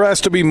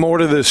has to be more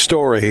to this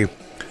story.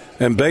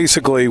 And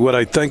basically what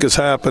I think is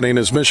happening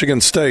is Michigan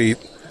State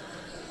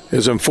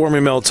is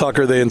informing Mel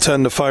Tucker they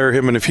intend to fire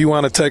him, and if you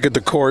want to take it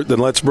to court, then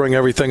let's bring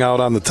everything out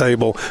on the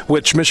table,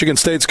 which Michigan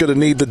State's going to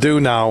need to do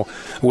now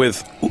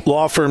with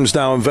law firms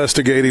now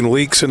investigating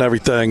leaks and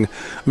everything.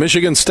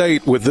 Michigan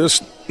State, with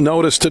this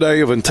notice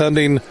today of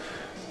intending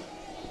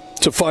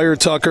to fire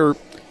Tucker,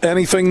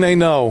 anything they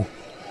know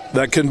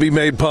that can be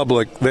made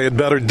public, they had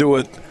better do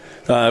it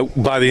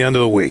by the end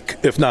of the week,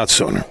 if not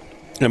sooner.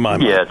 In my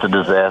mind. Yeah, it's a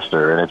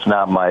disaster, and it's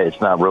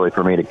not really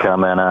for me to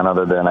comment on,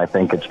 other than I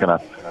think it's going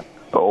to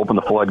open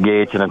the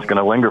floodgates, and it's going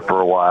to linger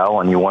for a while,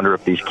 and you wonder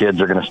if these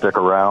kids are going to stick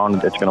around.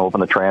 It's going to open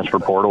the transfer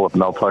portal. If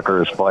Mel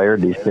Tucker is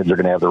fired, these kids are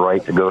going to have the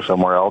right to go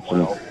somewhere else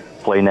and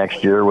play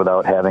next year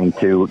without having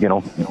to,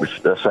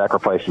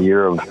 sacrifice a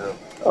year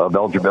of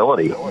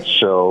eligibility.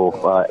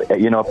 So,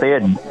 if they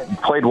had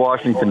played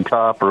Washington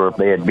tough, or if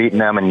they had beaten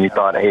them and you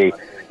thought, hey,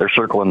 they're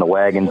circling the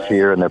wagons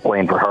here and they're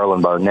playing for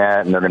Harlan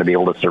Barnett and they're going to be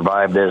able to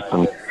survive this,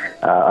 and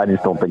I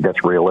just don't think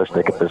that's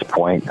realistic at this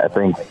point. I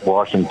think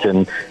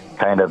Washington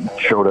kind of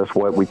showed us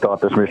what we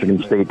thought this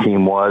Michigan State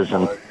team was,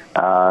 and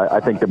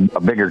I think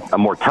a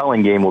more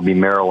telling game will be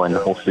Maryland.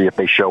 We'll see if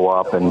they show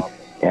up, and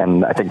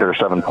I think they're a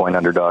 7-point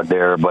underdog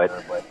there. But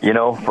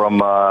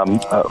from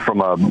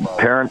a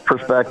parent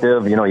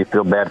perspective, you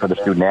feel bad for the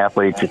student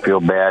athletes. You feel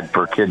bad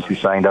for kids who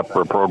signed up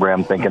for a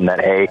program thinking that,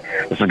 hey,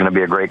 this is going to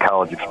be a great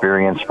college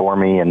experience for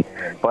me.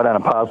 But on a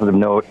positive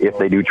note, if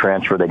they do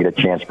transfer, they get a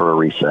chance for a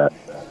reset.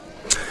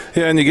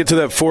 Yeah, and you get to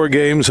that 4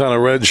 games on a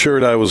red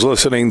shirt. I was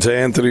listening to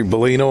Anthony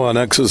Bellino on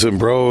X's and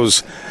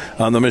Bros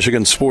on the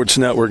Michigan Sports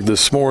Network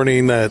this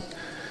morning that,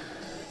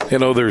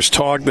 there's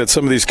talk that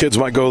some of these kids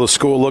might go to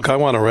school, look, I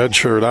want a red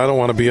shirt. I don't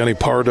want to be any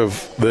part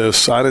of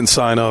this. I didn't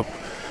sign up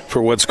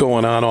for what's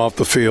going on off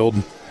the field.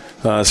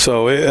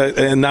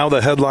 And now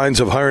the headlines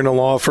of hiring a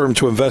law firm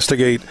to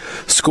investigate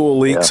school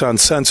leaks on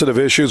sensitive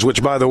issues,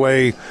 which, by the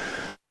way,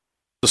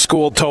 the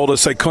school told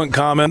us they couldn't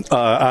comment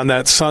on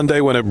that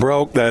Sunday when it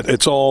broke, that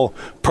it's all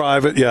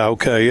private. Yeah,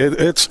 okay.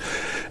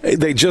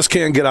 They just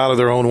can't get out of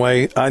their own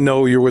way. I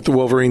know you're with the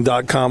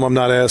Wolverine.com. I'm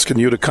not asking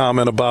you to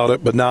comment about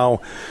it, but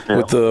now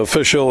with the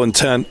official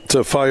intent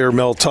to fire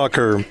Mel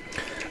Tucker,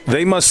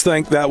 they must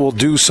think that will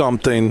do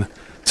something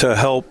to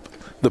help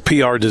the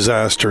PR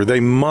disaster. They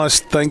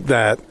must think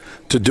that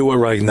to do it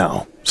right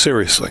now.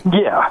 Seriously.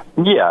 Yeah,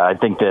 I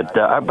think that,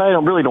 but I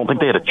really don't think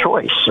they had a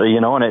choice,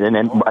 and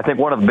I think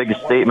one of the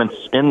biggest statements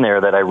in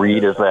there that I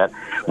read is that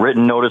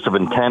written notice of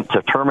intent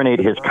to terminate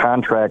his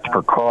contract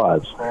for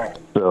cause.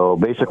 So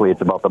basically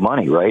it's about the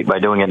money, right? By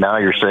doing it now,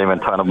 you're saving a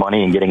ton of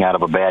money and getting out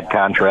of a bad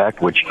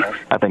contract, which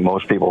I think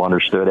most people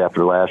understood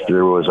after last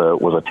year was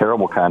a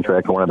terrible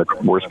contract, one of the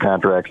worst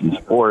contracts in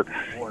sport.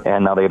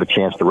 And now they have a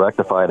chance to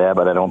rectify that,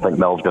 but I don't think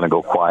Mel's going to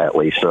go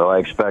quietly. So I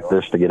expect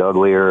this to get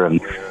uglier,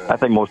 and I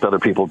think most other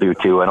people do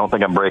too. I don't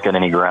think I'm breaking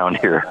any ground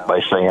here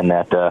by saying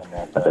that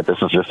this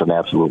is just an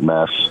absolute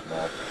mess.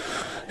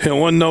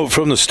 And one note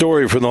from the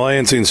story from the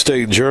Lansing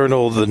State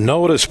Journal, the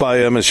notice by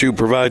MSU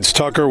provides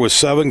Tucker with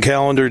 7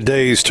 calendar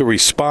days to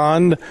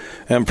respond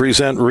and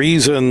present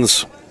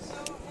reasons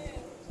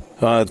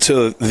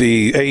to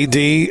the AD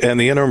and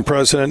the interim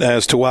president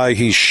as to why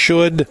he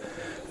should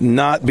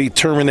not be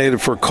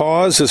terminated for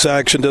cause. This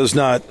action does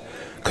not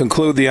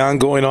conclude the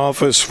ongoing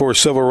Office for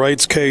Civil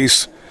Rights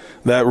case.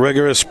 That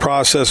rigorous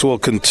process will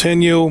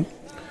continue.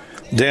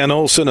 Dan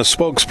Olson, a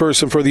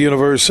spokesperson for the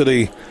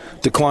university,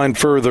 declined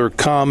further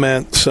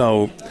comment.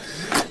 So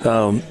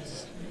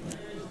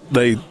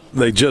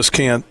they just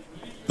can't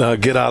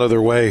get out of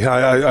their way.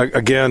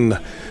 Again,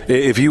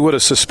 if you would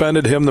have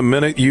suspended him the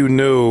minute you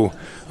knew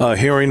a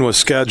hearing was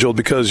scheduled,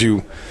 because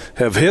you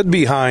have hid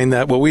behind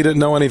that, well, we didn't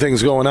know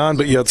anything's going on,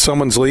 but yet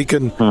someone's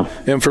leaking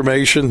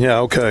information. Yeah,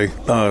 okay.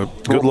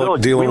 Good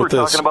luck dealing with this. We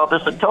were talking about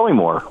this at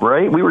Tullymore,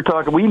 right?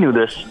 We knew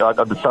this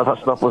the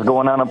stuff was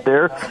going on up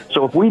there.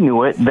 So if we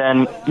knew it,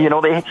 then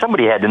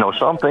somebody had to know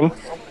something.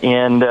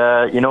 And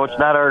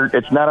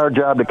it's not our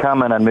job to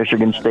comment on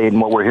Michigan State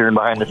and what we're hearing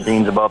behind the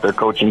scenes about their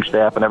coaching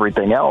staff and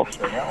everything else.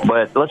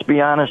 But let's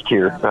be honest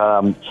here,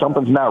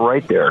 something's not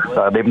right there.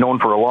 They've known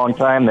for a long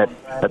time that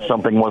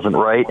something wasn't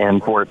right,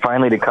 and for it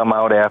finally to come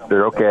out after,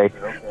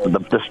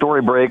 the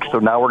story breaks, so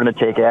now we're going to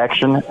take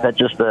action. That's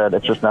just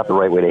not the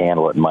right way to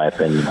handle it, in my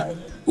opinion.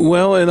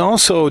 Well, and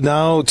also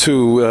now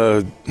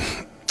to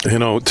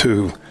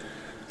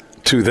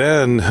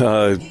then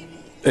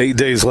 8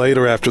 days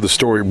later after the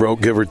story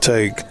broke, give or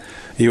take,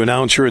 you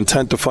announce your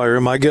intent to fire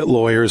him. I get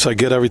lawyers, I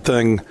get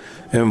everything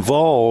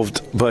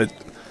involved, but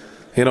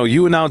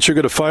you announce you're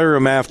going to fire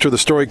him after the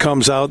story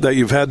comes out that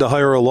you've had to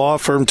hire a law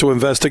firm to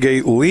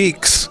investigate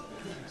leaks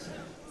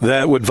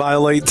that would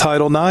violate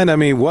Title IX. I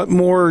mean, what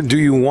more do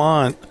you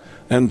want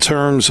in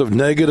terms of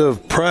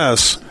negative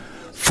press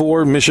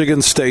for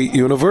Michigan State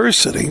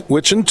University,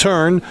 which in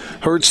turn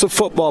hurts the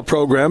football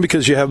program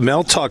because you have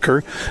Mel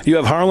Tucker, you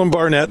have Harlan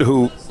Barnett,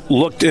 who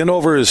looked in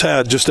over his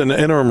head just in an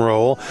interim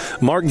role.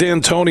 Mark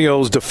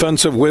D'Antonio's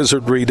defensive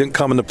wizardry didn't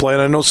come into play.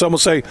 And I know some will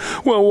say,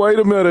 well, wait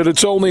a minute,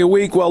 it's only a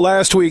week. Well,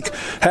 last week,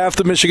 half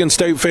the Michigan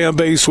State fan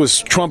base was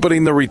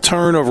trumpeting the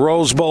return of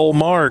Rose Bowl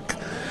Mark.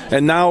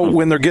 And now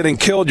when they're getting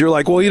killed, you're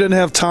like, well, you didn't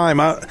have time.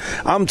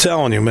 I'm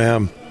telling you,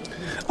 man,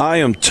 I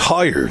am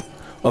tired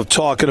of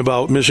talking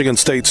about Michigan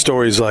State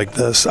stories like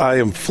this. I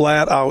am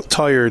flat out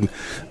tired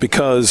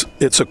because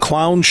it's a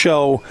clown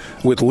show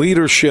with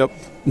leadership,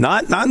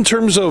 not in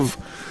terms of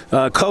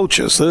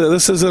coaches.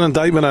 This is an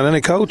indictment on any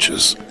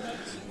coaches.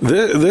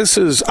 This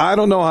is, I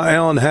don't know how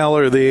Alan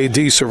Haller, the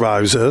AD,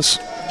 survives this.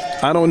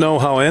 I don't know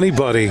how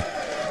anybody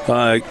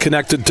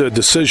connected to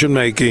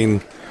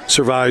decision-making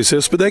survives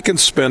this, but they can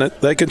spin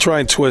it. They can try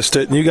and twist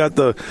it. And you got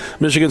the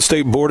Michigan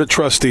State Board of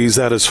Trustees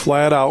that has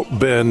flat out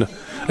been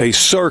a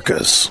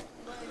circus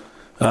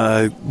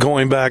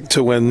going back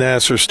to when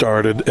Nassar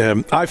started.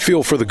 And I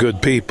feel for the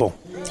good people.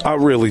 I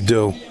really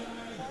do.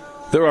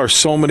 There are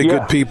so many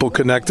good people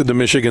connected to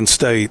Michigan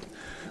State.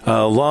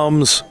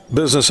 Alums,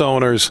 business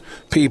owners,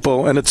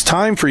 people. And it's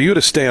time for you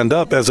to stand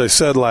up, as I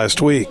said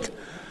last week.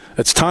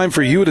 It's time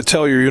for you to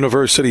tell your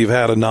university you've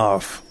had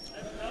enough.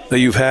 That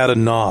you've had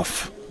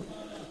enough.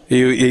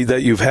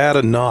 That you've had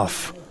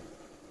enough.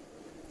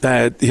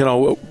 That,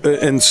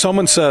 and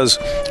someone says,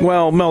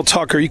 well, Mel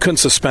Tucker, you couldn't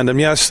suspend him.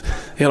 Yes,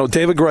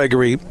 David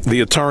Gregory,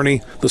 the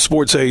attorney, the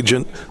sports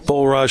agent,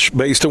 Bull Rush,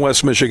 based in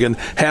West Michigan,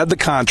 had the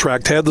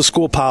contract, had the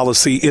school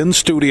policy in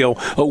studio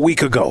a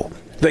week ago.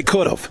 They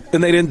could have,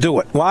 and they didn't do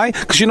it. Why?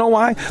 Because you know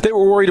why? They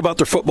were worried about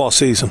their football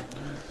season.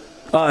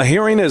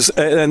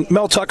 And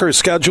Mel Tucker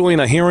is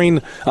scheduling a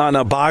hearing on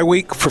a bye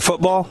week for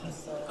football.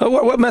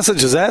 What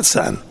message does that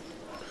send?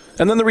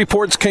 And then the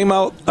reports came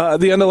out at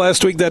the end of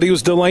last week that he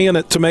was delaying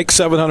it to make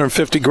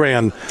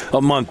 $750,000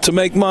 a month to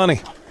make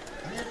money.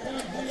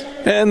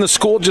 And the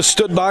school just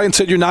stood by and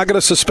said, "You're not going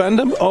to suspend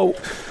him?" Oh,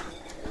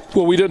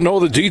 well, we didn't know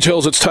the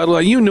details. It's Title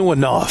IX. You knew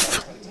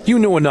enough. You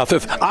knew enough.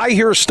 If I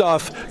hear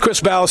stuff,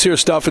 Chris Ballas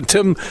hears stuff, and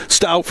Tim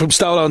Stout from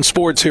Stout on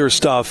Sports hears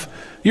stuff,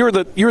 you're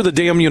the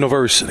damn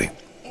university.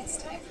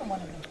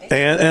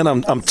 And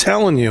I'm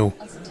telling you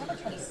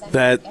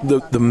that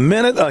the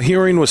minute a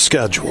hearing was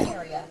scheduled,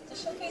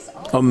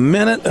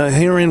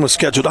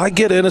 I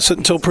get innocent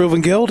until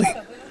proven guilty.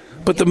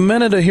 But the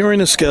minute a hearing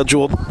is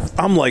scheduled,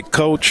 I'm like,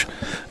 Coach,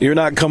 you're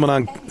not coming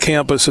on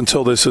campus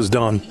until this is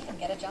done.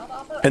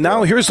 And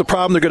now here's the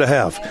problem they're going to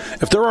have.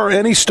 If there are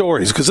any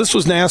stories, because this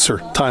was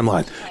Nassar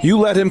timeline, you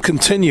let him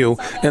continue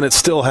and it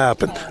still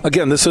happened.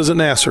 Again, this isn't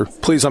Nassar.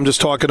 Please, I'm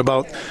just talking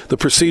about the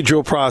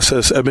procedural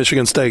process at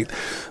Michigan State.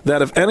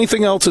 That if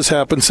anything else has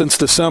happened since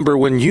December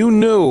when you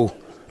knew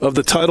of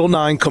the Title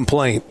IX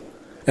complaint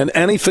and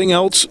anything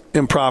else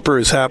improper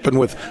has happened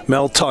with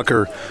Mel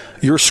Tucker,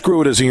 you're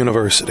screwed as a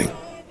university.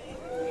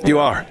 You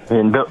are.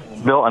 And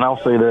Bill, and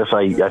I'll say this,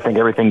 I think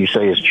everything you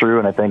say is true,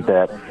 and I think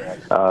that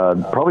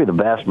probably the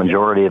vast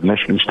majority of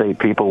Michigan State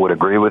people would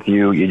agree with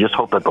you. You just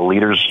hope that the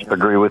leaders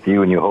agree with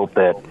you, and you hope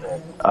that,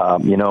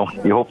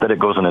 you hope that it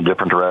goes in a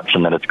different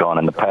direction than it's gone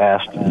in the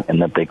past,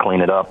 and that they clean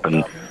it up,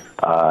 and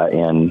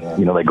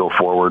they go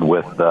forward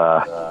with,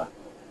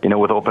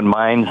 with open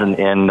minds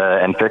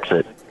and fix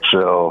it.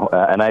 So,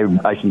 and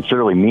I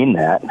sincerely mean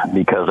that,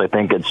 because I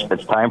think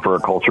it's time for a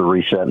culture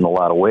reset in a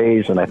lot of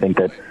ways, and I think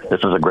that this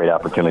is a great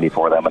opportunity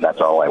for them, and that's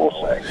all I will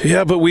say.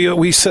 Yeah, but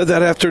we said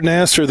that after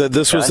Nassar, that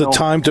this was the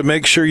time to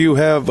make sure you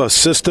have a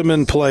system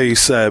in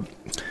place that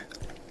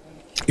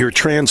you're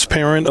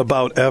transparent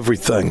about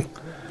everything,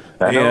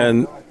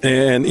 and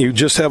you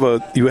just have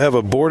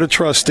a board of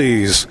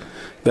trustees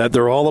that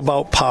they're all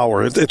about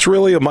power. It's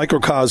really a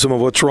microcosm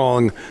of what's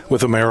wrong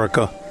with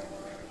America.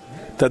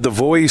 That the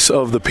voice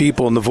of the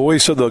people and the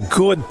voice of the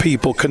good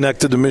people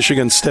connected to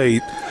Michigan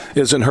State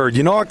isn't heard.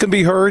 You know what can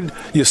be heard?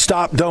 You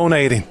stop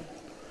donating.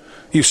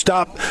 You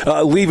stop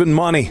leaving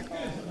money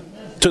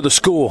to the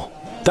school.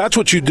 That's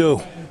what you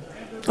do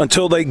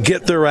until they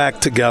get their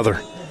act together.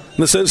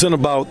 This isn't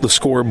about the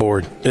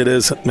scoreboard. It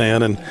isn't,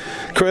 man. And,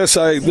 Chris,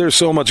 there's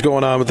so much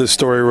going on with this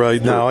story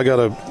right now. I got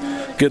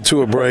to get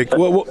to a break.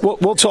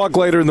 We'll talk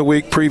later in the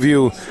week,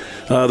 preview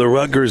the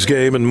Rutgers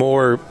game and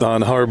more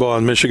on Harbaugh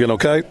and Michigan,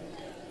 okay?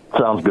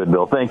 Sounds good,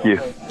 Bill. Thank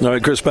you. All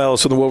right, Chris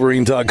Ballas of the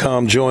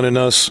Wolverine.com joining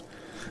us.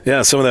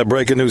 Yeah, some of that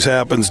breaking news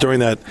happens during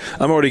that.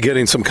 I'm already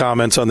getting some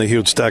comments on the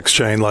huge text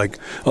chain like,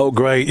 oh,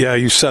 great, yeah,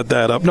 you set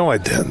that up. No, I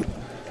didn't.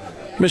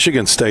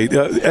 Michigan State,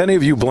 any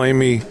of you blame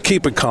me,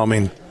 keep it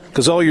coming,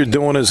 because all you're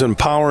doing is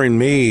empowering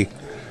me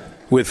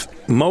with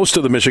most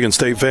of the Michigan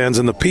State fans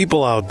and the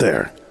people out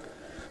there.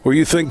 Where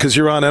you think because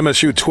you're on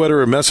MSU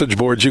Twitter or message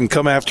boards, you can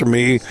come after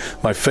me,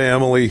 my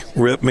family,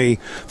 rip me,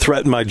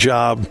 threaten my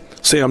job,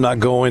 say I'm not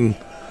going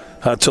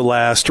to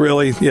last.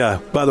 Really? Yeah.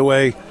 By the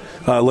way,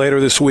 later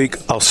this week,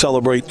 I'll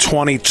celebrate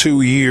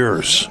 22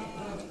 years.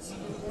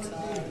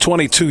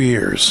 22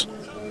 years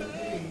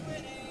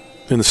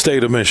in the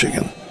state of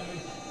Michigan.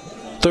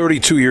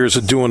 32 years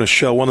of doing a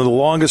show, one of the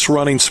longest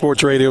running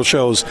sports radio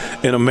shows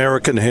in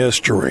American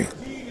history.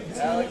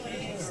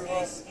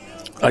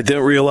 I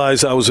didn't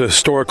realize I was a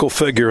historical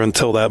figure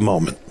until that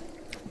moment.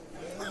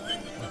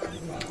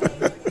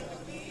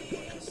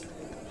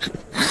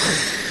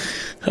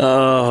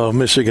 Oh,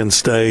 Michigan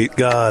State,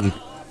 God.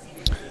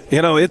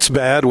 You know, it's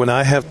bad when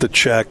I have to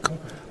check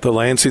the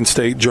Lansing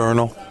State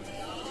Journal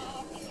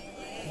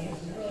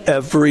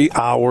every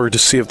hour to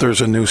see if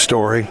there's a new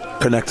story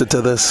connected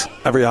to this.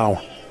 Every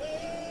hour.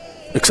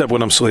 Except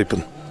when I'm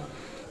sleeping.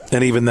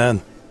 And even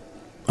then,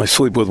 I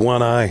sleep with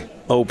one eye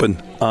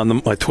open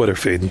on my Twitter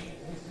feed.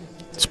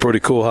 It's pretty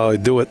cool how I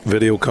do it.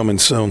 Video coming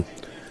soon.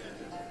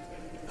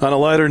 On a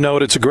lighter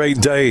note, it's a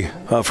great day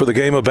for the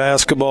game of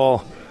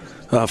basketball.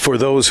 For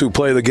those who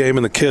play the game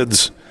and the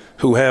kids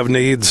who have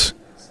needs.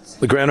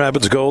 The Grand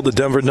Rapids Gold, the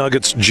Denver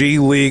Nuggets G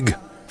League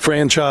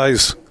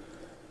franchise,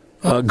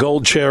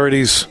 Gold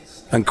Charities.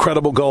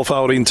 Incredible golf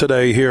outing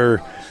today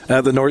here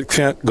at the North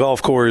Kent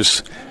Golf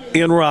Course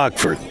in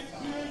Rockford.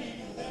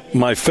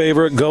 My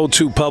favorite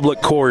go-to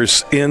public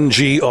course in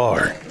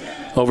GR.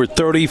 Over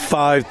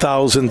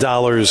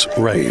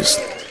 $35,000 raised.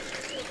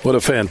 What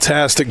a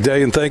fantastic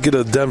day, and thank you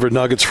to the Denver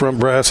Nuggets front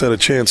brass. I had a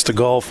chance to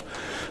golf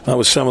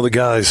with some of the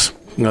guys.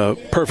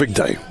 Perfect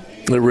day.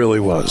 It really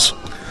was.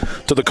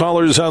 To the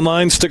callers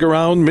online, stick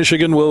around.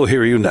 Michigan will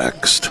hear you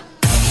next.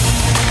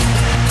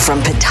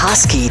 From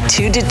Petoskey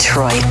to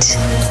Detroit,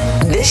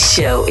 this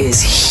show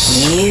is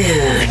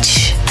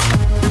huge.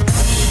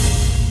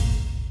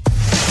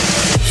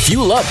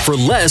 Fuel up for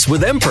less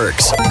with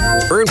M-Perks.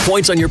 Earn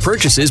points on your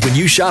purchases when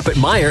you shop at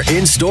Meijer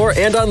in-store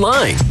and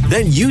online.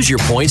 Then use your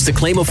points to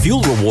claim a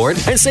fuel reward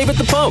and save at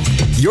the pump.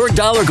 Your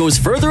dollar goes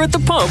further at the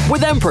pump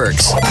with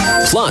M-Perks.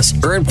 Plus,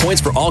 earn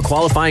points for all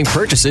qualifying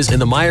purchases in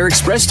the Meijer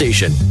Express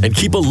station. And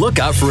keep a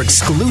lookout for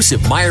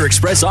exclusive Meijer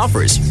Express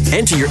offers.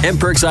 Enter your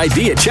M-Perks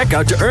ID at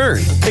checkout to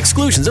earn.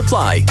 Exclusions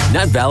apply.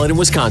 Not valid in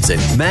Wisconsin.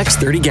 Max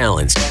 30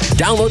 gallons.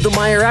 Download the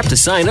Meijer app to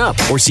sign up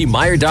or see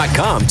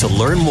Meijer.com to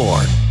learn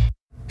more.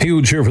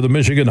 Huge here for the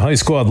Michigan High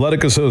School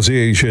Athletic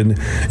Association.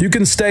 You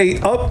can stay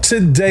up to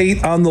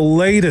date on the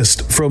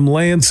latest from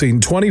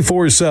Lansing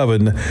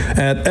 24/7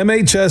 at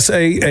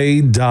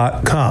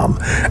MHSAA.com,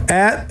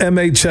 at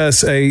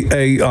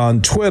MHSAA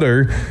on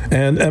Twitter,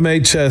 and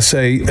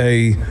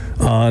MHSAA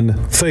on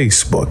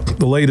Facebook.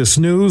 The latest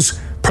news,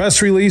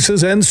 press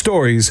releases, and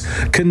stories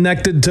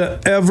connected to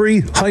every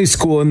high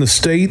school in the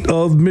state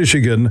of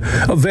Michigan,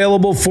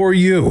 available for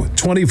you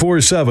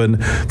 24/7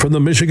 from the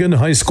Michigan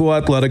High School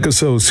Athletic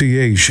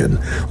Association.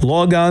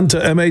 Log on to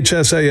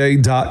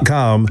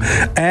MHSAA.com,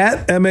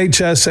 at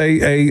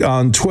MHSAA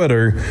on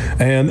Twitter,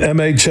 and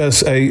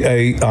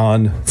MHSAA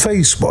on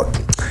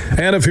Facebook.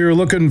 And if you're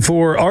looking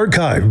for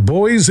archive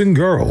boys and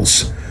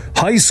girls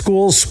high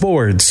school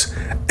sports,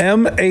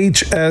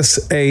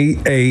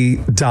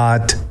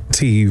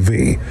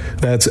 MHSAA.TV.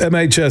 That's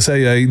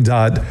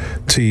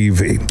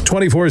MHSAA.TV.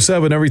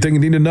 24/7, everything you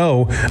need to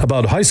know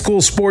about high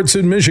school sports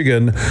in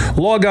Michigan.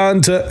 Log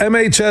on to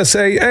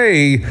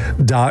MHSAA.com.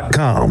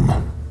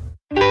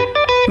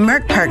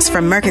 Merck Perks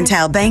from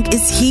Mercantile Bank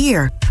is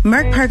here.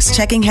 Merck Perks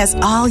checking has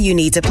all you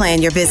need to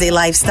plan your busy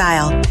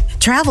lifestyle.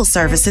 Travel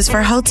services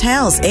for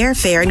hotels,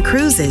 airfare, and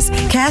cruises,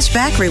 cash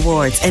back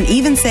rewards, and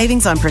even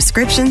savings on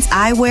prescriptions,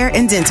 eyewear,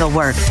 and dental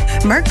work.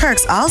 Merck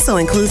Perks also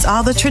includes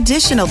all the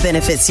traditional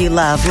benefits you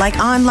love, like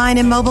online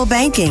and mobile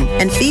banking,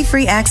 and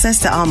fee-free access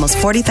to almost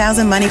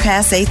 40,000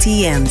 MoneyPass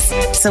ATMs.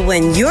 So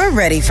when you're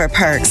ready for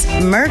perks,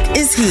 Merck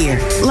is here.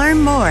 Learn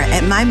more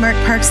at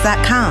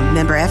mymerckperks.com.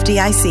 Member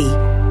FDIC.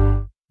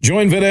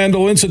 Join Van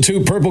Andel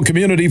Institute Purple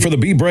Community for the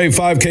Be Brave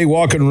 5K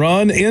Walk and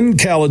Run in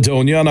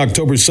Caledonia on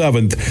October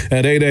 7th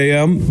at 8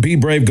 a.m. Be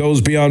Brave goes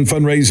beyond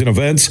fundraising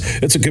events.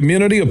 It's a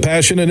community of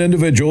passionate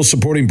individuals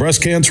supporting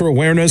breast cancer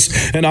awareness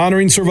and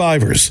honoring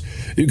survivors.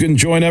 You can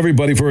join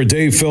everybody for a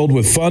day filled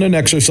with fun and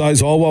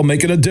exercise, all while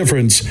making a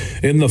difference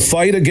in the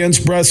fight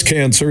against breast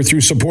cancer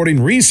through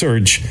supporting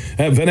research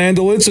at Van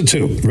Andel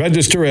Institute.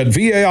 Register at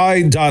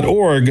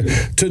vai.org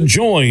to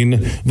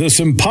join this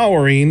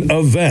empowering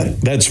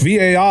event. That's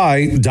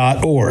vai.org.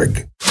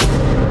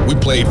 We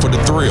played for the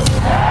thrill,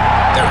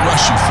 that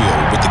rush you feel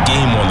with the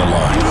game on the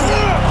line.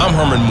 I'm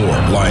Herman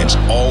Moore, Lions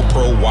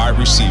All-Pro wide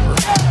receiver.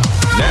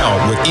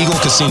 Now, with Eagle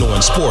Casino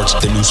and Sports,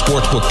 the new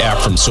sportsbook app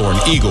from Soaring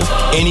Eagle,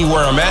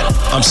 anywhere I'm at,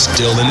 I'm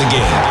still in the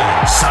game.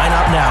 Sign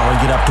up now and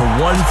get up to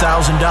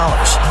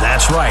 $1,000.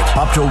 That's right,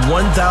 up to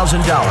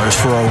 $1,000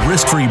 for a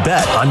risk-free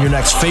bet on your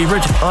next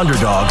favorite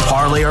underdog,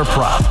 parlay, or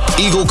prop.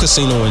 Eagle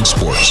Casino and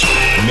Sports.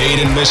 Made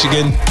in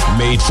Michigan,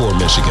 made for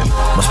Michigan.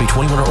 Must be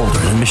 21 or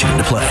older in Michigan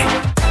to play.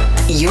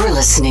 You're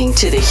listening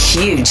to The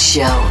Huge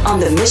Show on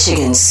the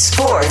Michigan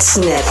Sports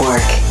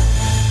Network.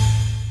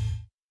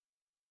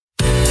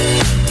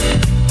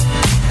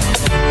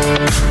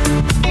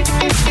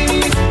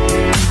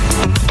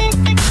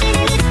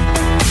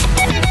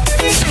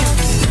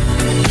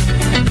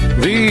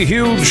 The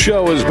Huge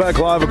Show is back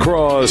live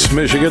across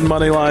Michigan.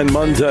 Moneyline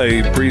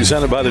Monday,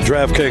 presented by the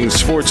DraftKings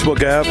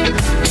Sportsbook app.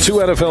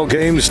 2 NFL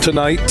games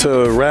tonight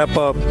to wrap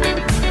up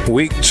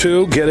Week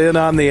 2. Get in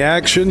on the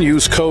action.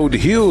 Use code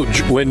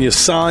HUGE when you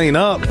sign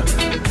up.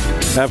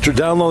 After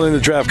downloading the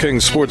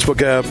DraftKings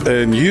Sportsbook app,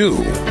 and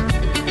you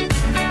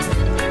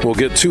will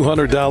get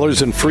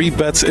 $200 in free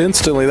bets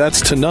instantly. That's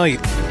tonight.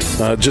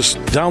 Just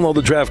download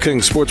the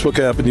DraftKings Sportsbook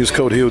app and use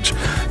code HUGE.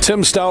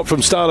 Tim Stout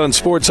from Stout on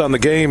Sports on the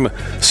Game,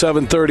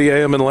 7:30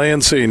 a.m. in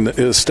Lansing,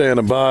 is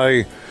standing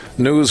by.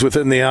 News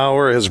within the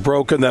hour has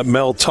broken that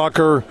Mel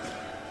Tucker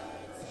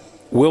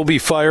will be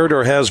fired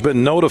or has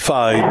been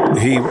notified.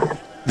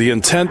 The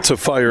intent to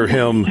fire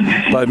him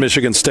by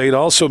Michigan State.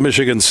 Also,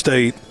 Michigan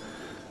State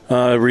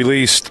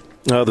released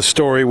the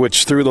story,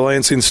 which through the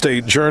Lansing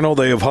State Journal,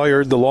 they have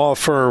hired the law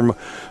firm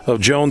of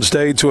Jones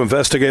Day to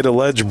investigate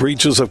alleged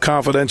breaches of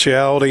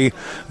confidentiality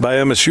by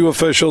MSU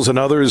officials and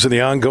others in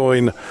the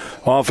ongoing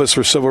Office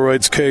for Civil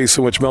Rights case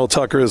in which Mel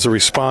Tucker is a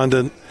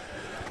respondent.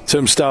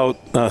 Tim Stout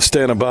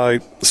standing by,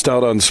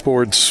 Stout on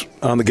Sports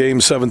on the game,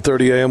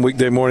 7:30 a.m.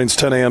 weekday mornings,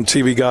 10 a.m.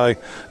 TV guy,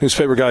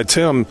 newspaper guy.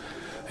 Tim,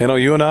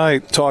 you and I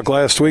talked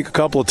last week a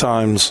couple of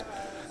times.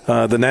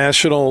 The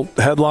national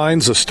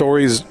headlines, the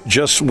stories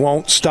just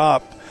won't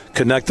stop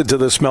connected to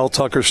this Mel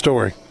Tucker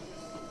story.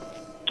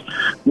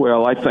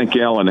 Well, I think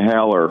Alan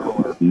Haller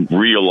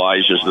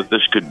realizes that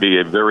this could be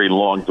a very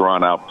long,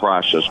 drawn-out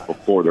process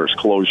before there's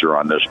closure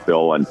on this,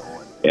 Bill. And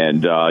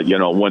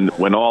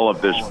when all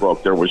of this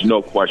broke, there was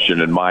no question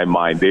in my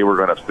mind they were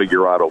going to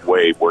figure out a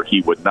way where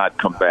he would not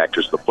come back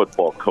as the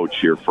football coach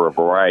here for a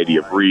variety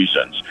of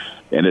reasons.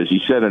 And as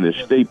he said in his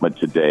statement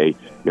today,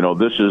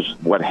 this is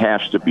what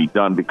has to be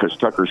done because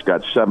Tucker's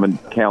got 7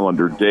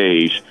 calendar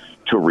days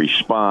to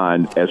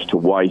respond as to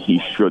why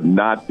he should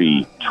not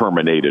be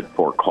terminated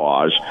for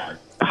cause.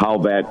 How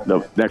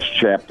the next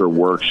chapter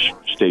works,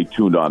 stay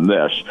tuned on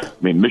this. I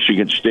mean,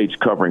 Michigan State's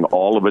covering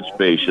all of its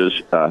bases.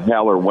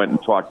 Haller went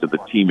and talked to the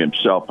team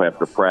himself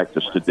after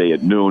practice today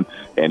at noon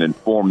and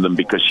informed them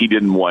because he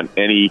didn't want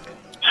any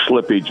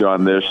slippage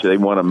on this. They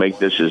want to make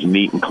this as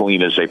neat and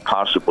clean as they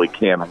possibly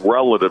can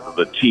relative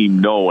to the team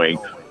knowing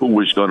who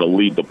was going to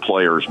lead the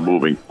players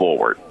moving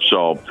forward.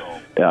 So,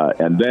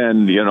 and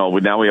then, now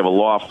we have a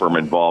law firm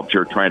involved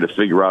here trying to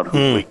figure out who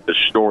leaked the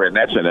story, and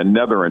that's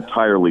another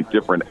entirely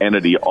different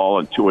entity all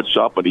into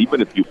itself. But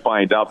even if you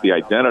find out the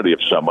identity of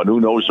someone, who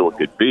knows who it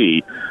could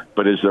be,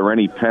 but is there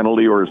any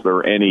penalty or is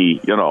there any,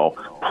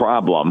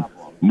 problem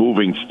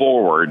moving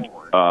forward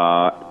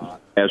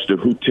as to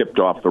who tipped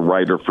off the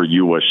writer for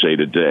USA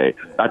Today?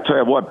 I tell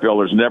you what, Bill,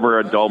 there's never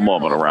a dull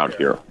moment around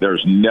here.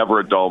 There's never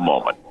a dull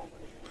moment.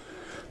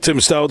 Tim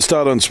Stout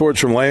on Sports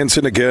from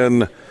Lansing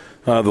again.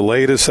 The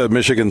latest at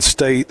Michigan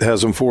State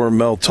has informed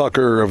Mel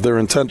Tucker of their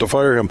intent to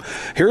fire him.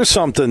 Here's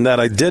something that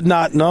I did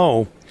not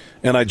know,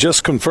 and I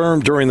just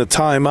confirmed during the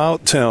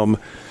timeout, Tim,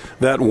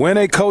 that when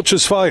a coach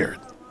is fired,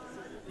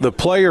 the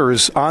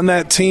players on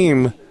that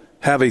team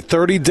have a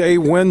 30-day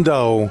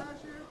window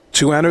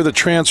to enter the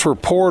transfer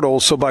portal.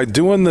 So by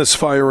doing this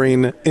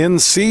firing in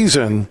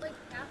season,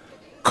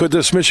 could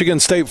this Michigan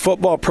State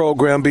football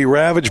program be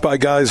ravaged by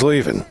guys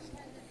leaving?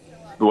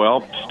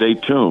 Well, stay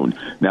tuned.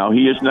 Now,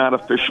 he is not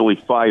officially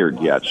fired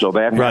yet, so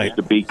that has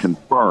to be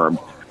confirmed.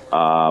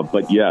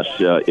 But, yes,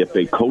 if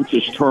a coach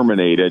is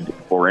terminated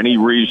for any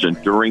reason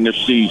during a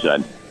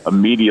season,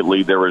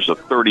 immediately there is a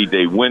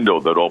 30-day window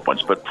that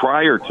opens. But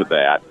prior to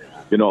that,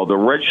 the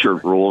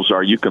redshirt rules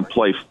are you can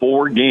play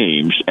 4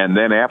 games, and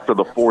then after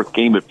the 4th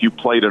game, if you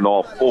played in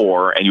all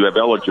 4 and you have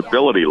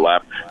eligibility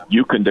left,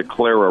 you can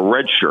declare a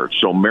redshirt.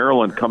 So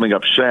Maryland coming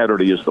up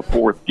Saturday is the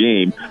 4th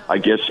game. I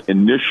guess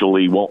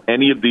initially, will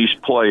any of these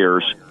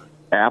players,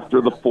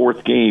 after the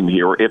 4th game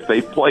here, if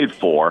they played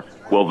 4,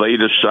 will they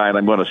decide,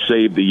 I'm going to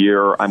save the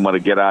year, I'm going to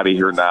get out of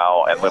here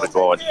now, and I'm going to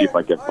go and see if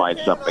I can find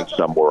something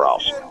somewhere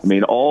else? I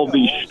mean, all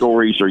these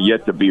stories are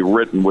yet to be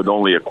written with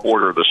only a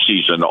quarter of the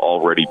season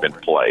already been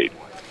played.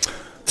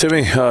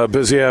 Timmy,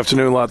 busy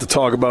afternoon, a lot to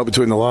talk about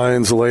between the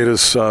Lions, the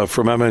latest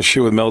from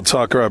MSU with Mel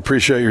Tucker. I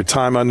appreciate your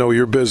time. I know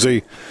you're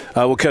busy.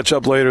 We'll catch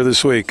up later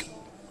this week.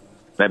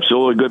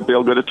 Absolutely. Good,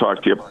 Bill. Good to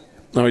talk to you.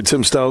 All right,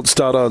 Tim Stout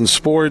on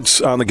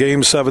Sports on the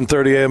game,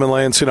 7:30 a.m. in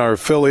Lansing, our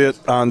affiliate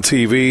on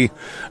TV,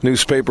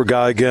 newspaper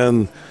guy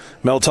again.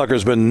 Mel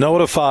Tucker's been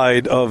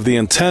notified of the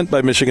intent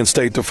by Michigan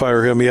State to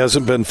fire him. He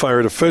hasn't been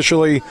fired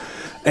officially,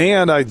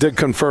 and I did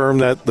confirm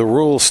that the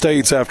rule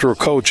states after a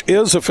coach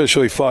is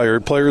officially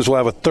fired, players will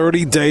have a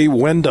 30-day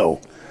window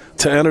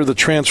to enter the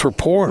transfer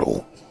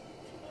portal.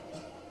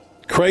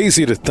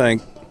 Crazy to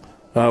think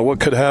what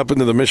could happen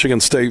to the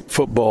Michigan State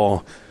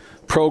football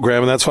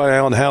program, and that's why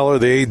Alan Haller,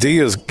 the AD,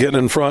 is getting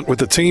in front with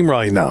the team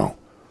right now.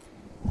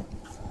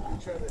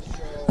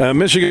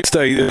 Michigan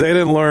State, they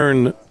didn't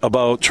learn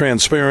about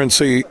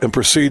transparency and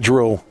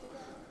procedural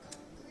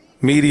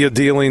media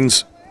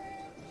dealings,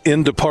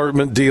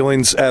 in-department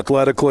dealings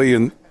athletically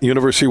and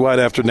university-wide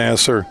after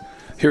Nassar.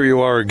 Here you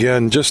are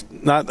again, just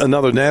not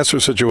another Nassar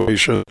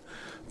situation,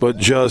 but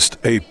just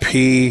a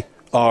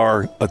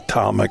PR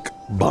atomic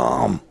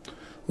bomb.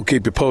 We'll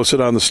keep you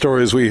posted on the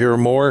story as we hear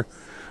more.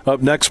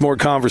 Up next, more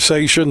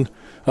conversation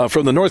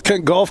from the North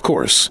Kent Golf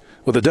Course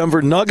with the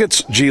Denver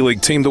Nuggets G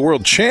League team, the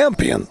world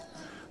champion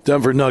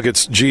Denver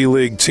Nuggets G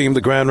League team,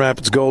 the Grand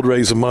Rapids Gold,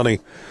 raising money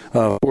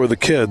for the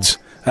kids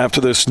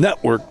after this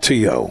network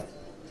TO.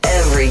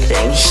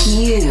 Everything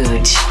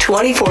huge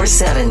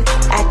 24/7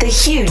 at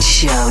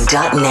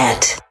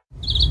thehugeshow.net.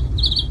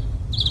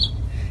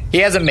 He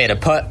hasn't made a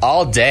putt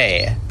all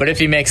day, but if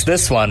he makes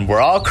this one,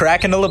 we're all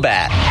cracking a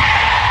Labatt.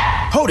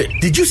 Hold it.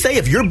 Did you say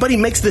if your buddy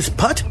makes this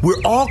putt,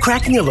 we're all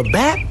cracking a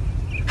Labatt?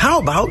 How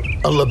about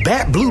a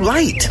Labatt Blue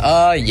Light?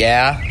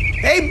 Yeah.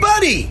 Hey,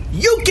 buddy,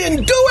 you can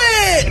do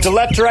it! It's a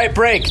left-to-right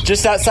break,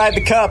 just outside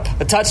the cup.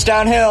 A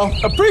touchdown hill.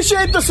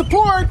 Appreciate the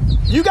support.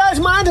 You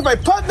guys mind if I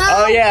putt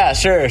now? Oh, yeah,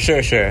 sure.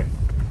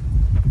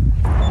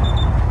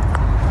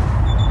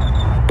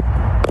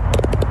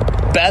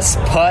 Best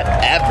putt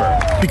ever.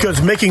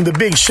 Because making the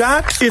big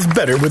shot is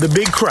better with a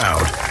big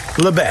crowd.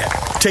 Labatt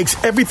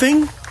takes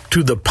everything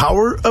to the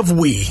power of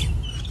we.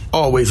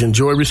 Always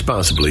enjoy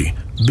responsibly.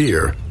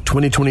 Beer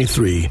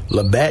 2023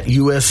 Labatt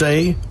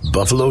USA,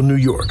 Buffalo, New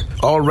York.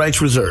 All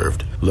rights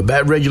reserved.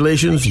 Labatt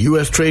Regulations,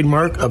 U.S.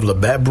 trademark of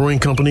Labatt Brewing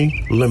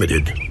Company,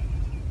 Limited.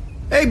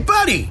 Hey,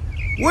 buddy,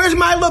 where's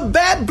my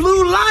Labatt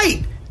Blue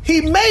Light?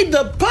 He made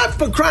the putt,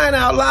 for crying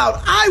out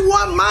loud. I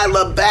want my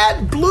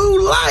Labatt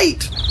Blue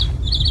Light.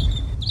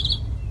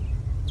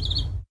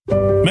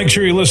 Make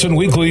sure you listen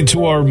weekly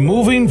to our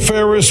Moving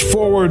Ferris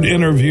Forward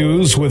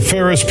interviews with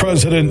Ferris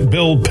President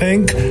Bill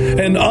Pink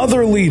and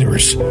other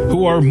leaders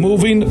who are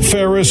moving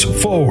Ferris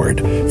forward.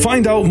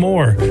 Find out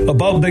more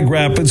about Big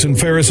Rapids and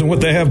Ferris and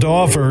what they have to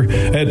offer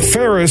at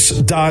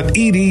ferris.edu.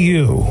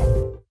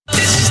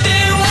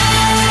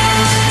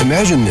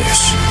 Imagine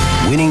this,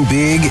 winning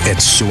big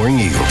at Soaring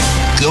Eagle.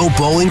 Go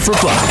bowling for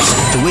bucks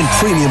to win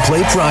premium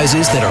play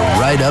prizes that are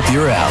right up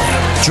your alley.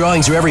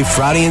 Drawings are every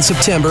Friday in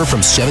September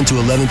from 7 to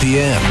 11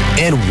 p.m.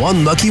 And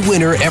one lucky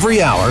winner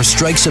every hour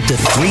strikes up to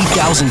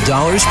 $3,000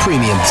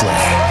 premium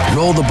play.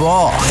 Roll the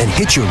ball and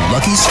hit your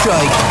lucky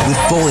strike with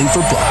Bowling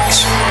for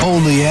Bucks.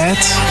 Only at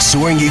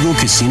Soaring Eagle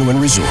Casino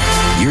and Resort.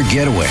 Your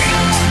getaway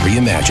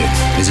reimagined.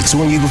 Visit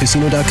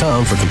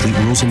SoaringEagleCasino.com for complete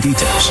rules and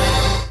details.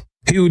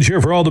 Huge here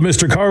for all the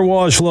Mr. Car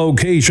Wash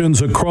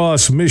locations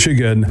across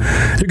Michigan.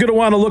 You're going to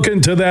want to look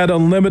into that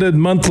unlimited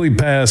monthly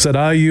pass that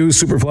I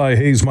use. Superfly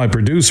Hayes, my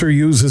producer,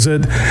 uses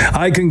it.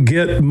 I can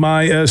get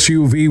my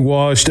SUV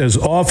washed as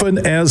often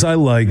as I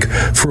like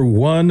for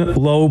one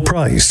low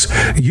price.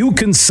 You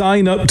can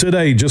sign up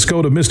today. Just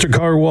go to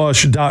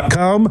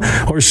MrCarWash.com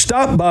or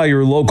stop by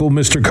your local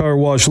Mr. Car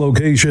Wash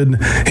location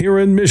here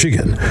in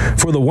Michigan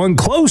for the one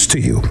close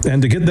to you.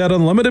 And to get that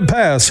unlimited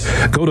pass,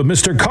 go to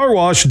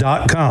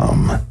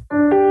MrCarWash.com.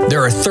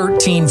 There are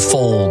 13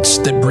 folds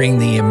that bring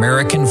the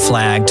American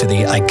flag to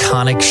the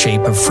iconic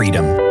shape of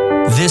freedom.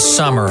 This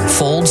summer,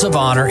 Folds of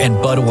Honor and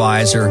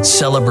Budweiser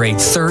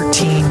celebrate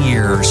 13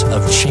 years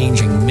of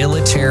changing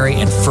military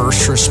and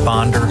first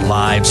responder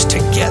lives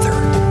together.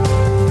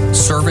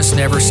 Service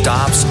never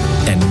stops,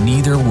 and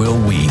neither will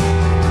we.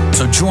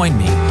 So join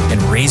me in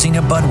raising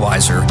a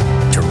Budweiser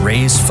to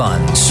raise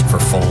funds for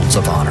Folds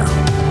of Honor.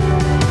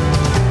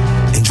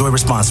 Enjoy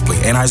responsibly.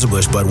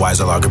 Anheuser-Busch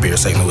Budweiser Lager Beer,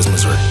 St. Louis,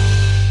 Missouri.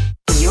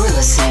 You're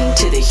listening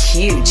to The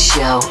Huge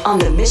Show on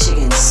the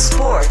Michigan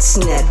Sports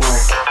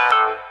Network.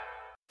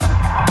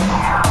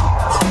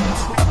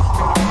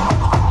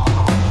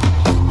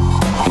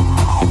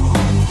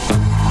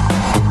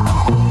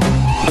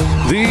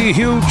 The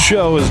Huge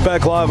Show is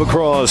back live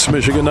across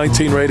Michigan.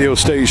 19 radio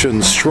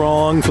stations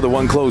strong. For the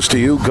one close to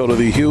you, go to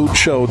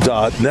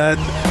thehugeshow.net.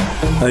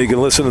 You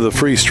can listen to the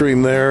free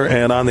stream there.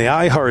 And on the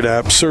iHeart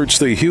app, search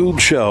The Huge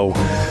Show.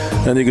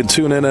 And you can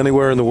tune in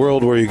anywhere in the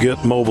world where you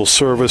get mobile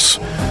service.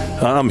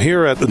 I'm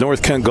here at the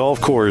North Kent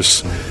Golf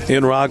Course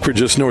in Rockford,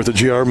 just north of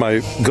GR,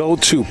 my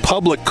go-to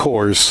public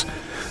course.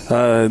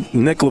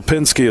 Nick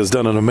Lipinski has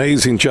done an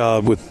amazing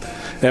job with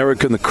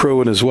Eric and the crew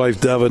and his wife,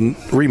 Devin,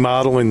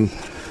 remodeling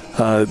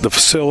the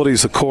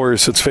facilities, the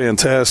course. It's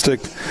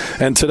fantastic.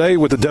 And today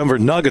with the Denver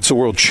Nuggets, a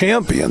world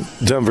champion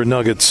Denver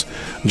Nuggets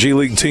G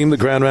League team, the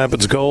Grand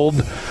Rapids Gold.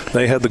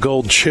 They had the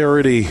Gold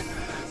Charity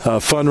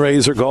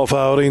fundraiser, golf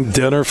outing,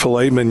 dinner,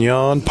 filet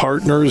mignon,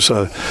 partners,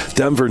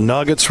 Denver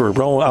Nuggets. We're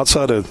rolling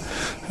outside of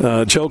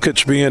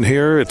Jokic being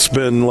here. It's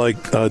been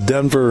like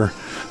Denver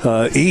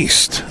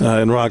East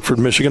in Rockford,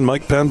 Michigan.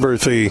 Mike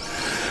Penberthy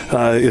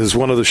is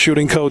one of the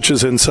shooting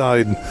coaches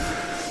inside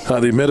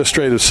the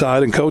administrative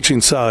side and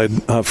coaching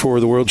side for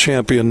the world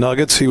champion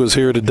Nuggets. He was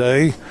here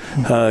today.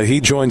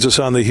 He joins us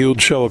on the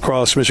Huge Show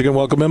across Michigan.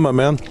 Welcome in, my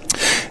man.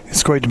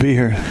 It's great to be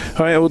here.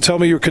 All right, well, tell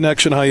me your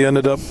connection, how you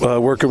ended up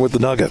working with the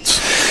Nuggets.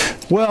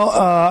 Well,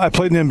 I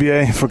played in the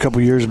NBA for a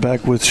couple years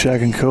back with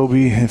Shaq and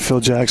Kobe and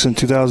Phil Jackson,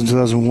 2000,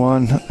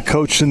 2001. I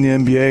coached in the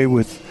NBA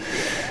with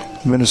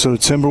Minnesota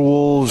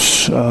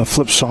Timberwolves,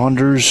 Flip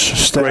Saunders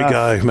staff. Great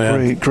guy,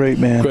 man. Great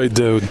man. Great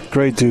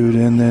dude.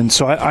 And then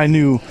so I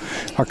knew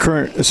our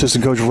current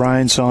assistant coach,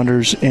 Ryan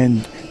Saunders,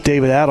 and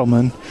David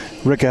Adelman,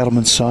 Rick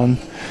Adelman's son.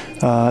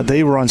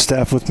 They were on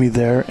staff with me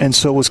there, and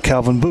so was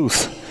Calvin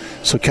Booth.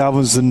 So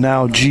Calvin's the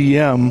now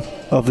GM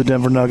of the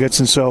Denver Nuggets,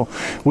 and so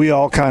we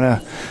all kind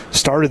of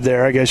started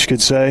there, I guess you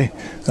could say,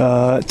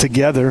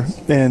 together.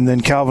 And then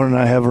Calvin and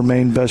I have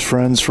remained best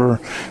friends for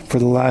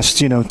the last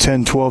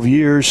 10, 12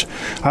 years.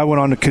 I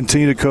went on to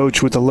continue to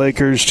coach with the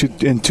Lakers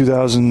in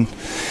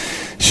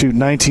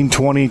 19,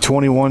 20,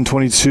 21,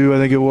 22, I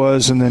think it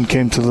was, and then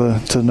came to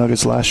the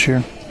Nuggets last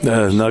year.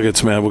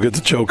 Nuggets, man. We'll get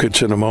to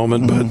Jokic in a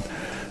moment, but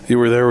you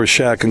were there with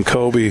Shaq and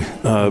Kobe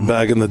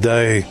back in the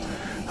day.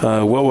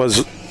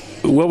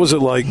 What was it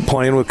like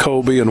playing with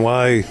Kobe, and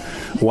why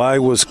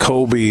was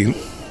Kobe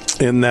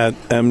in that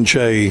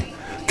MJ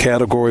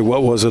category?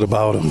 What was it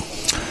about him?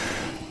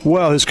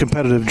 Well, his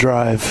competitive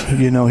drive.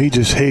 He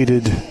just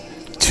hated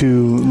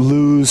to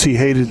lose. He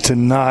hated to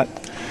not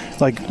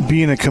like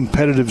being a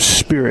competitive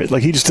spirit.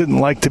 Like he just didn't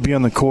like to be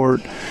on the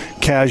court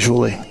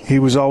casually. He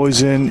was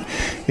always in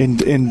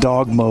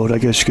dog mode, I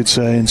guess you could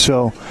say. And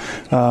so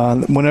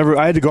whenever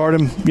I had to guard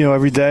him,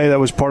 every day, that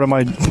was part of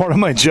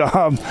my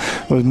job,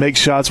 was make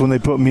shots when they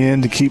put me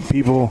in to keep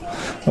people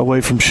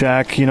away from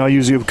Shaq. I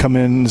usually would come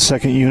in the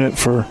second unit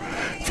for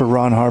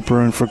Ron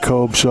Harper and for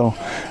Kobe. So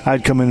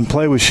I'd come in and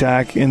play with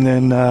Shaq,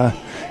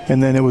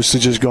 and then it was to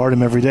just guard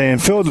him every day.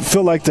 And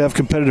Phil liked to have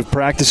competitive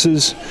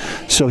practices,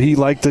 so he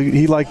liked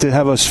to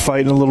have us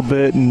fighting a little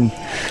bit, and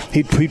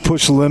he'd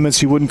push the limits.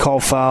 He wouldn't call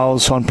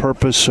fouls on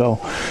purpose. So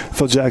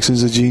Phil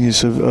Jackson's a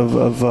genius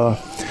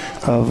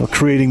of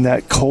creating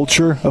that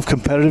culture of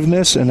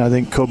competitiveness, and I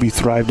think Kobe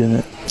thrived in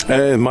it.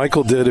 And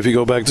Michael did. If you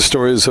go back to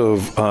stories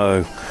of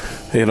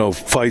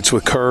fights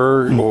with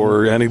Kerr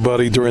or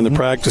anybody during the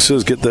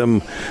practices, get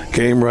them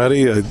game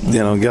ready.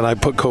 Again, I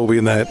put Kobe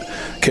in that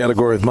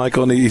category with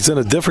Michael, and he's in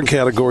a different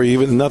category.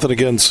 Even nothing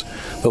against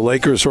the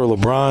Lakers or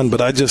LeBron, but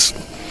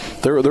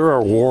there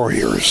are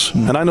warriors,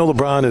 and I know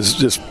LeBron has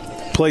just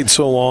played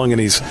so long, and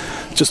he's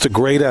just a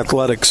great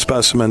athletic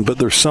specimen. But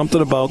there's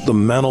something about the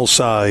mental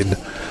side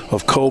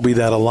of Kobe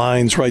that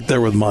aligns right there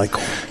with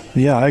Michael.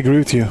 Yeah, I agree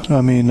with you.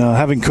 I mean,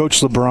 having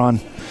coached LeBron,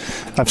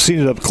 I've seen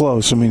it up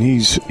close. I mean,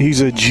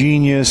 he's a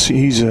genius.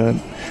 He's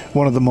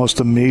one of the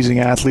most amazing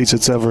athletes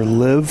that's ever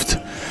lived.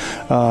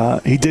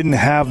 He didn't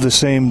have the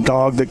same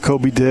dog that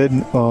Kobe did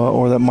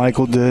or that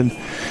Michael did.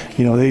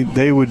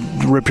 They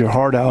would rip your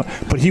heart out.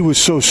 But he was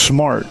so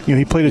smart.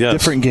 He played a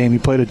different game. He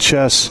played a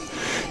chess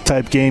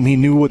type game. He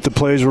knew what the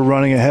players were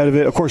running ahead of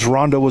it. Of course,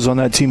 Rondo was on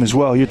that team as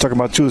well. You're talking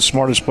about two of the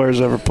smartest players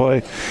to ever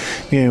play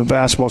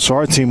basketball. So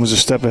our team was a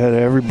step ahead of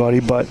everybody.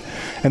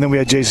 And then we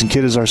had Jason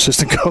Kidd as our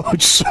assistant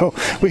coach. So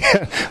we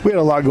had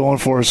a lot going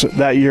for us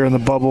that year in the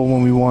bubble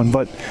when we won.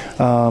 But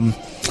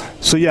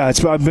so yeah,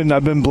 I've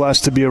been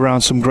blessed to be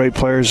around some great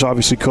players.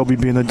 Obviously, Kobe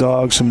being the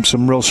dog,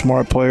 some real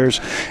smart players.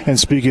 And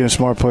speaking of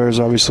smart players,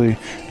 obviously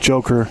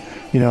Joker.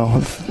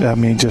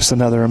 Just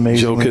another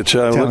amazing.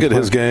 Jokic, look at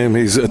his game.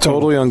 He's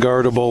totally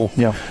unguardable.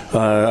 Yeah,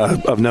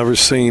 I've never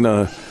seen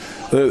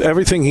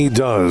everything he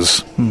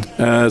does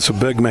as a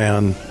big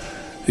man.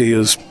 He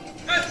is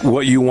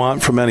what you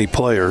want from any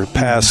player: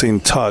 passing,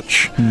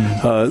 touch,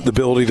 the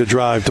ability to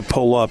drive, to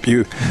pull up.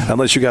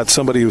 Unless you got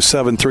somebody who's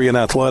 7'3" and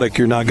athletic,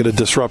 you're not going to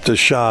disrupt his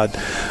shot.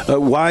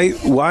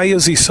 Why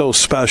is he so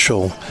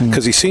special?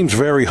 Because he seems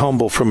very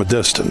humble from a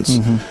distance.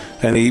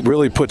 And he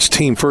really puts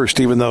team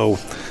first, even though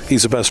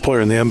he's the best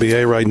player in the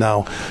NBA right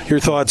now. Your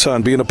thoughts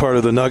on being a part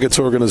of the Nuggets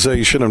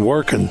organization and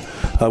working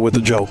with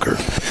the Joker?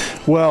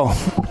 Well,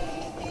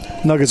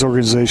 Nuggets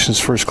organization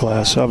is first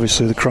class.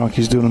 Obviously, the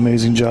Kroenkes do an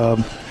amazing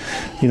job.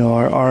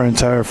 Our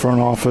entire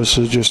front office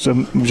is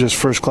just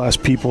first class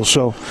people.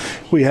 So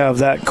we have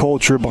that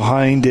culture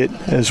behind it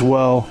as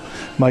well.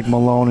 Mike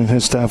Malone and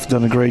his staff have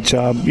done a great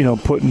job,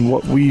 putting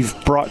what we've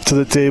brought to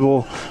the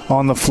table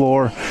on the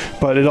floor.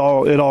 But it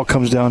all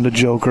comes down to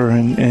Joker,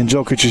 and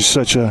Jokic is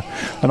such an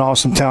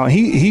awesome talent.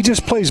 He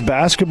just plays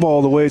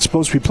basketball the way it's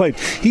supposed to be played.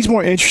 He's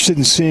more interested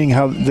in seeing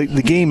how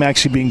the game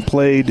actually being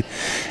played,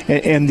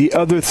 and the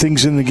other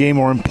things in the game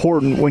are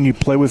important when you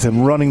play with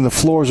him. Running the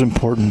floor is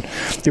important.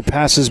 Your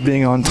passes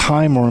being on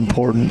time are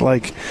important.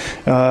 Like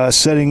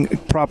setting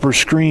proper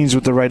screens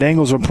with the right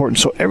angles are important.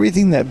 So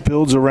everything that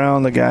builds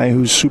around the guy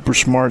who's super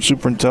smart,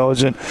 super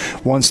intelligent,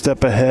 one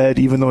step ahead,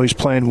 even though he's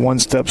playing one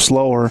step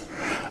slower,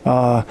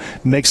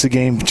 makes the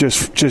game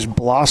just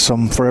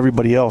blossom for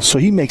everybody else. So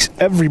he makes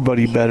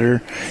everybody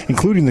better,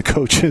 including the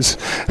coaches,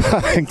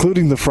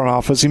 including the front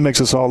office. He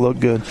makes us all look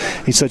good.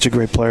 He's such a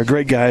great player,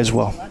 great guy as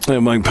well.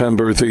 And Mike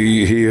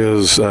Penberthy, he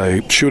is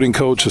a shooting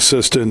coach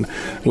assistant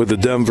with the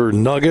Denver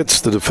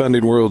Nuggets, the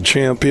defending world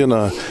champion.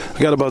 I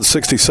got about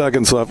 60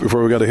 seconds left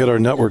before we got to hit our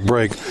network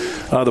break.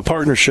 The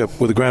partnership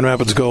with the Grand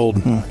Rapids Gold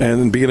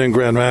and being in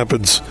Grand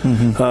Rapids,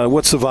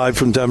 what's the vibe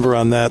from Denver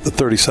on that, the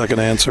 30-second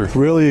answer?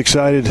 Really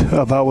excited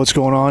about what's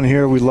going on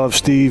here. We love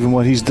Steve and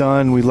what he's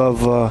done. We love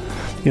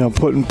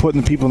putting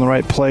the people in the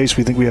right place.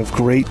 We think we have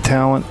great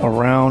talent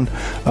around.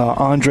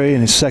 Andre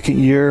in his second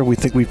year, we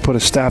think we've put a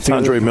staff together.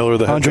 Andre Miller,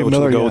 the head coach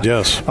of the Gold,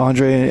 yes.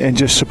 Andre, and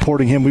just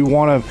supporting him. We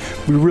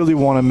really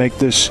want to make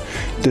this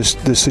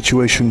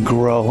situation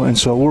grow, and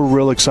so we're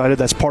real excited.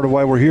 That's part of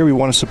why we're here. We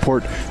want to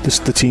support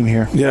the team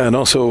here. Yeah, and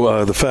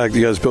also the fact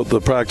you guys built the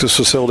practice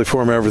facility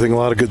for him, everything. A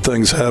lot of good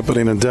things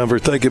happening in Denver.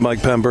 Thank you, Mike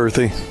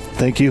Penberthy.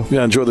 Thank you.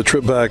 Yeah, enjoy the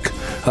trip back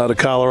to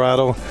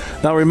Colorado.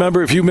 Now,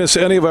 remember, if you miss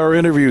any of our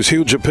interviews,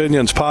 Huge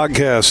Opinions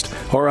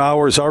podcast or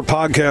ours, our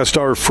podcasts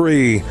are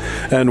free,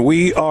 and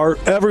we are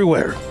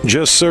everywhere.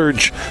 Just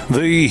search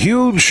The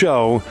Huge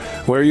Show,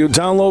 where you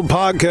download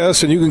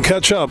podcasts and you can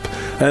catch up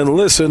and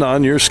listen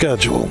on your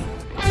schedule.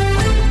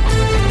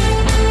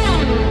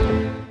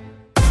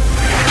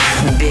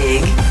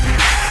 Big,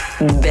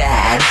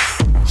 bad,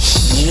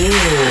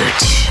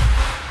 huge.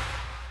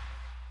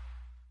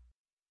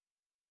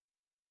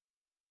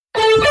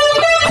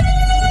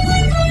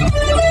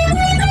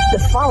 The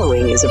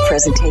following is a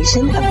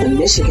presentation of the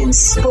Michigan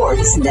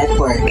Sports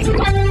Network.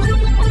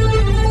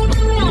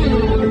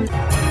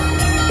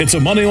 It's a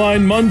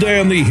Moneyline Monday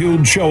on the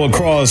Huge Show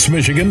across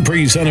Michigan,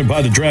 presented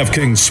by the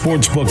DraftKings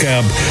Sportsbook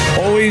app.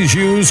 Always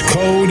use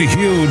code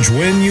HUGE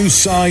when you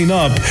sign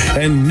up,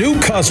 and new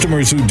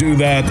customers who do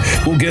that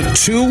will get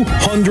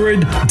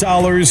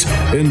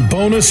 $200 in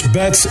bonus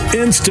bets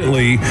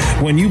instantly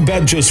when you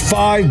bet just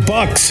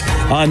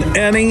 $5 on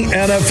any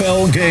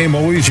NFL game.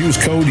 Always use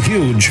code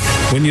HUGE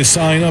when you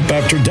sign up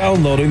after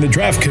downloading the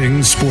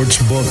DraftKings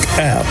Sportsbook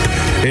app.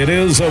 It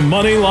is a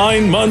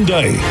Moneyline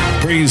Monday,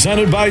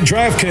 presented by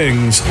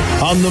DraftKings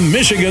on the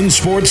Michigan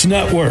Sports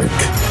Network.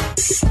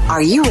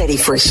 Are you ready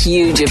for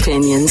huge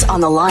opinions on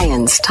the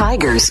Lions,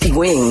 Tigers,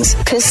 Wings,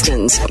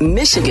 Pistons,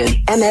 Michigan,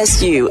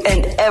 MSU,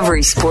 and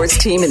every sports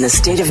team in the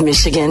state of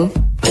Michigan?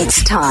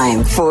 It's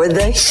time for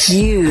The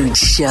Huge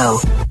Show.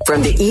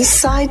 From the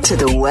east side to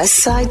the west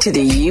side to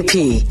the UP,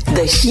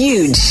 The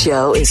Huge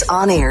Show is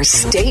on air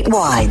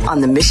statewide on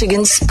the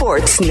Michigan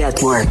Sports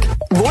Network.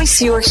 Voice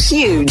your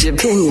huge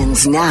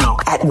opinions now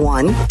at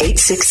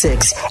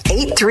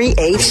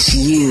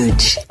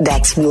 1-866-838-HUGE.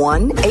 That's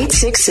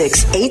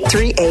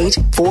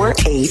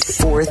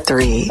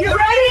 1-866-838-4843. You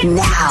ready?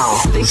 Now,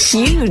 the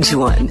huge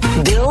one,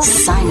 Bill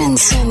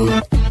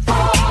Simonson.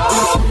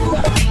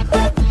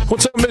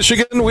 What's up,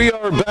 Michigan? We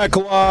are back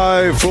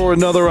live for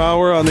another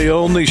hour on the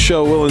only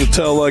show willing to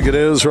tell like it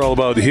is. We're all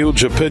about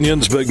huge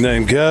opinions. Big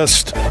name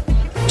guest,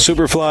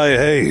 Superfly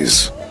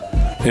Hayes,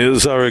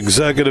 is our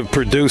executive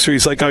producer.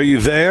 He's like, are you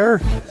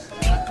there?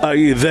 Are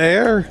you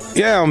there?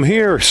 Yeah, I'm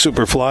here,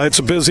 Superfly. It's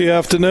a busy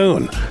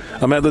afternoon.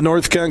 I'm at the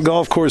North Kent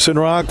Golf Course in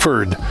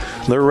Rockford.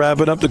 They're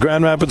wrapping up the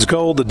Grand Rapids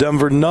Gold, the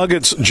Denver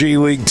Nuggets G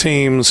League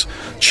team's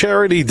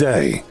charity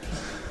day.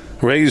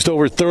 Raised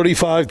over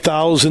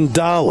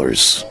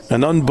 $35,000.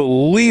 An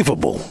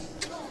unbelievable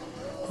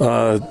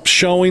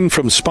showing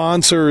from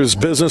sponsors,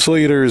 business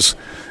leaders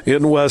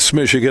in West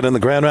Michigan. And the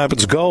Grand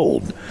Rapids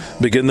Gold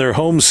begin their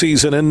home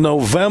season in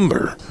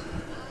November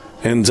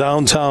in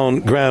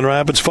downtown Grand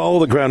Rapids. Follow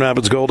the Grand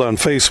Rapids Gold on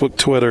Facebook,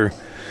 Twitter,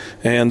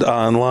 and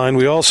online.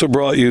 We also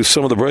brought you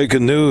some of the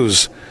breaking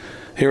news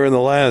here in the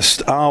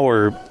last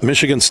hour.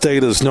 Michigan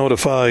State has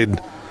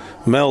notified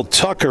Mel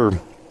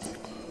Tucker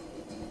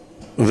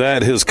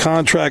that his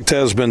contract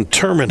has been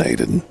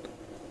terminated.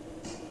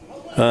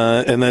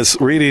 And that's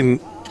reading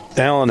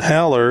Alan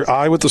Haller.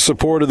 I, with the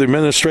support of the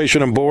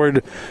administration and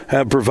board,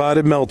 have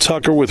provided Mel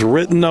Tucker with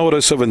written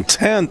notice of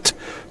intent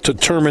to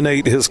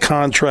terminate his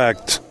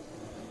contract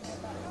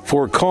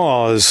for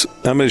cause.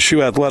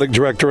 MSU Athletic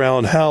Director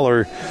Alan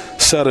Haller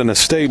said in a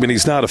statement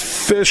he's not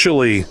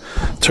officially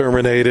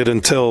terminated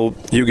until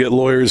you get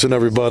lawyers and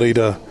everybody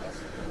to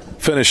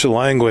finish the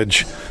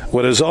language.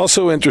 What is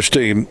also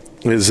interesting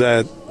is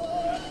that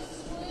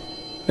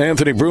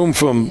Anthony Broom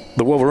from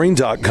the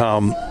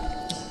Wolverine.com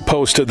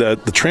posted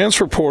that the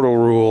transfer portal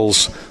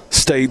rules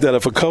state that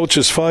if a coach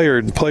is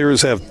fired,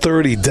 players have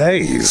 30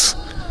 days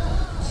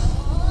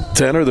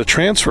to enter the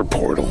transfer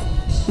portal.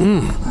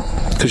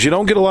 Because you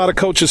don't get a lot of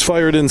coaches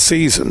fired in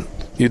season.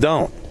 You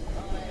don't.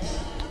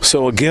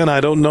 So, again,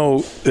 I don't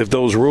know if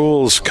those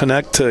rules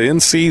connect to in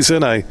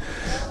season. I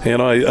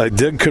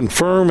did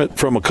confirm it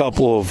from a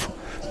couple of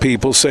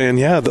people saying,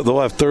 yeah, that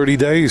they'll have 30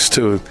 days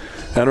to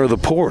enter the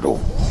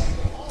portal.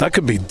 That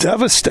could be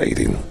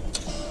devastating.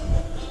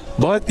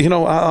 But,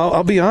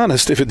 I'll be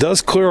honest. If it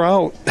does clear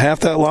out half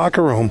that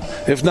locker room,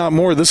 if not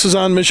more, this is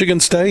on Michigan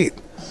State.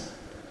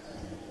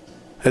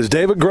 As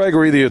David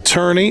Gregory, the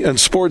attorney and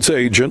sports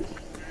agent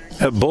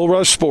at Bull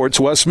Rush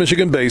Sports, West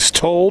Michigan base,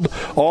 told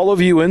all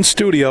of you in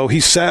studio, he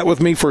sat with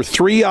me for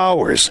 3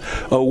 hours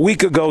a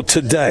week ago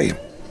today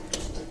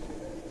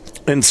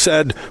and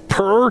said,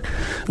 per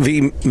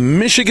the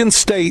Michigan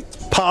State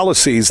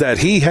policies that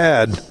he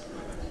had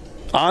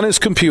on his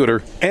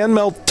computer and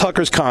Mel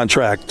Tucker's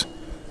contract,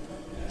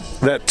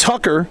 that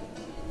Tucker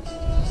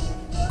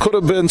could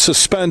have been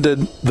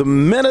suspended the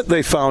minute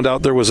they found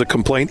out there was a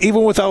complaint,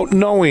 even without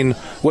knowing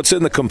what's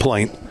in the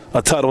complaint,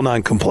 a Title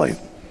IX complaint.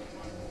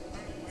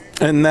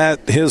 And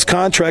that his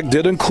contract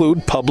did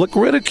include public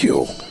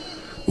ridicule,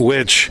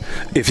 which,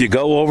 if you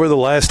go over the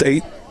last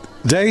 8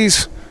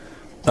 days,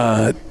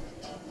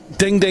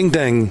 ding, ding,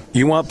 ding,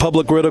 you want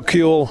public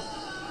ridicule?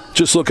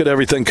 Just look at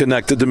everything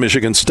connected to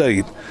Michigan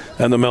State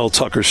and the Mel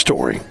Tucker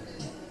story.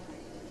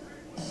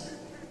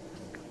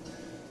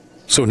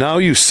 So now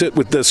you sit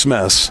with this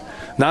mess.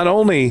 Not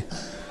only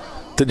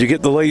did you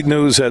get the late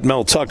news at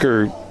Mel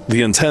Tucker,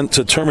 the intent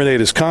to terminate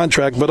his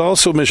contract, but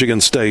also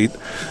Michigan State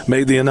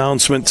made the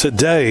announcement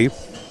today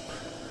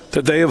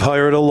that they have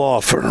hired a law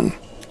firm.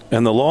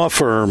 And the law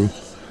firm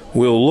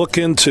will look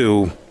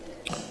into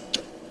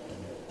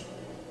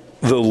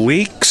the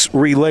leaks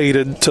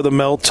related to the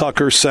Mel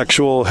Tucker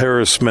sexual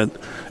harassment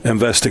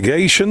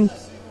investigation.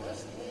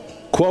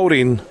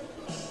 Quoting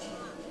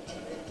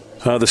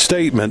the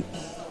statement,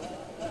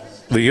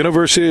 the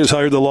university has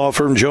hired the law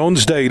firm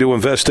Jones Day to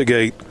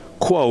investigate,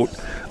 quote,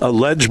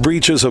 alleged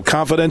breaches of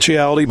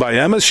confidentiality by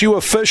MSU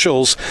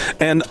officials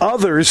and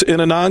others in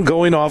an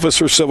ongoing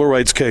officer civil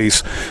rights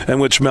case in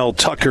which Mel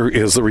Tucker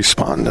is the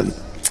respondent.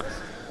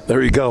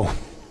 There you go.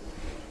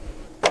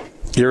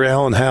 You're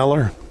Alan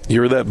Haller.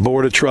 You're that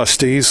board of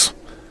trustees.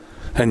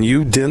 and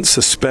you didn't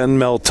suspend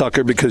Mel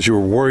Tucker because you were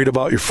worried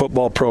about your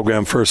football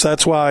program first.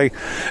 That's why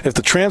if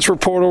the transfer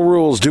portal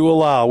rules do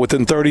allow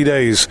within 30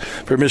 days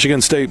for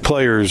Michigan State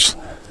players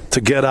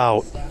to get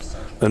out,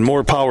 then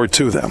more power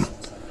to them.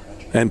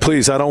 And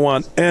please, I don't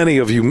want any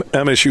of you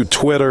MSU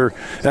Twitter,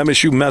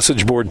 MSU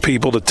message board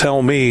people to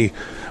tell me,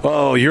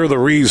 oh, you're the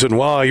reason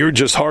why. You're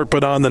just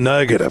harping on the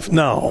negative.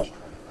 No.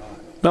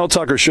 Mel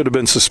Tucker should have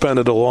been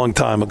suspended a long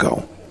time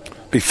ago,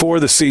 before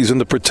the season,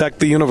 to protect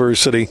the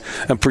university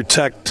and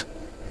protect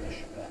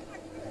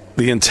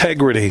the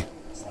integrity,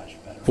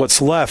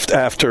 what's left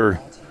after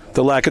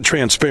the lack of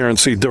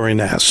transparency during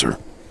Nassar.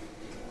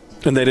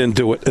 And they didn't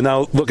do it. And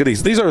now look at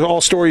these. These are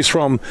all stories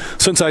from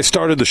since I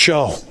started the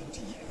show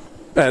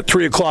at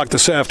 3 o'clock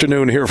this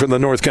afternoon here from the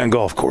North Kent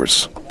Golf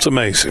Course. It's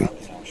amazing.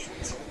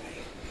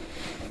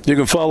 You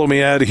can follow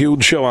me at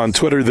Huge Show on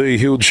Twitter, The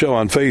Huge Show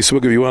on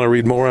Facebook if you want to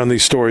read more on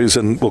these stories,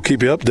 and we'll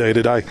keep you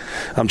updated.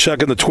 I'm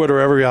checking the Twitter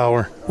every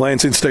hour.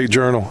 Lansing State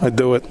Journal, I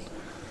do it.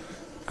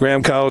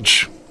 Graham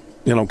Couch,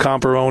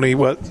 Comparoni,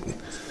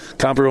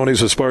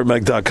 Comparoni's with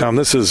SpartanMag.com.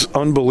 This is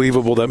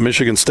unbelievable that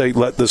Michigan State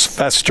let this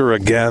fester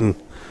again.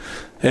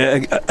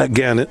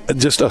 Again,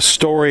 just a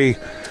story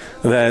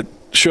that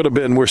should have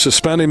been, we're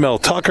suspending Mel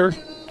Tucker.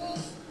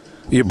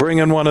 You bring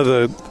in one of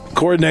the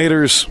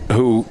coordinators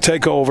who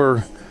take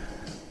over,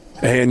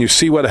 and you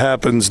see what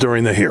happens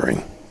during the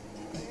hearing.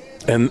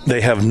 And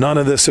they have none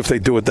of this if they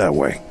do it that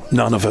way.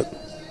 None of it.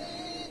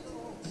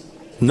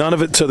 None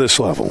of it to this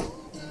level.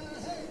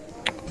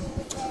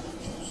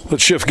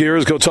 Let's shift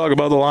gears, go talk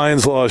about the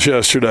Lions' loss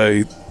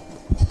yesterday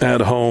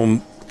at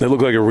home. They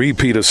look like a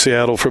repeat of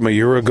Seattle from a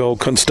year ago.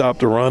 Couldn't stop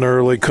the run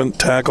early, couldn't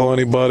tackle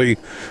anybody.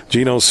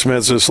 Geno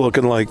Smith's just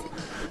looking like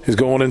he's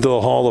going into the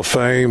Hall of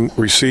Fame.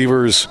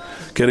 Receivers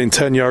getting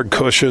 10-yard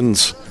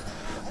cushions.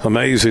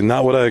 Amazing.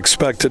 Not what I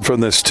expected from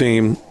this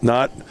team.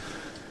 Not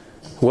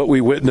what we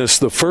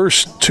witnessed the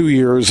first 2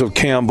 years of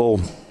Campbell,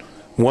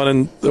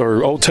 0-10-1,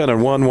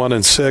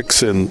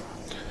 1-6, and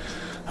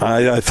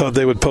I thought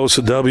they would post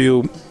a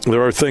W.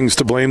 There are things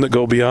to blame that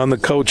go beyond the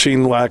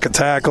coaching, lack of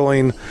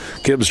tackling,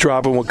 Gibbs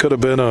dropping what could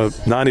have been a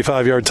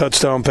 95-yard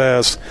touchdown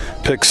pass,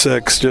 pick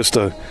six,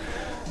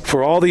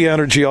 for all the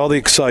energy, all the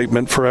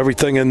excitement, for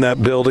everything in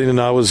that building, and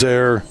I was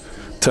there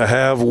to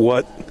have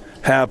what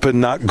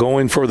happened, not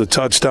going for the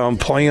touchdown,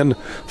 playing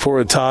for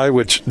a tie,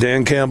 which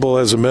Dan Campbell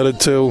has admitted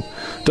to,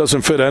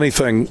 doesn't fit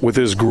anything with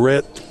his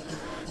grit,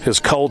 his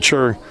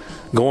culture.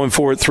 Going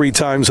for it 3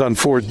 times on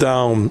 4th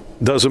down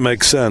doesn't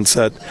make sense.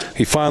 That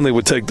he finally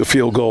would take the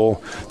field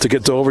goal to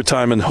get to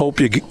overtime and hope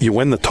you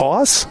win the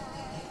toss.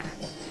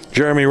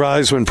 Jeremy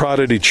Reisman, Pride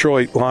of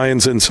Detroit,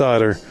 Lions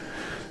insider,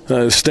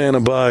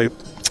 standing by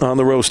on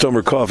the Roast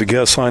Umber Coffee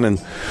guest line.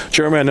 And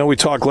Jeremy, I know we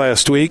talked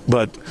last week,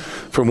 but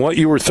from what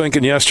you were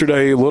thinking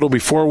yesterday, a little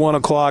before 1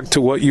 o'clock,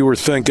 to what you were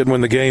thinking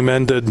when the game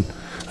ended,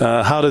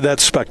 how did that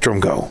spectrum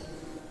go?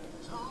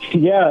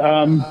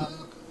 Yeah,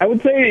 I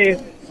would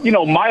say,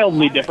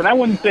 mildly different. I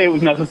wouldn't say it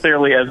was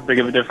necessarily as big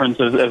of a difference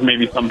as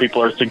maybe some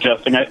people are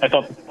suggesting. I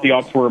thought the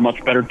Seahawks were a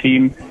much better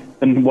team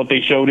than what they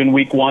showed in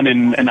Week 1,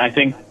 and I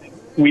think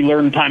we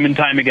learned time and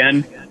time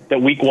again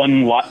that Week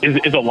 1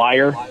 is a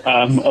liar.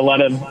 A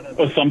lot of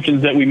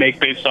assumptions that we make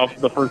based off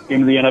the first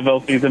game of the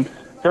NFL season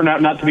turn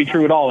out not to be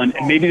true at all, and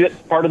maybe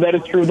part of that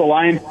is true of the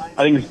Lions.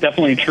 I think it's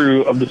definitely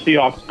true of the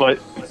Seahawks, but,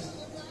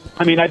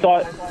 I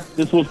thought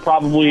this was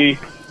probably...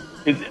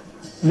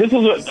 This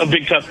was a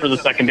big test for the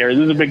secondary.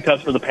 This is a big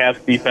test for the pass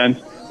defense.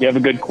 You have a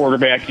good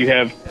quarterback. You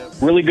have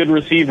really good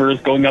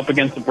receivers going up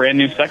against a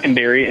brand-new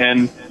secondary.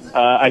 And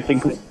I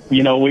think,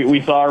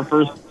 we saw our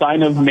first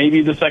sign of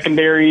maybe the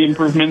secondary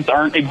improvements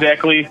aren't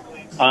exactly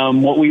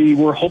what we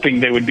were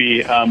hoping they would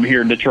be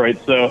here in Detroit.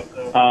 So,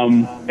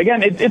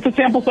 again, it's a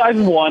sample size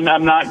of 1.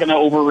 I'm not going to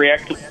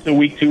overreact to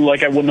Week 2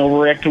 like I wouldn't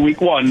overreact to Week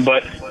 1,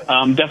 but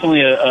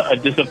definitely a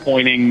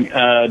disappointing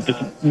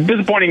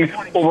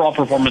overall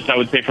performance, I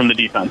would say, from the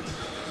defense.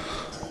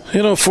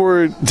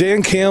 For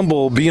Dan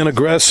Campbell being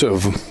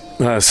aggressive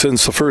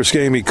since the first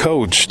game he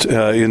coached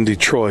in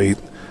Detroit,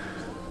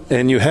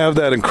 and you have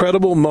that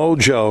incredible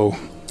mojo.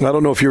 I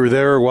don't know if you were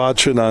there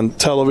watching on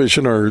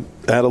television or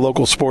at a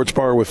local sports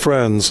bar with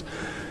friends,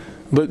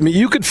 but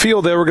you could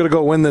feel they were going to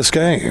go win this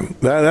game.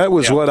 That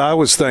was what I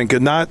was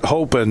thinking, not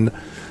hoping.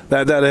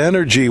 That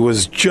energy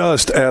was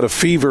just at a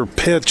fever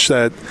pitch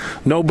that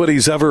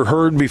nobody's ever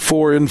heard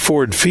before in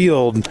Ford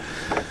Field.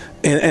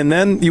 And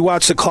then you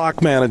watch the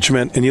clock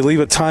management and you leave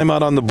a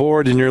timeout on the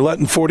board and you're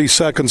letting 40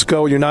 seconds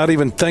go. You're not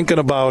even thinking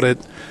about it.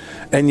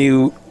 And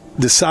you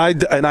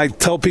decide, and I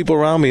tell people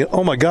around me,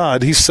 oh, my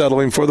God, he's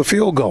settling for the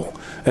field goal.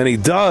 And he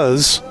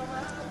does.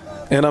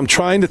 And I'm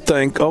trying to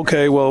think,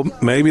 okay, well,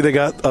 maybe they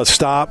got a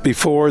stop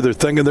before. They're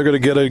thinking they're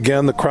going to get it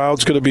again. The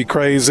crowd's going to be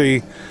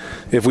crazy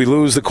if we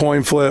lose the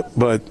coin flip.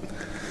 But,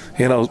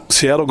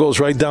 Seattle goes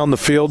right down the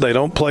field. They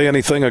don't play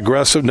anything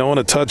aggressive, knowing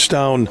a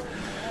touchdown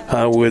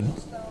would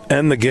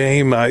end the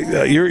game.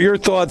 Your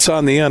thoughts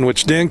on the end,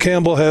 which Dan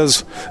Campbell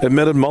has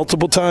admitted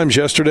multiple times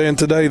yesterday and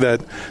today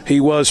that he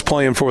was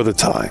playing for the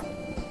tie.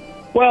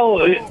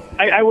 Well,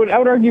 I would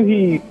argue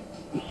he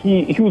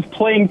he was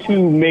playing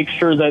to make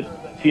sure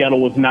that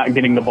Seattle was not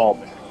getting the ball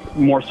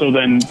more so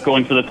than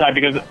going for the tie,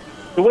 because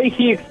the way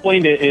he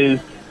explained it is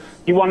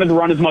he wanted to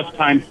run as much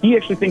time. He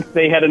actually thinks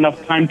they had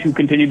enough time to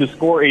continue to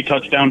score a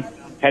touchdown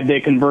had they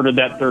converted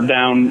that third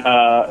down in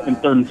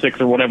 3rd and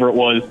 6 or whatever it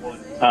was.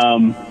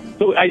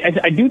 So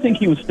I do think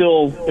he was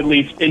still, at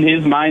least in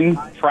his mind,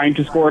 trying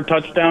to score a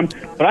touchdown.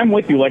 But I'm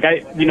with you. Like,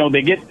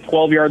 they get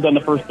 12 yards on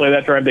the first play of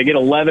that drive. They get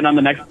 11 on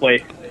the next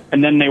play.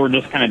 And then they were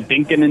just kind of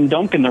dinking and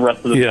dunking the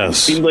rest of the time. It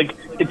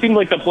seemed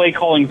like the play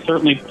calling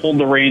certainly pulled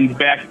the reins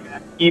back,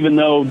 even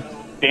though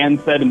Dan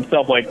said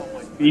himself, like,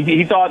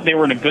 he thought they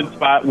were in a good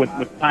spot with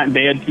time.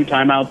 They had 2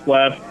 timeouts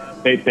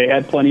left. They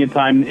had plenty of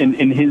time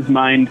in his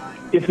mind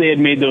if they had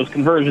made those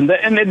conversions.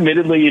 And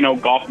admittedly,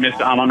 Goff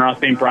missed Amon-Ra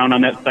St. Brown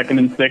on that 2nd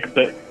and 6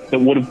 that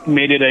would have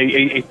made it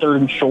a 3rd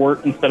and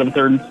short instead of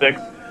 3rd and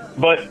 6.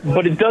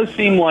 But it does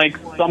seem like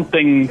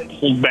something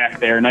pulled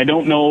back there. And I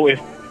don't know if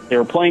they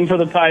were playing for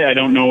the tie. I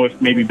don't know if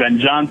maybe Ben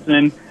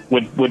Johnson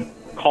would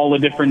call a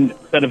different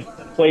set of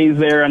plays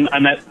there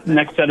on that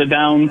next set of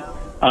downs.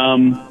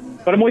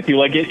 But I'm with you.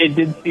 Like, it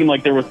did seem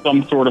like there was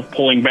some sort of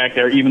pulling back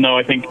there, even though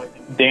I think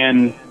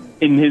Dan,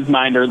 in his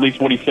mind, or at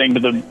least what he's saying to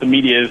the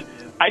media is,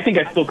 I think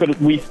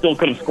we still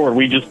could have scored.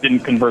 We just didn't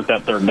convert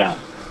that 3rd down.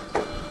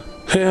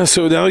 Yeah,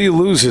 so now you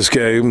lose this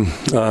game.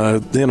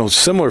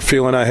 Similar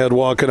feeling I had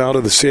walking out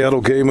of the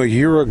Seattle game a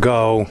year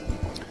ago,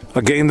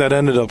 a game that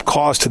ended up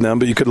costing them,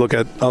 but you could look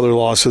at other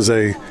losses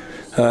they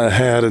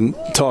had and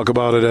talk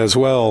about it as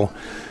well.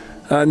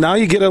 Now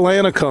you get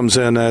Atlanta comes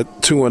in at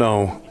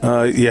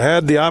 2-0. You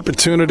had the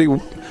opportunity,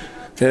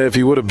 if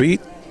you would have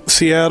beat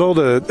Seattle,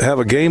 to have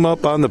a game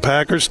up on the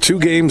Packers, 2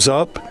 games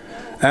up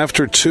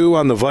after 2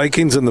 on the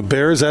Vikings and the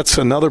Bears. That's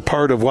another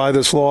part of why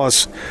this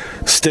loss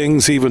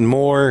stings even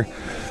more.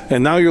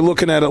 And now you're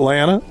looking at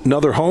Atlanta,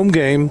 another home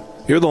game.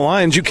 You're the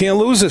Lions. You can't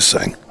lose this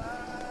thing.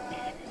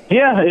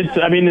 Yeah,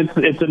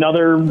 it's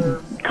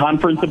another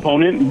conference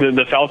opponent,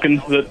 the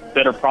Falcons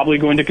that are probably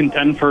going to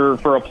contend for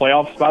a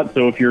playoff spot.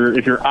 So if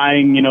you're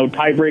eyeing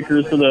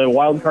tiebreakers for the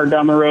wild card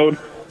down the road,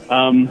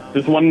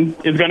 this one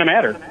is going to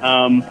matter.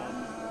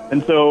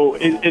 And so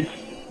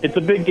it's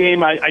a big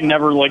game. I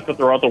never like to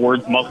throw out the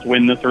words must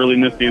win this early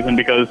in this season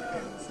because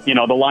the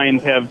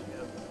Lions have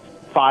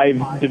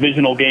 5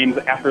 divisional games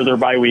after their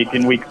bye week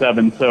in week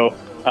 7. So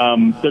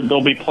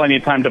there'll be plenty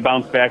of time to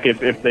bounce back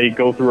if they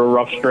go through a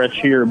rough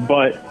stretch here.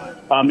 But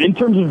in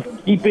terms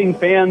of keeping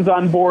fans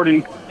on board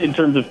and in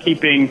terms of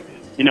keeping,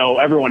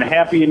 everyone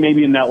happy and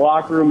maybe in that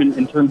locker room,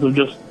 in terms of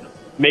just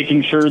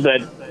making sure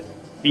that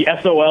the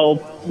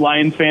SOL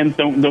Lions fans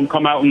don't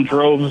come out in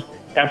droves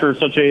after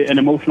such an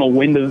emotional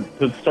win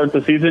to start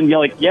the season,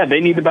 they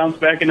need to bounce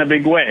back in a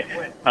big way.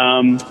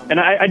 And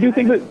I do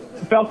think that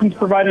Falcons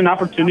provide an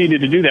opportunity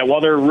to do that.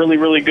 While they're a really,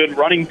 really good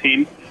running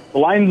team, the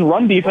Lions'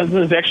 run defense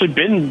has actually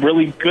been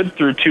really good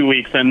through 2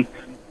 weeks. And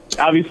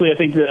obviously, I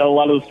think that a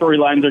lot of the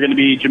storylines are going to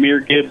be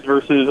Jahmyr Gibbs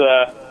versus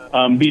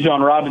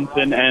Bijan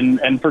Robinson,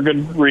 and for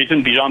good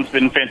reason. Bijan's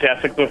been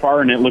fantastic so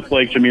far, and it looks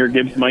like Jahmyr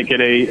Gibbs might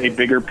get a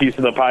bigger piece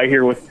of the pie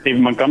here with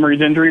David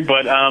Montgomery's injury.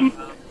 But,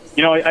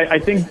 I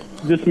think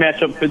this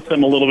matchup fits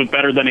them a little bit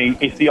better than a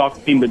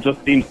Seahawks team that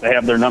just seems to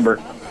have their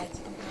number.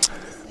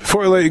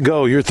 Before I let you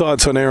go, your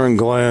thoughts on Aaron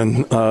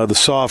Glenn, the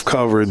soft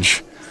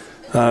coverage.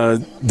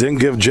 Didn't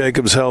give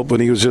Jacobs help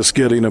when he was just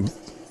getting,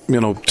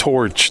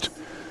 torched,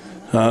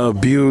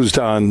 abused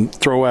on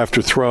throw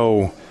after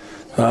throw.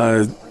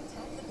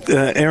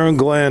 Aaron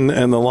Glenn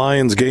and the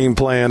Lions' game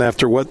plan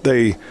after what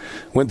they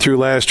went through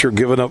last year,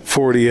 giving up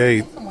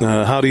 48.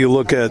 How do you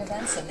look at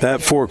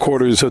that 4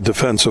 quarters of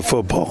defensive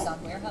football?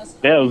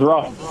 Yeah, it was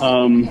rough.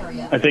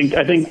 I think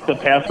the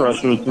pass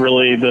rush was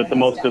really the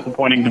most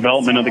disappointing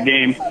development of the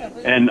game,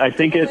 and I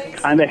think it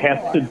kind of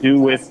has to do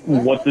with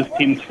what this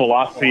team's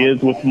philosophy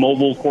is with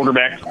mobile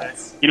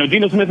quarterbacks.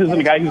 Geno Smith isn't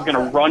a guy who's going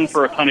to run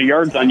for a ton of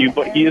yards on you,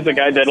 but he is a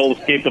guy that'll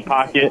escape the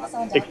pocket,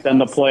 extend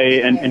the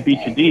play, and beat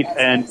you deep.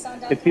 And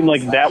it seemed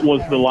like that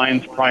was the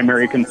Lions'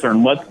 primary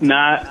concern. Let's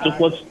not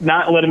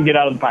let him get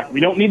out of the pocket. We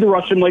don't need to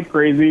rush him like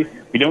crazy.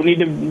 We don't need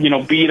to,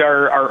 beat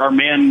our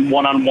man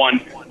one-on-one.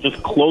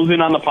 Just close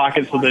in on the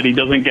pocket so that he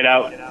doesn't get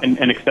out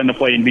and extend the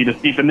play and beat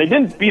us deep. And they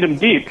didn't beat him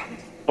deep,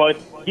 but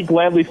he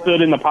gladly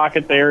stood in the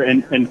pocket there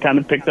and kind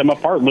of picked them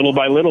apart little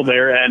by little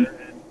there. And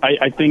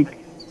I think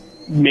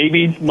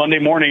maybe Monday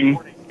morning,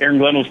 Aaron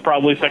Glenn was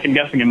probably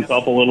second-guessing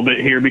himself a little bit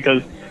here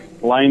because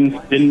the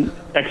Lions didn't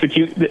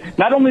execute.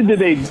 Not only did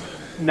that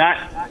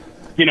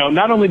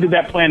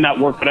plan not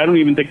work, but I don't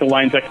even think the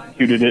Lions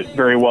executed it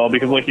very well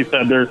because, like you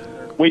said, there's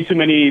way too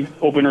many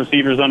open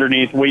receivers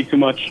underneath, way too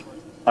much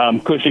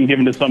cushion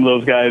given to some of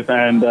those guys,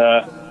 and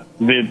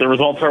the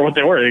results are what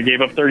they were. They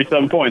gave up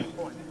 37 points.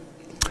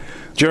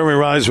 Jeremy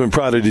Reisman,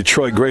 Pride of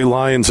Detroit, great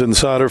Lions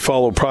insider.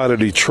 Follow Pride of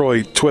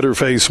Detroit, Twitter,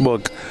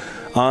 Facebook,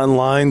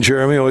 online.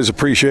 Jeremy, always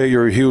appreciate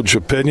your huge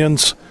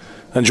opinions.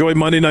 Enjoy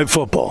Monday Night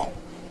Football.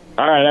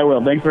 All right, I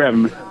will. Thanks for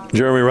having me.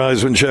 Jeremy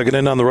Reisman checking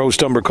in on the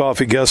Roast Umber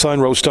Coffee guest line.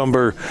 Roast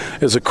Umber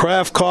is a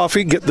craft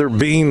coffee. Get their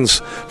beans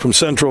from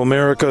Central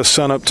America,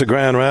 sent up to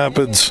Grand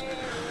Rapids.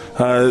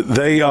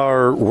 They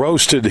are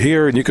roasted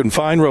here, and you can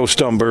find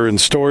Roast Umber in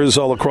stores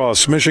all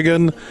across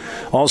Michigan.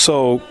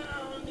 Also,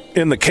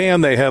 in the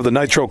can, they have the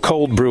Nitro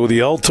Cold Brew,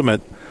 the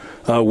ultimate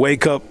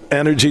wake-up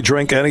energy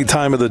drink any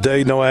time of the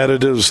day. No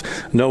additives,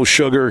 no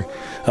sugar.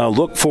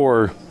 Look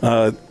for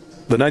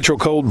the Nitro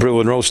Cold Brew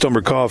and Roast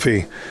Umber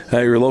Coffee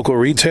at your local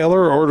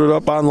retailer, or order it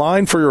up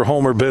online for your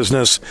home or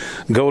business.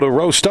 Go to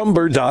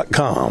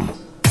roastumber.com.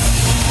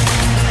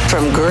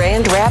 From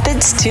Grand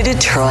Rapids to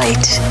Detroit,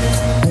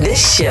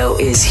 this show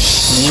is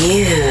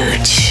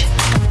huge.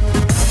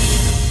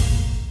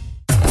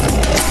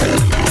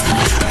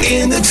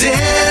 In the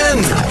Den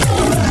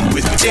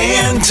with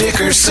Dan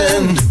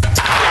Dickerson.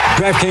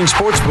 DraftKings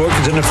Sportsbook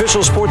is an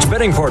official sports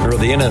betting partner of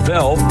the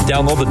NFL.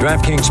 Download the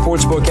DraftKings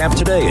Sportsbook app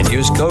today and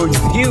use code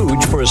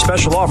HUGE for a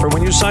special offer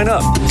when you sign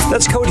up.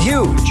 That's code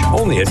HUGE,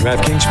 only at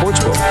DraftKings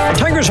Sportsbook.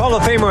 Tigers Hall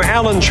of Famer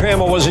Alan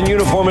Trammell was in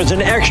uniform as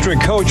an extra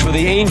coach for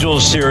the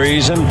Angels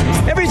series, and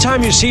every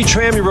time you see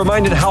Tram, you're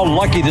reminded how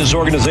lucky this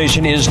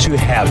organization is to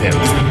have him.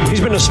 He's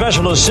been a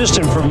special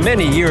assistant for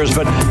many years,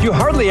 but you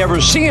hardly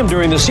ever see him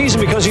during the season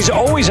because he's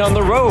always on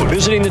the road,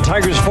 visiting the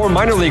Tigers' 4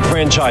 minor league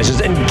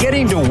franchises and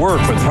getting to work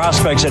with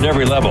prospects at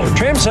every level.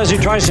 Tram says he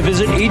tries to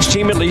visit each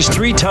team at least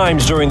 3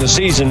 times during the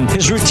season.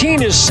 His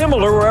routine is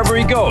similar wherever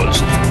he goes.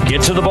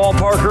 Get to the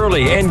ballpark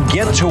early and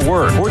get to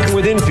work, working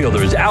with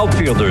infielders,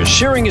 outfielders,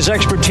 sharing his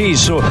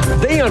expertise so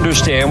they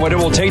understand what it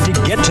will take to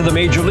get to the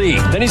major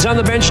league. Then he's on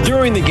the bench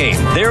during the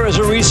game, there as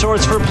a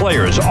resource for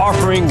players,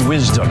 offering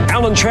wisdom.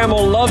 Alan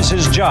Trammell loves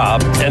his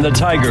job, and the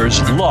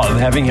Tigers love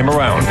having him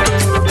around.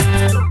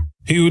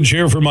 Huge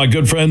here for my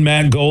good friend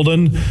Matt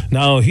Golden.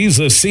 Now, he's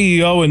the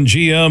CEO and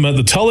GM at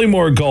the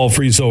Tullymore Golf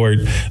Resort.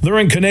 They're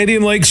in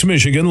Canadian Lakes,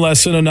 Michigan,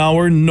 less than an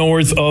hour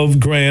north of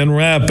Grand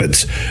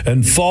Rapids.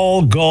 And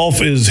fall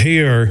golf is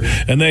here,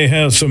 and they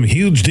have some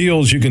huge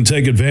deals you can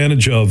take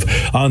advantage of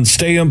on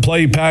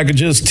stay-and-play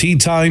packages, tee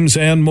times,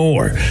 and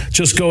more.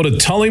 Just go to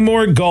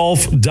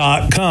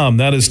TullymoreGolf.com.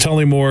 That is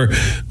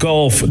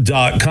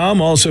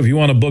TullymoreGolf.com. Also, if you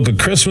want to book a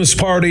Christmas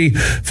party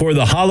for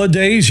the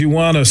holidays, you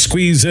want to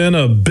squeeze in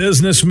a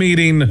business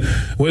meeting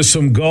with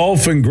some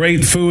golf and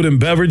great food and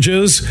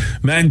beverages,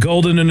 Matt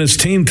Golden and his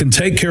team can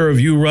take care of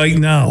you right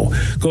now.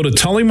 Go to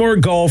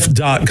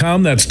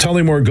TullymoreGolf.com. That's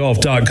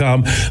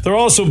TullymoreGolf.com. They're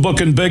also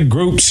booking big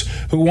groups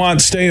who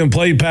want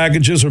stay-and-play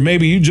packages, or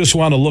maybe you just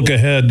want to look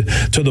ahead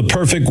to the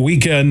perfect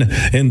weekend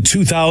in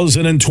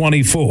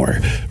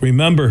 2024.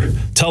 Remember,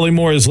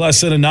 Tullymore is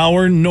less than an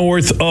hour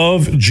north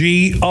of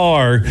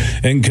GR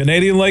in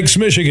Canadian Lakes,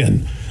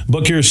 Michigan.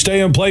 Book your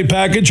stay-and-play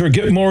package or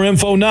get more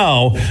info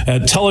now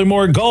at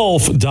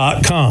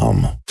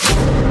TullymoreGolf.com.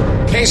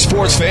 Hey,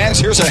 sports fans,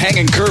 here's a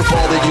hanging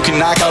curveball that you can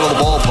knock out of the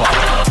ballpark.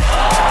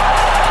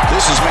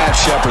 This is Matt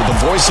Shepard, the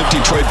voice of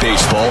Detroit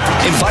baseball,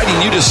 inviting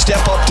you to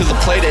step up to the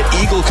plate at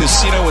Eagle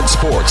Casino and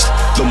Sports,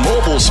 the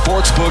mobile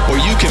sports book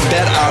where you can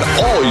bet on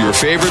all your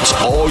favorites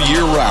all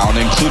year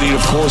round, including, of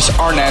course,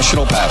 our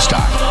national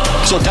pastime.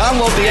 So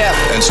download the app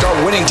and start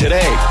winning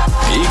today.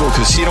 Eagle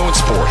Casino and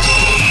Sports.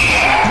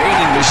 Made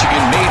in Michigan,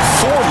 made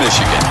for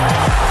Michigan.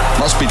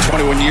 Must be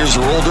 21 years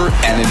or older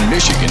and in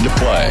Michigan to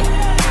play.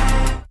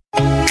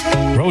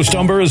 Roast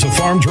Umber is a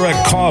farm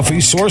direct coffee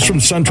sourced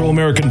from Central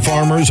American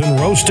farmers and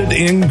roasted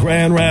in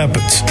Grand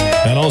Rapids.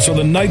 And also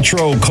the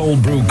Nitro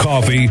Cold Brew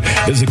Coffee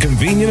is a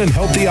convenient and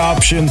healthy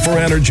option for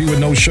energy with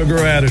no sugar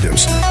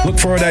additives. Look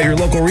for it at your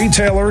local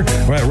retailer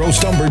or at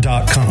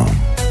roastumber.com.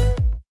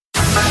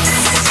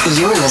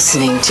 You're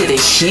listening to The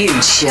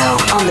Huge Show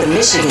on the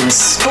Michigan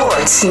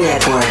Sports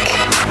Network.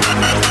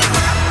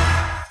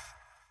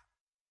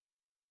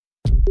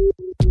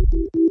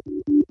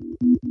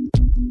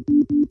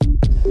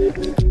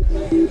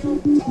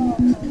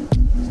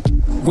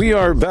 We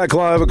are back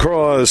live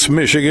across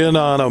Michigan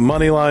on a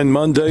Moneyline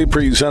Monday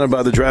presented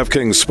by the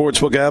DraftKings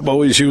Sportsbook app.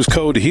 Always use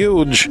code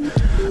HUGE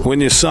when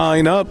you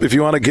sign up. If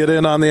you want to get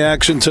in on the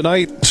action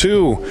tonight,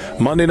 2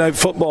 Monday Night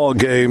Football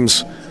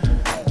games.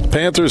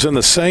 Panthers and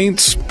the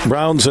Saints,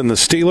 Browns and the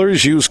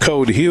Steelers. Use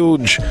code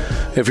HUGE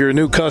if you're a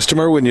new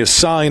customer when you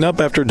sign up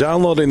after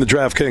downloading the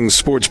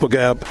DraftKings Sportsbook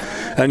app,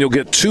 and you'll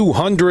get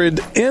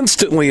 $200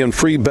 instantly in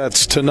free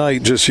bets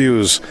tonight. Just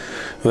use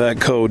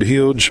that code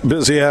HUGE.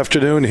 Busy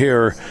afternoon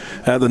here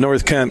at the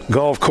North Kent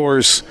Golf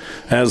Course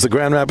as the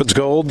Grand Rapids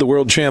Gold, the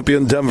world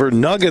champion Denver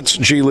Nuggets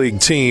G League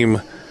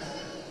team,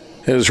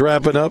 is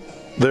wrapping up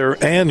their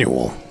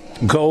annual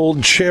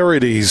Gold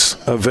Charities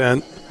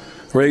event,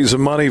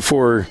 raising money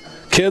for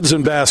kids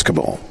in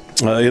basketball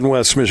in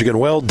West Michigan.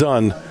 Well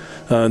done,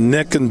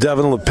 Nick and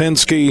Devin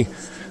Lipinski,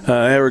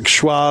 Eric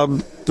Schwab,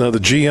 the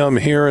GM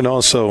here, and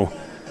also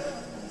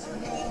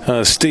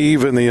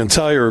Steve and the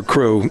entire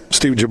crew.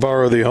 Steve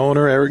Jabara, the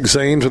owner, Eric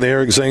Zane from the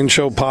Eric Zane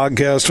Show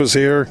podcast was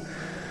here,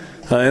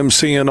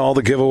 emceeing all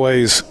the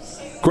giveaways.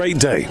 Great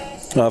day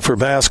for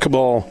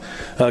basketball.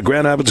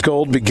 Grand Rapids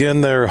Gold begin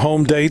their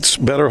home dates,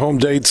 better home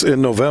dates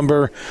in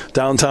November.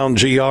 Downtown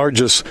GR.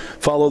 Just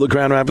follow the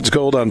Grand Rapids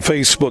Gold on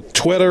Facebook,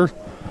 Twitter,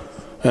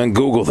 and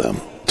Google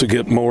them to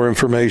get more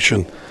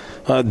information.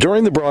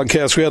 During the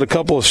broadcast, we had a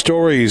couple of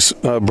stories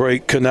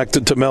break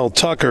connected to Mel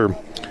Tucker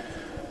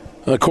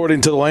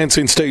According to the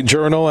Lansing State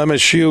Journal,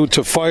 MSU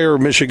to fire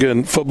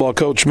Michigan football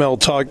coach Mel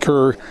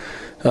Tucker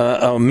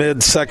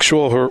amid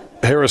sexual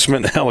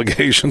harassment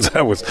allegations.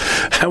 I was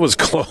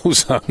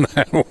close on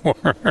that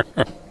one.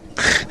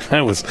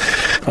 I was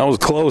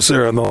close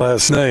there on the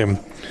last name.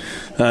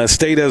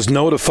 State has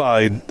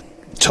notified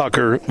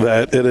Tucker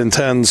that it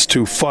intends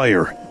to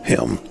fire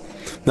him.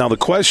 Now, the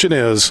question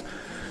is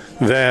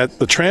that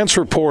the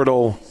transfer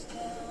portal,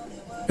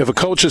 if a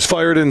coach is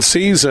fired in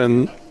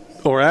season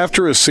or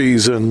after a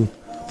season,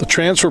 the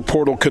transfer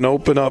portal can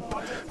open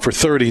up for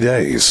 30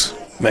 days.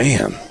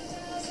 Man.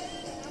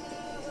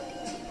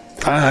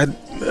 Because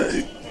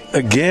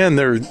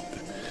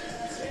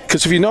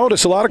if you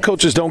notice, a lot of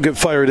coaches don't get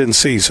fired in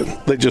season.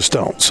 They just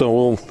don't. So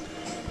we'll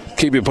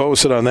keep you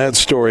posted on that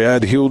story. I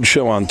had Huge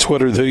Show on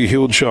Twitter, The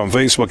Huge Show on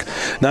Facebook.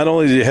 Not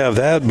only did you have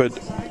that, but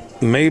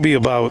maybe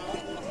about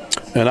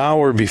an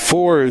hour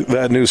before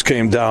that news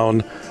came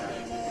down,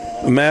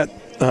 Matt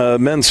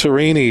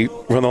Mencerini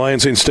from the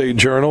Lansing State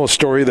Journal, a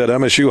story that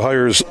MSU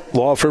hires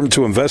law firm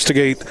to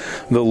investigate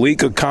the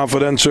leak of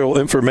confidential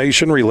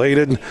information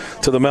related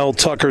to the Mel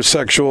Tucker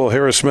sexual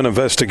harassment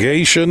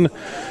investigation.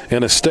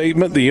 In a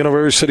statement, the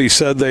university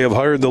said they have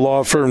hired the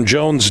law firm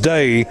Jones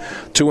Day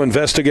to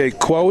investigate,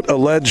 quote,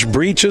 alleged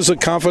breaches of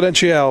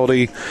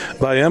confidentiality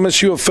by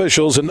MSU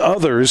officials and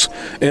others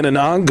in an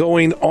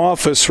ongoing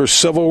Office for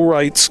Civil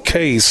Rights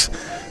case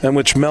in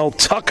which Mel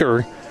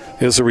Tucker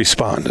is a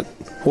respondent.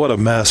 What a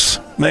mess.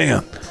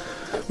 Man,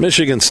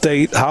 Michigan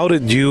State, how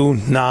did you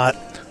not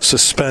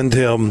suspend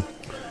him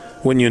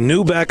when you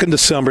knew back in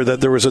December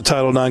that there was a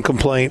Title IX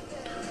complaint,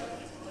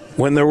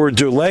 when there were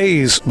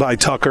delays by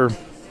Tucker,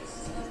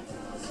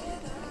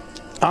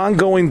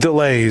 ongoing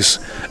delays,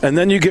 and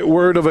then you get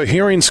word of a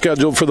hearing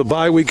scheduled for the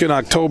bye week in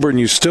October, and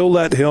you still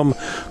let him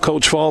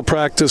coach fall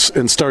practice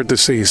and start the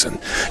season?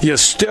 You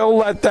still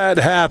let that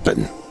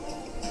happen.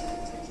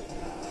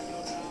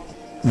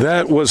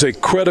 That was a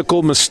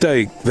critical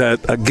mistake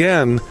that,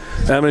 again,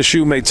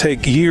 MSU may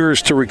take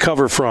years to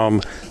recover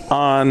from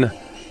on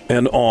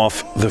and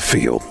off the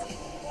field.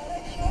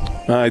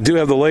 I do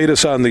have the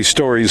latest on these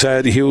stories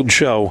at Huge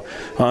Show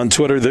on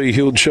Twitter, The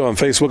Huge Show on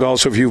Facebook.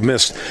 Also, if you've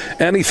missed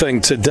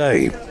anything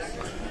today,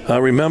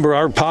 remember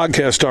our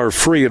podcasts are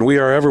free, and we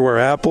are everywhere: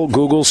 Apple,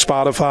 Google,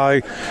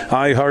 Spotify,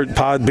 iHeart,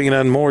 Podbean,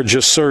 and more.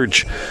 Just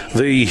search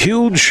The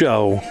Huge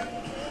Show,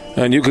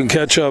 and you can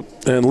catch up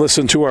and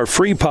listen to our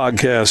free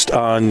podcast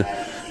on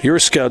your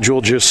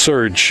schedule. Just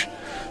search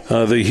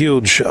The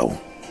Huge Show.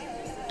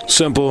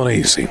 Simple and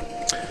easy.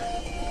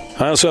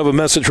 I also have a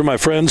message from my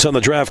friends on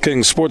the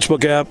DraftKings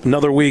Sportsbook app.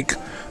 Another week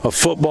of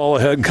football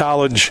ahead,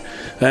 college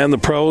and the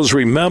pros.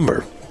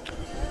 Remember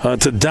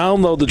to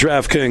download the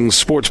DraftKings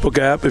Sportsbook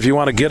app if you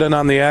want to get in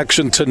on the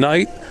action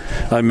tonight.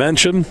 I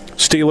mentioned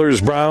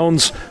Steelers,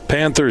 Browns,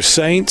 Panthers,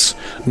 Saints.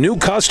 New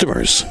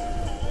customers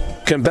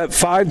can bet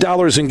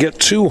 $5 and get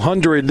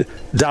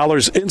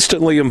 $200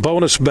 instantly in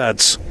bonus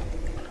bets.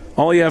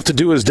 All you have to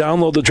do is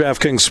download the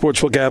DraftKings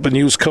Sportsbook app and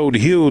use code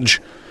HUGE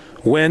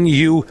when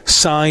you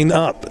sign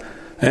up.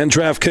 And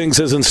DraftKings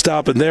isn't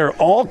stopping there.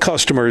 All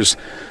customers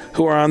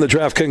who are on the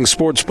DraftKings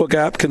Sportsbook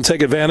app can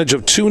take advantage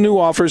of 2 new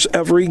offers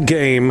every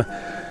game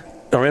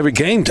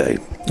day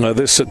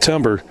this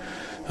September.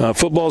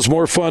 Football's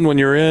more fun when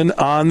you're in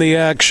on the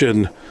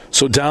action.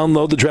 So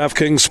download the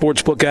DraftKings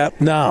Sportsbook app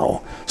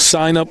now.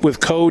 Sign up with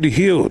code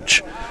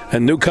HUGE.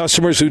 And new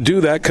customers who do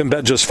that can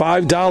bet just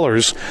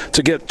 $5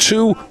 to get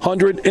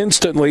 $200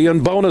 instantly in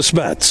bonus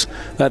bets.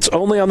 That's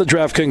only on the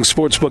DraftKings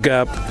Sportsbook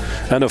app,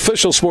 an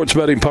official sports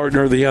betting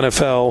partner of the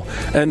NFL,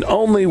 and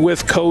only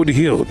with code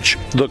HUGE.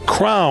 The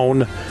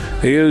crown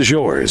is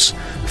yours.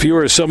 If you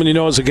or someone you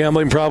know has a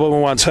gambling problem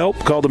and wants help,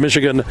 call the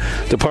Michigan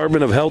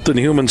Department of Health and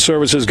Human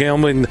Services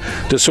Gambling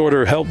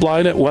Disorder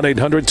Helpline at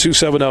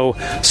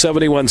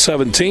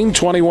 1-800-270-7117.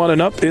 21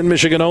 and up in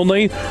Michigan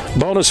only.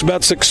 Bonus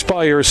bets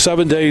expire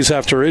 7 days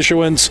after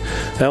issuance.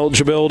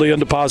 Eligibility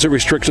and deposit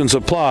restrictions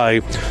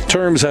apply.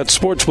 Terms at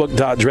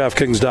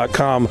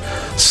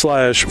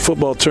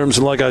sportsbook.draftkings.com/football terms.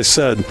 And like I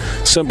said,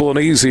 simple and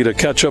easy to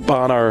catch up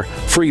on our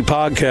free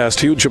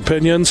podcast. Huge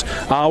opinions,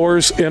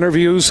 hours,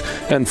 interviews,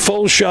 and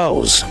full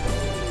shows.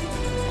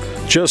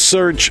 Just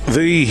search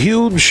The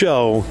Huge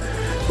Show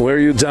where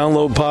you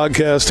download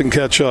podcasts and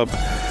catch up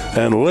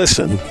and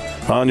listen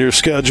on your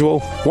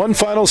schedule. One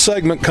final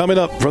segment coming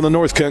up from the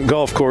North Kent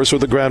Golf Course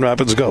with the Grand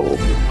Rapids Gold.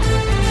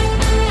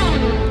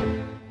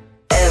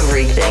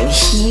 Everything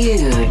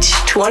huge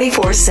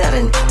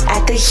 24/7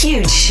 at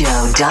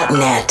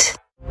thehugeshow.net.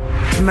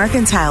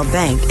 Mercantile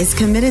Bank is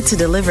committed to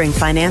delivering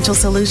financial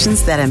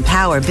solutions that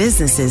empower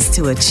businesses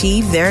to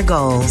achieve their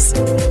goals.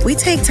 We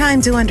take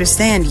time to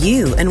understand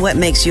you and what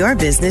makes your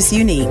business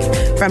unique.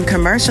 From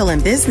commercial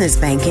and business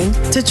banking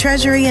to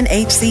treasury and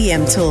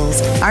HCM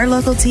tools, our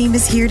local team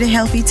is here to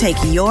help you take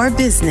your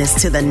business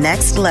to the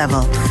next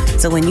level.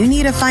 So when you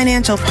need a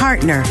financial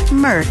partner,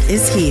 Merc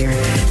is here.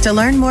 To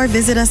learn more,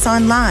 visit us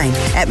online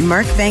at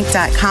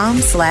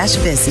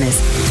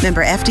mercbank.com/business.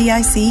 Member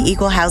FDIC,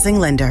 Equal Housing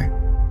Lender.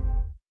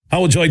 How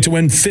would you like to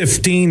win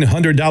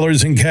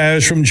 $1,500 in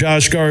cash from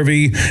Josh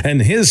Garvey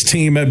and his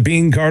team at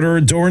Bean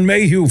Carter Dorn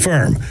Mayhew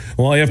Firm?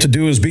 Well, all you have to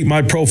do is beat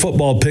my pro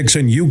football picks,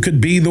 and you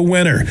could be the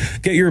winner.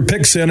 Get your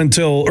picks in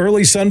until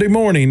early Sunday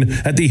morning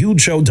at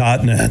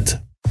thehugeshow.net.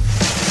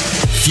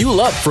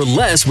 Fuel up for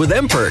less with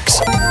M-Perks.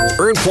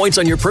 Earn points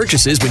on your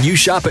purchases when you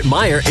shop at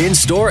Meijer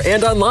in-store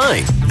and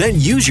online. Then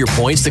use your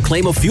points to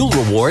claim a fuel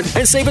reward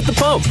and save at the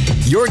pump.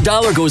 Your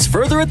dollar goes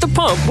further at the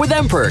pump with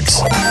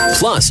M-Perks.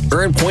 Plus,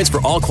 earn points for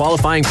all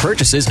qualifying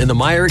purchases in the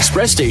Meijer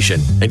Express station.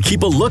 And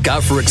keep a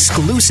lookout for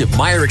exclusive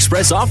Meijer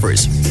Express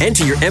offers.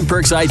 Enter your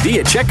M-Perks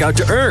ID at checkout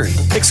to earn.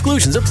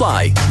 Exclusions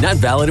apply. Not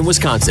valid in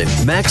Wisconsin.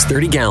 Max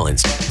 30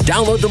 gallons.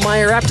 Download the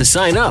Meijer app to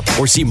sign up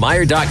or see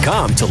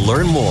Meijer.com to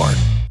learn more.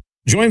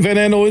 Join Van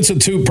Andel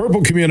Institute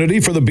Purple Community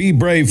for the Be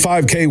Brave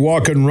 5K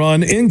Walk and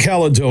Run in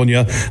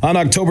Caledonia on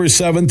October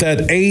 7th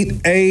at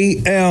 8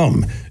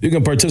 a.m. You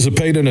can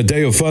participate in a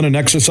day of fun and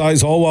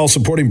exercise, all while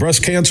supporting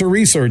breast cancer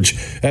research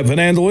at Van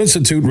Andel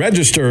Institute.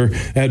 Register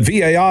at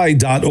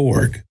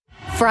vai.org.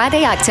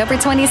 Friday, October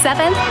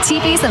 27th,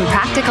 TVs and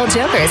Practical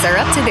Jokers are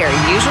up to their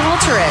usual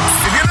tricks.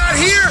 If you're not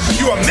here,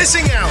 you are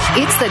missing out.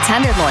 It's the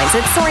Tenderloins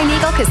at Soaring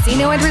Eagle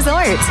Casino and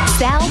Resort.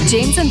 Sal,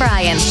 James, and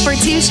Brian for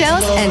 2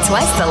 shows and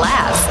twice the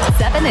laughs.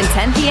 7 and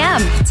 10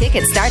 p.m.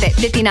 Tickets start at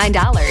 $59.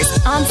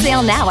 On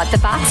sale now at the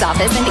box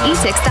office and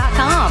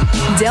etix.com.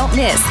 Don't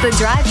miss the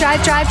Drive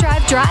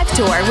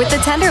Tour with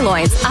the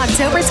Tenderloins,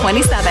 October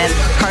 27th.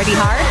 Party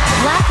hard,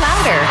 laugh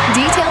louder.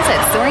 Details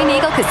at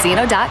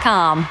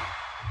SoaringEagleCasino.com.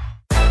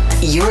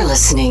 You're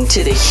listening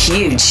to The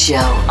Huge Show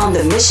on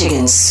the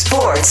Michigan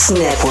Sports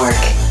Network.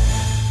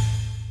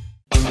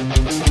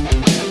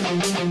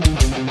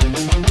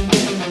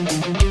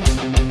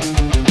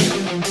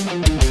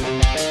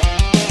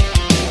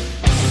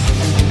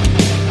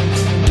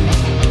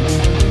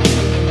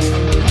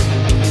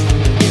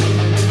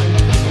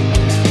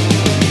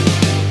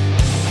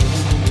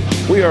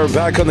 We are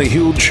back on The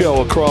Huge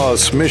Show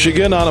across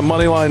Michigan on a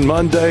Moneyline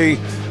Monday.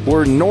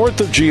 We're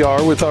north of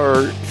GR with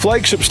our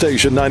flagship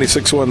station,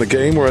 96.1 The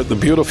Game. We're at the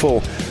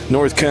beautiful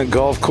North Kent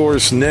Golf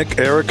Course. Nick,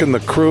 Eric, and the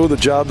crew, the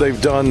job they've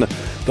done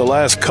the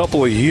last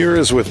couple of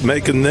years with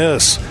making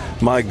this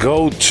my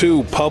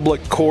go-to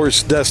public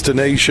course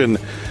destination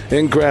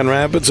in Grand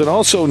Rapids. And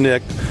also,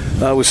 Nick,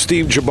 with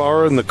Steve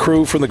Jabara and the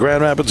crew from the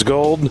Grand Rapids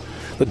Gold,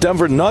 the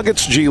Denver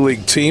Nuggets G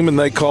League team, and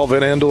they call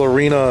Van Andel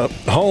Arena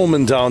home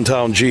in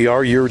downtown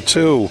GR, year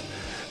 2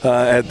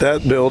 at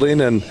that building.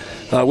 And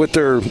with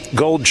their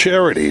gold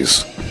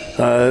charities,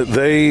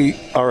 they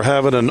are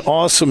having an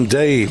awesome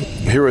day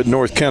here at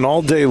North Kent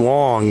all day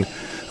long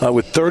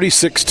with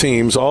 36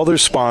 teams, all their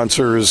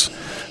sponsors,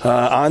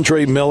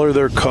 Andre Miller,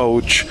 their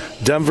coach,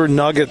 Denver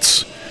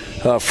Nuggets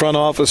front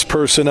office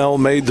personnel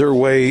made their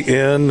way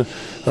in.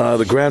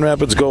 The Grand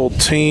Rapids Gold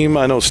team,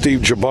 I know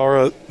Steve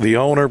Jabara, the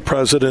owner,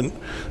 president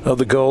of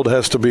the Gold,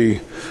 has to be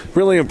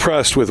really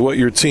impressed with what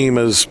your team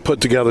has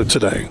put together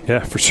today. Yeah,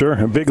 for sure.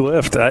 A big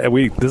lift.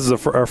 This is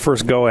our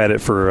first go at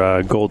it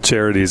for Gold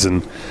Charities,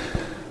 and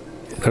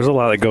there's a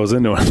lot that goes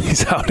into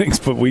these outings,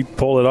 but we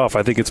pulled it off.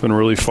 I think it's been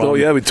really fun. Oh,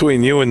 yeah,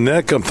 between you and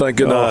Nick, I'm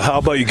thinking, how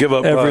about you give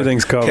up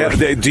everything's covered.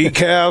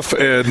 Decaf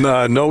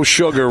and no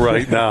sugar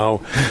right now.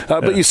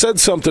 But you said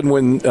something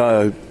when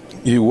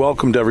you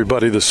welcomed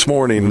everybody this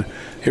morning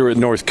here at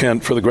North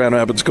Kent for the Grand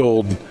Rapids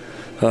Gold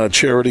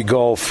charity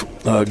golf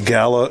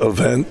gala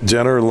event,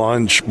 dinner,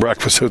 lunch,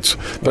 breakfast. It's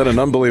been an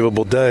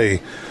unbelievable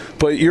day.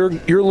 But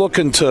you're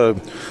looking to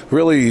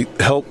really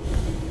help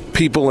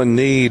people in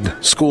need,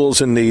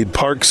 schools in need,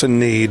 parks in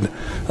need,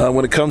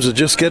 when it comes to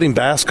just getting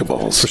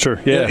basketballs. For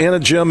sure, yeah. In a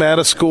gym, at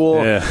a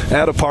school,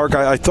 at a park.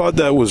 I thought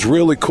that was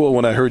really cool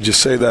when I heard you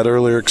say that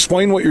earlier.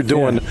 Explain what you're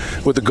doing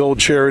with the Gold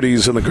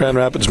Charities in the Grand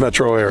Rapids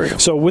metro area.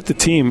 So with the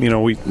team,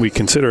 we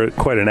consider it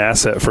quite an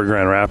asset for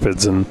Grand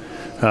Rapids, and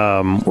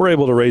we're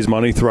able to raise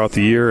money throughout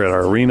the year at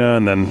our arena,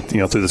 and then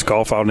through this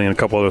golf outing and a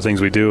couple other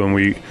things we do. And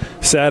we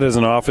sat as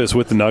an office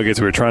with the Nuggets.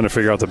 We were trying to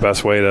figure out the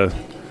best way to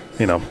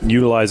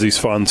utilize these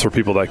funds for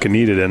people that can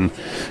need it. And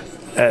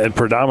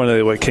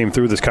predominantly what came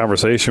through this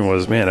conversation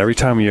was, man, every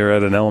time you're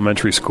at an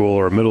elementary school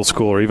or a middle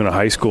school or even a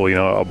high school,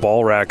 a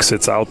ball rack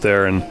sits out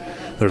there, and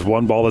there's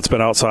one ball that's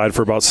been outside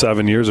for about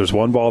 7 years. There's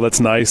one ball that's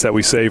nice that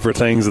we save for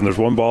things, and there's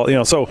one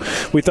ball, so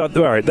we thought,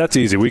 all right, that's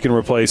easy. We can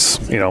replace,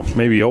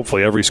 maybe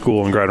hopefully every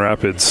school in Grand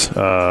Rapids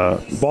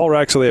ball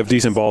racks so they have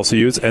decent balls to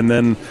use. And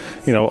then,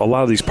 a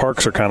lot of these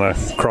parks are kind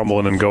of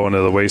crumbling and going to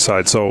the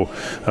wayside. So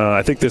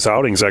I think this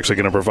outing is actually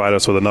going to provide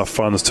us with enough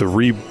funds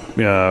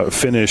to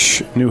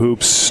finish new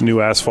hoops, new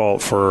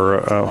asphalt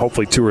for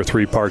hopefully 2 or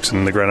 3 parks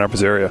in the Grand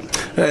Rapids area.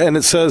 And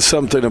it says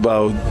something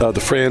about the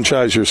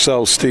franchise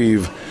yourself,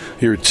 Steve,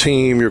 your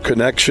team, your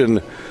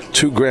connection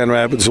to Grand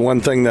Rapids.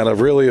 One thing that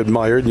I've really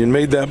admired, you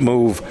made that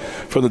move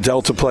from the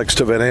Deltaplex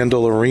to Van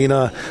Andel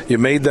Arena. You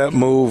made that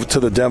move to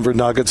the Denver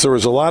Nuggets. There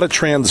was a lot of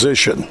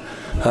transition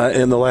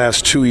in the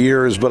last 2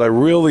 years, but I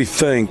really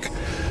think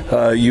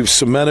You've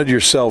cemented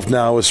yourself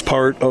now as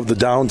part of the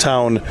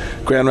downtown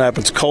Grand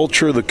Rapids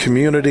culture, the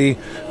community,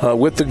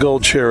 with the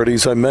Gold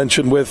Charities. I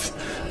mentioned with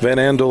Van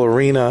Andel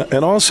Arena,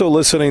 and also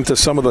listening to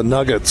some of the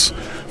Nuggets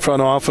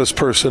front office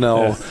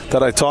personnel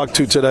that I talked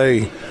to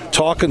today,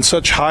 talk in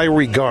such high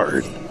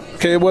regard.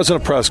 Okay, it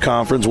wasn't a press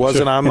conference,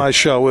 wasn't on my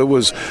show. It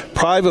was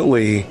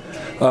privately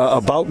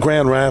about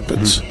Grand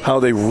Rapids, how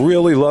they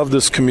really love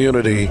this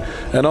community,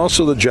 and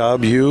also the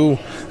job you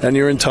and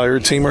your entire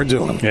team are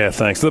doing. Yeah,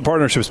 thanks. The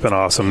partnership's been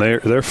awesome.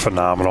 They're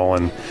phenomenal,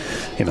 and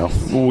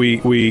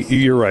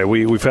you're right.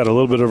 We've had a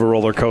little bit of a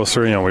roller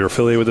coaster. We were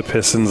affiliated with the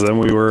Pistons, then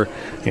we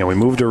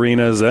moved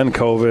arenas, then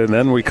COVID, and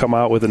then we come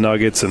out with the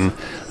Nuggets, and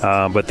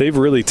but they've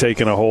really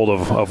taken a hold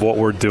of what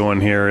we're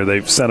doing here.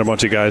 They've sent a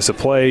bunch of guys to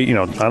play.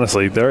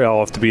 Honestly, they all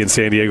have to be in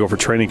San Diego for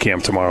training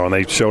camp tomorrow, and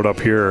they showed up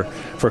here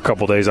for a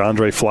couple days.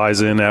 Andre flies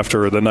in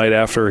after the night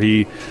after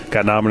he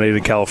got nominated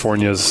in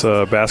California's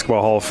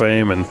Basketball Hall of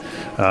Fame, and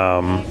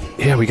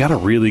we got a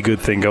really good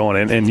thing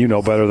going, and you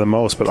know better than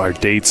most, but our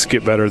dates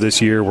get better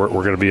this year. We're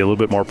going to be a little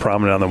bit more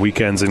prominent on the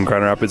weekends in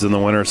Grand Rapids in the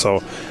winter,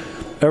 so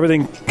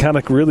everything kind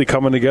of really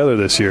coming together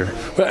this year.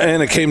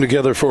 And it came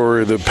together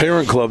for the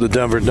parent club, the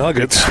Denver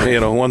Nuggets.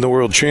 Won the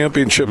world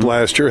championship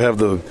last year, have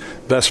the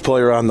best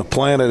player on the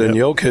planet in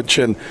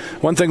Jokic. And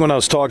one thing when I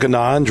was talking to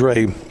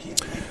Andre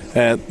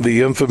at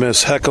the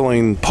infamous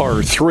heckling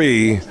par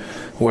 3,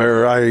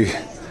 where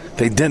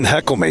they didn't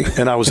heckle me,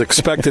 and I was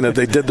expecting it.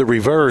 They did the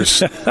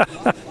reverse,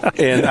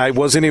 and I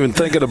wasn't even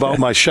thinking about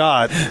my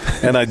shot,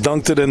 and I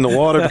dunked it in the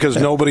water because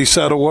nobody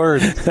said a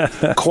word.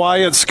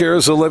 Quiet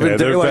scares the living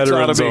daylights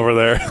out of me. Over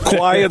there.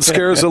 Quiet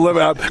scares the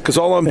living out, because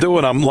all I'm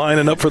doing, I'm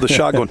lining up for the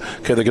shot going,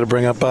 okay, they're going to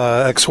bring up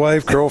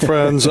ex-wife,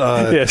 girlfriends,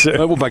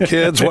 with my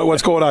kids,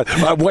 what's going on?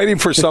 I'm waiting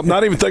for something,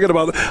 not even thinking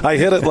about it. I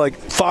hit it like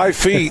 5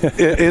 feet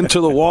into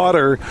the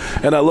water,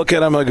 and I look at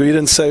them, I go, you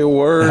didn't say a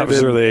word. I'm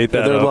sure they ate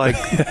that They're up. Like,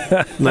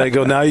 and they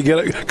go, now you get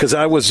it, because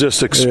I was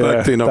just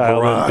expecting a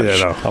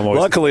barrage.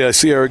 Luckily, I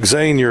see Eric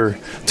Zane, your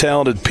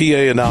talented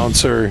PA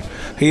announcer.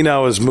 He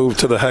now has moved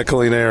to the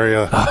heckling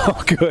area.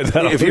 Oh, good.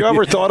 If you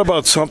ever thought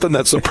about something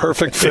that's the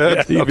perfect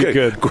fit, you'd be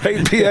good.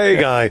 Great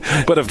PA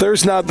guy. But if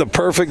there's not the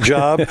perfect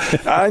job,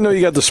 I know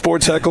you got the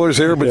sports hecklers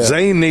here, but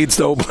Zane needs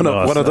to open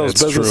up one of those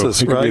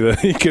businesses, right?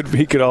 He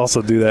could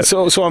also do that.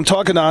 So I'm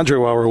talking to Andre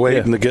while we're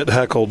waiting to get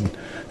heckled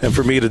and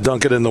for me to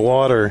dunk it in the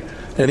water.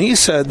 And he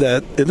said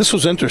that, and this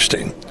was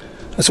interesting,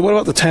 I said, what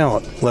about the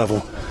talent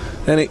level?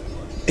 And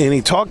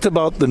he talked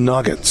about the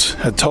Nuggets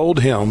had told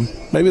him,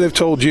 maybe they've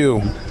told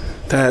you,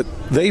 that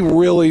they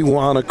really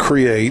want to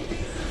create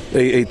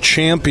a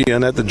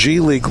champion at the G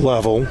League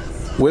level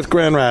with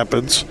Grand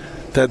Rapids,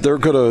 that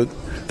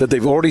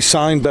they've already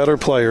signed better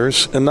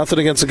players, and nothing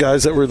against the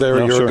guys that were there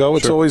a year ago.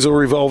 It's always a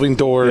revolving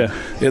door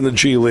in the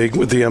G League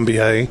with the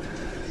NBA.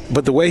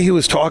 But the way he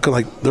was talking,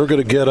 like, they're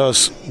going to get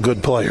us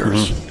good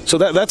players. Mm-hmm. So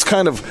that's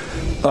kind of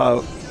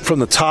from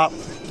the top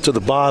to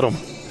the bottom.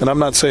 And I'm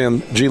not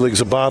saying G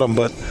League's a bottom,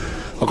 but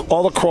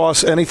all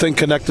across anything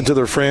connected to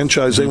their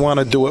franchise, they want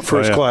to do it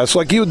first class,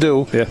 like you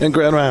do in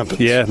Grand Rapids.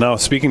 Yeah, no,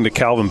 speaking to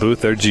Calvin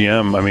Booth, their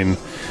GM, I mean,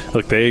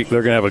 look, they're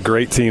going to have a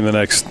great team the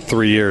next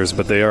 3 years,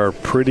 but they are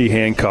pretty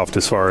handcuffed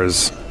as far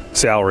as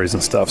salaries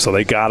and stuff. So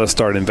they got to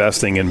start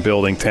investing in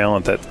building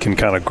talent that can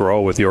kind of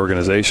grow with the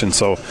organization.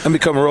 And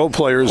become role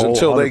players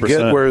until 100%. They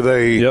get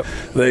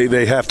where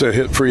they have to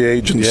hit free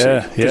agency.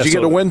 Because you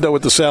get a window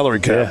with the salary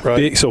cap,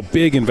 right?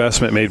 Big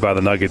investment made by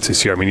the Nuggets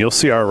this year. I mean, you'll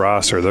see our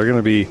roster. They're going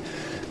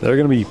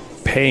to be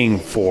paying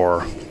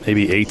for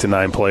maybe 8 to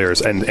 9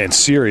 players and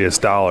serious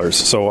dollars.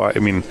 So, I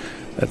mean,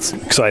 that's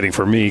exciting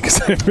for me because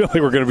I feel like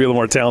we're going to be a little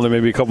more talented,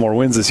 maybe a couple more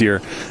wins this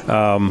year.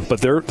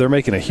 But they're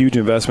making a huge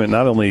investment,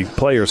 not only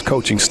players,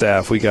 coaching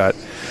staff. We got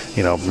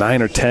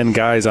 9 or 10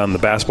 guys on the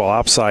basketball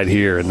ops side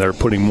here, and they're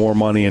putting more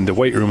money into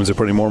weight rooms. They're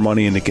putting more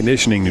money into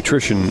conditioning,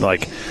 nutrition.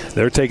 Like,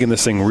 they're taking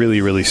this thing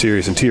really, really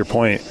serious. And to your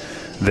point,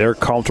 they're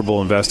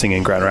comfortable investing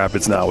in Grand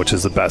Rapids now, which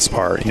is the best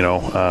part.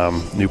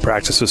 New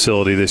practice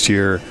facility this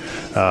year,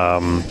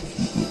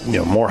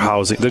 more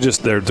housing.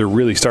 They're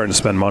really starting to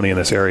spend money in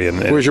this area.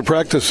 And where's your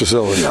practice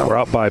facility now? We're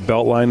out by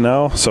Beltline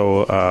now.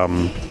 So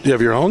you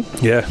have your own?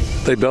 Yeah.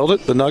 They built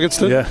it. The Nuggets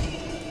did? Yeah.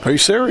 Are you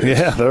serious?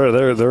 Yeah,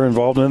 they're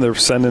involved in it. They're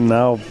sending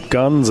now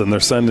guns, and they're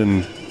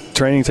sending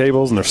training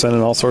tables, and they're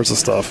sending all sorts of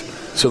stuff.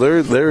 So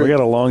we got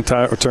a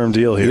long-term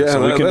deal here. Yeah,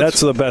 so that's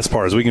the best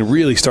part, is we can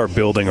really start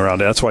building around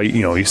it. That's why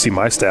you see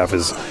my staff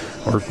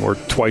we're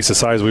twice the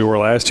size we were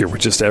last year. We're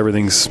just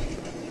everything's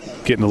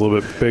getting a little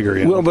bit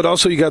bigger. Well, but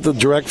also you got the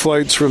direct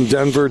flights from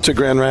Denver to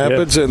Grand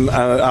Rapids, and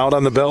out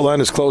on the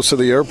Beltline is close to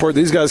the airport.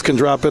 These guys can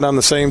drop in on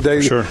the same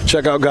day,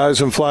 check out guys,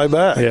 and fly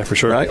back. Yeah, for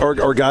sure. Right?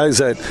 Or guys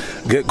that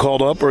get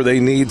called up or they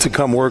need to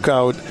come work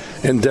out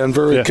in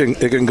Denver, it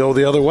can go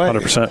the other way.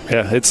 100%.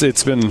 Yeah,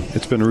 it's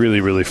been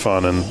really, really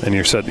fun, and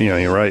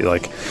you're right.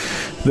 Like,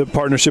 the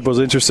partnership was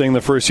interesting the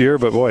first year,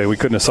 but boy, we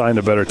couldn't have signed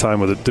a better time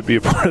with it to be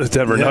a part of the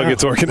Denver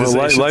Nuggets organization.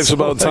 Well, life's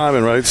about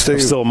timing, right, Steve?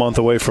 I'm still a month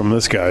away from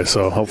this guy,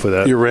 so hopefully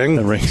the ring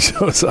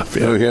shows up.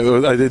 Yeah.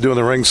 Are they doing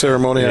the ring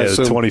ceremony? Yeah,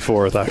 the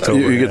 24th October.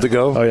 You get to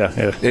go? Oh,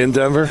 yeah. In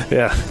Denver?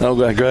 Yeah.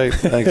 Okay, great.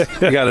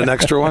 Thanks. You got an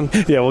extra one?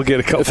 Yeah, we'll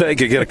get a couple.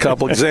 Thank you. Get a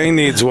couple. Zane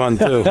needs one,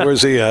 too.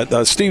 Where's he at?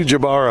 Steve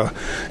Jabara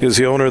is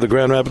the owner of the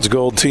Grand Rapids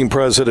Gold, team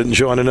president,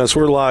 joining us.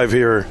 We're live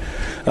here.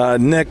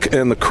 Nick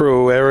and the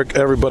crew, Eric,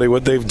 everybody,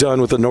 what they've done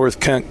with the North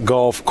Kent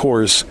Golf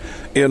Course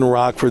in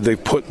Rockford.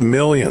 They've put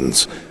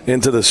millions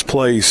into this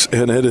place,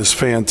 and it is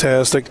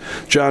fantastic.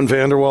 John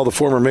Vanderwall, the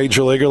former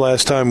Major Leaguer,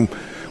 last time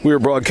we were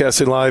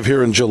broadcasting live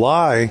here in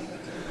July,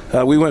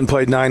 we went and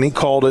played 9. He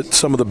called it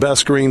some of the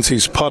best greens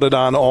he's putted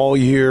on all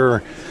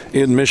year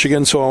in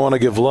Michigan, so I want to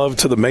give love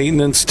to the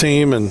maintenance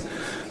team, and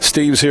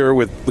Steve's here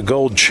with the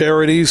Gold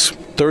Charities,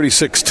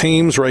 36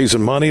 teams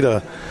raising money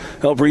to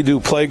help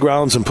redo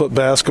playgrounds and put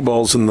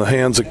basketballs in the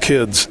hands of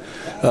kids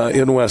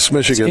in West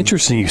Michigan. It's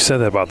interesting you said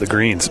that about the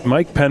greens.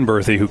 Mike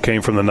Penberthy, who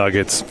came from the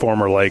Nuggets,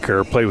 former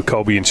Laker, played with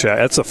Kobe and Shaq,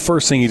 that's the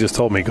first thing he just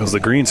told me, because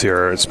the greens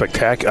here are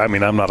spectacular. I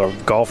mean, I'm not a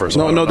golfer.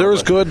 So there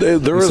is good.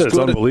 There is good.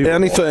 Unbelievable.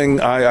 Anything.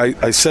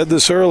 I said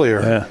this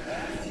earlier. Yeah.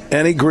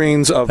 Any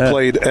greens I've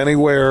played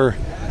anywhere,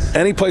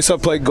 any place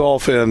I've played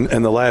golf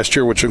in the last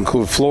year, which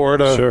include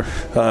Florida,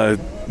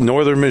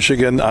 Northern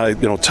Michigan,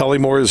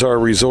 Tullymore is our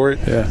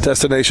resort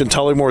destination.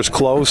 Tullymore is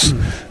close,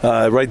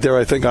 right there,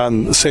 I think,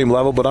 on the same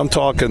level. But I'm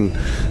talking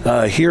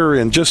here,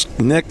 and just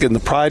Nick and the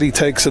pride he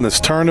takes in this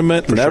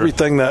tournament and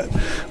everything that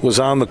was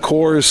on the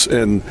course.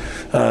 And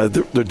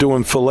they're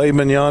doing filet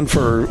mignon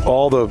for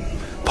all the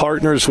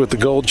partners with the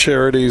Gold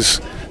Charities.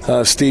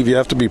 Steve, you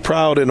have to be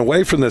proud. And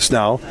away from this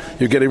now,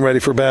 you're getting ready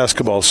for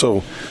basketball.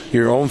 So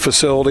your own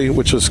facility,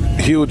 which is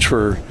huge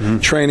for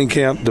training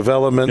camp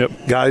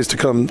development, guys to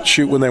come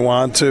shoot when they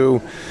want to.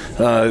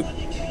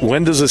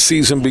 When does the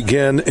season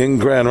begin in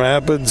Grand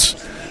Rapids?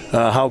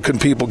 How can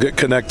people get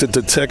connected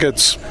to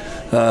tickets?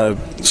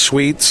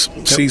 Suites,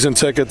 season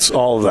tickets,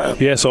 all of that.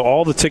 Yeah, so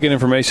all the ticket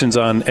information's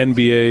on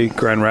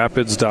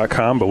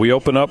NBAGrandRapids.com, but we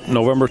open up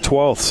November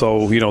 12th,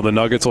 so the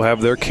Nuggets will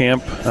have their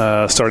camp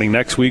starting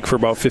next week for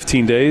about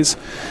 15 days,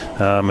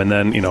 and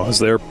then as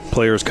their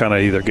players kind of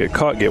either get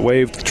cut, get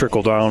waived,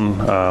 trickle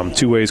down,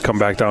 2 ways come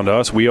back down to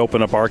us. We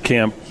open up our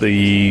camp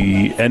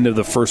the end of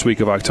the first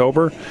week of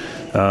October,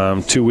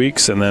 2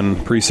 weeks, and then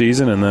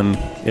preseason, and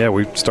then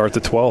we start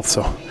the 12th.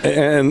 So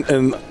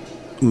and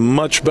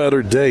much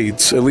better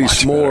dates, at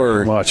least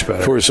much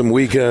better for some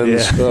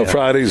weekends,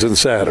 Fridays and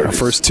Saturdays. Our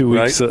first 2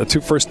 weeks,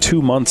 right? First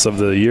 2 months of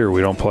the year,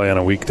 we don't play on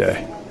a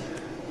weekday.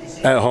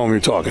 At home,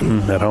 you're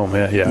talking? At home,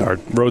 yeah. Our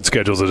road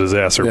schedule's a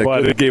disaster,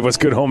 but it gave us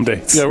good home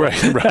dates. Yeah,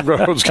 right.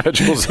 Road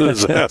schedule's a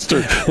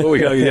disaster. But we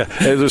got,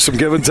 there's some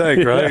give and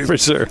take, right? Yeah, for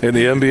sure. In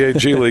the NBA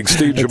G League,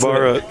 Steve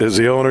Jabara is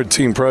the owner,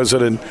 team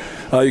president.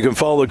 You can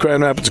follow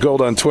Grand Rapids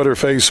Gold on Twitter,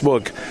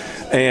 Facebook,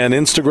 and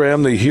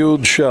Instagram. The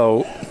Huge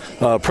Show.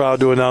 Proud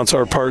to announce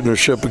our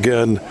partnership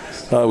again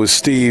with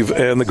Steve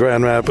and the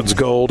Grand Rapids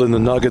Gold and the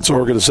Nuggets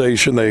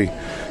organization. They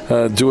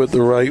do it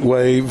the right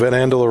way. Van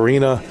Andel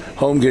Arena,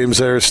 home games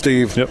there,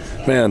 Steve. Yep.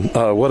 Man,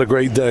 what a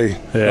great day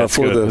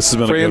for the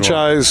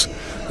franchise,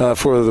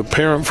 for the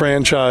parent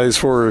franchise,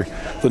 for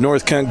the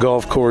North Kent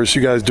Golf Course.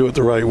 You guys do it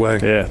the right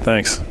way. Yeah,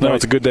 thanks. No,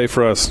 it's a good day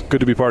for us.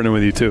 Good to be partnering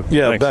with you, too.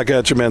 Yeah, thanks. Back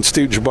at you, man.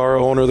 Steve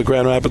Jabara, owner of the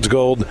Grand Rapids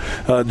Gold,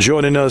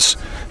 joining us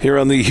here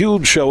on the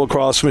Huge Show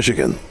across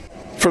Michigan.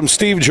 From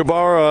Steve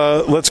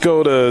Jabara, let's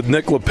go to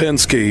Nick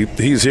Lipinski.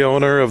 He's the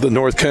owner of the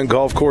North Kent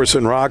Golf Course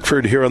in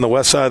Rockford here on the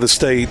west side of the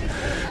state,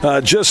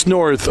 just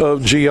north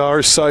of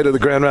GR, site of the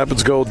Grand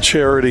Rapids Gold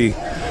Charity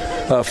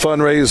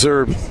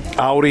fundraiser,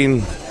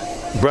 outing,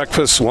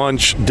 breakfast,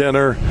 lunch,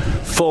 dinner,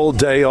 full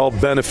day, all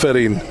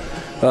benefiting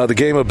the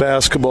game of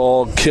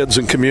basketball, kids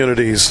and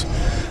communities,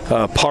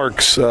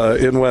 parks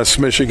in West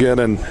Michigan.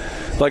 And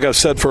like I've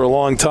said for a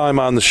long time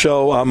on the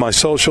show, on my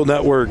social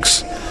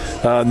networks,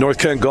 North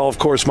Kent Golf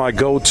Course, my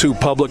go-to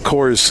public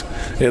course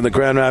in the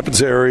Grand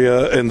Rapids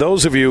area. And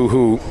those of you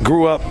who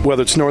grew up,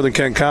 whether it's Northern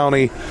Kent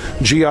County,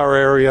 GR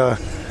area,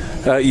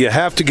 you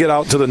have to get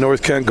out to the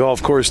North Kent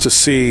Golf Course to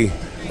see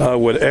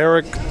what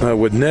Eric,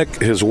 with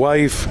Nick, his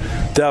wife,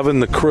 Devin,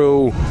 the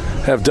crew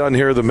have done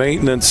here, the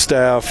maintenance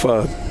staff,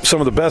 some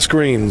of the best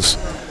greens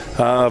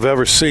I've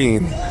ever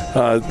seen.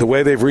 The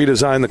way they've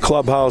redesigned the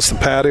clubhouse, the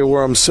patio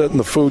where I'm sitting,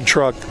 the food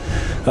truck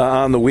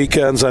on the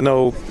weekends. I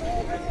know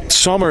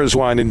summer is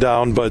winding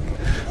down, but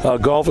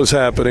golf is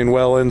happening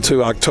well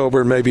into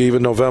October, maybe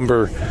even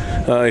November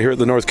here at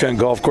the North Kent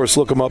Golf Course.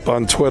 Look them up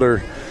on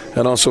Twitter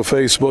and also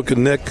Facebook.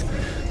 And Nick,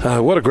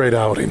 what a great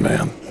outing,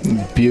 man.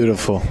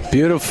 Beautiful. I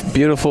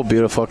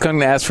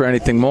couldn't ask for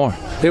anything more.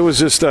 It was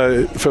just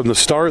from the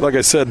start, like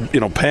I said,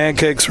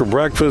 pancakes for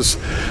breakfast,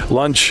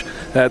 lunch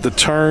at the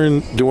turn,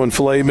 doing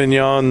filet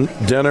mignon,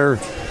 dinner,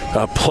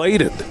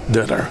 plated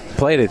dinner.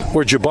 Plated.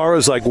 Where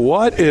Jabara's like,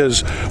 what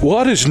is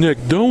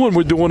Nick doing?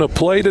 We're doing a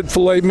plated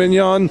filet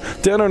mignon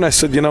dinner. And I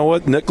said, you know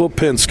what? Nick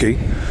Lipinski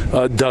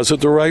does it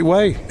the right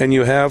way. And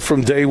you have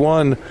from day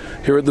one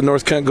here at the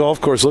North Kent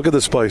Golf Course. Look at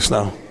this place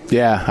now.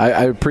 Yeah,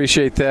 I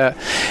appreciate that.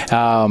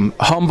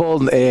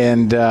 Humbled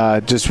and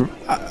just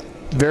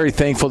very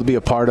thankful to be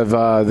a part of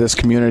this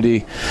community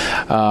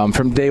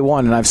from day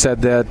one. And I've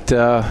said that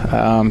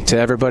to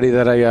everybody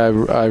that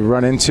I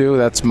run into.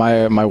 That's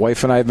my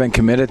wife and I have been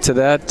committed to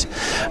that.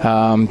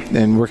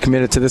 And we're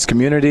committed to this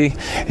community.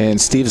 And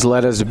Steve's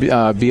let us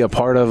be a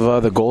part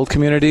of the Gold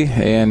community.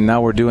 And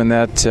now we're doing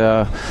that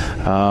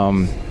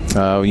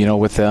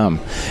with them.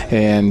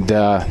 And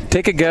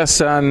take a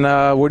guess on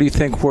where do you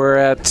think we're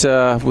at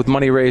with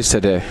money raised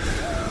today?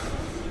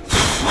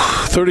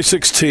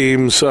 36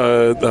 teams,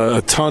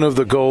 a ton of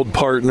the Gold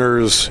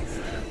partners,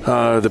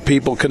 the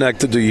people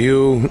connected to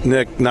you,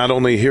 Nick, not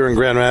only here in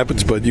Grand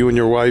Rapids, but you and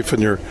your wife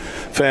and your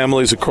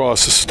families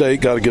across the state.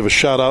 Got to give a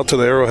shout-out to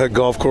the Arrowhead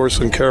Golf Course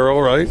in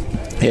Carroll, right?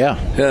 Yeah.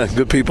 Yeah,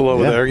 good people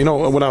over there. You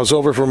know, when I was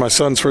over for my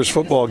son's first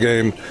football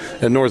game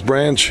in North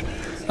Branch,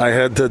 I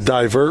had to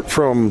divert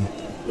from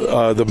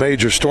the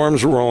major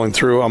storms rolling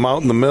through. I'm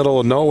out in the middle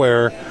of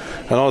nowhere.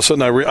 And all of a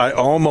sudden, I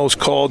almost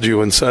called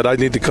you and said I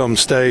need to come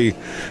stay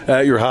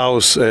at your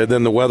house. And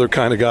then the weather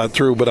kind of got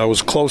through, but I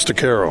was close to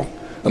Carroll.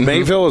 Mm-hmm.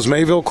 Mayville, is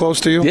Mayville close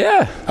to you?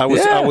 Yeah, I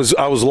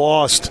was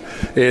lost.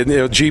 And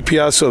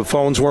GPS, the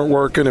phones weren't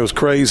working. It was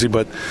crazy.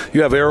 But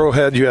you have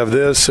Arrowhead, you have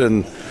this,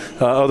 and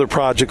other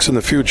projects in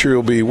the future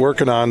you'll be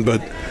working on.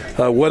 But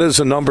what is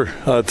the number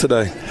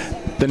today?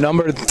 The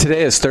number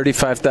today is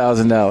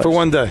 $35,000 for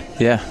one day.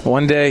 Yeah,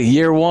 one day,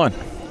 year one.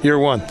 Year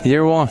one.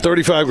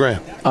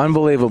 $35,000.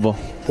 Unbelievable.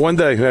 One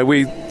day,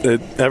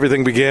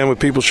 everything began with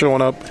people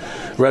showing up.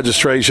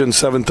 Registration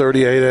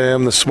 7:30, 8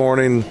 a.m. this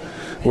morning.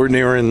 We're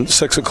nearing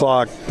 6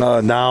 o'clock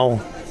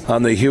now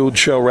on the huge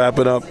show,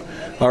 wrapping up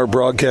our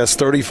broadcast.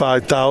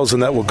 $35,000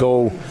 that will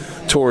go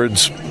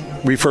towards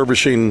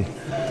refurbishing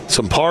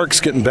some parks,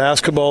 getting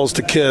basketballs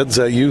to kids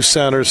at youth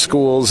centers,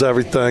 schools,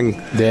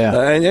 everything.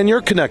 Yeah. And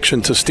your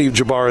connection to Steve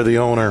Jabara, the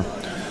owner,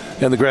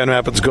 and the Grand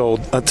Rapids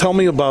Gold. Tell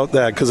me about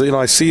that, because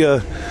I see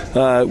you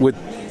with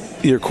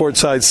your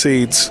courtside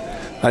seats.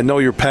 I know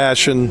your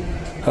passion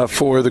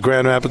for the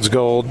Grand Rapids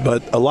Gold,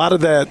 but a lot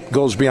of that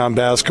goes beyond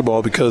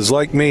basketball because,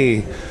 like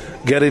me,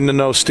 getting to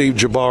know Steve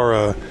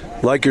Jabara,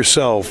 like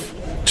yourself,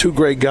 two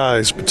great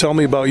guys. But tell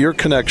me about your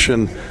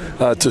connection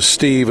to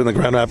Steve and the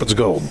Grand Rapids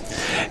Gold.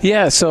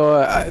 Yeah,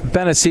 so I've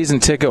been a season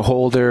ticket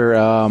holder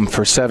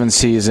for 7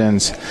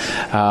 seasons.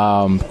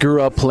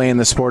 Grew up playing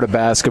the sport of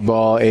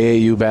basketball,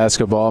 AAU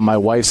basketball. My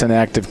wife's an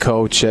active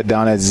coach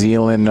down at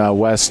Zeeland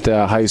West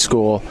High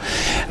School.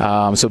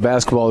 So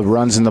basketball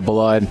runs in the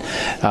blood.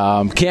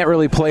 Can't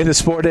really play the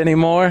sport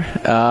anymore,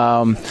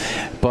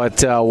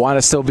 but want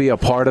to still be a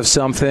part of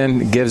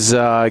something. Gives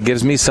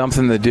me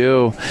something to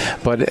do,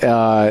 but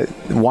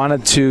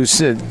wanted to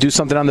do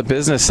something on the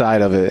business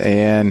side of it.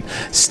 And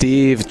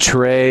Steve,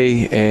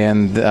 Trey,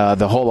 and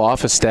the whole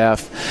office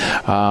staff,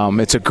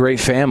 it's a great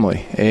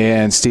family.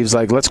 And Steve's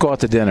like, let's go out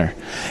to dinner.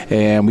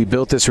 And we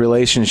built this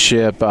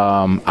relationship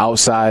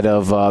outside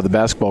of the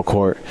basketball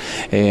court.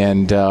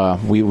 And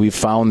we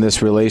found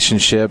this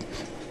relationship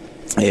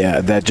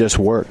that just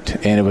worked,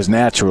 and it was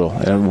natural,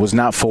 and it was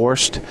not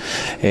forced,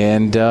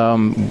 and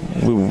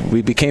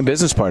we became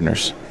business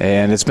partners,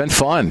 and it's been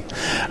fun.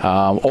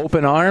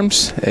 Open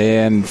arms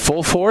and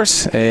full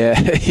force.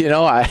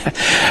 I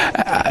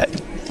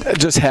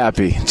just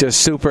happy,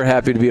 just super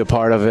happy to be a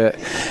part of it.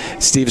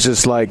 Steve's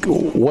just like,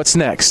 what's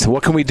next?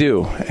 What can we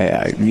do?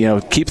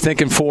 Keep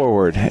thinking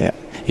forward.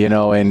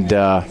 And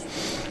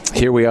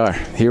here we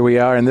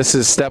are, and this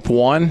is step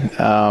one,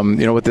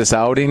 with this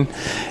outing,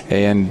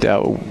 and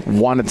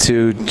wanted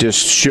to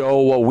just show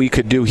what we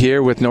could do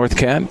here with North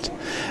Kent.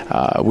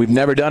 We've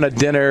never done a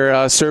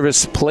dinner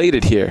service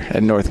plated here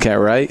at North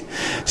Kent, right?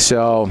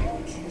 So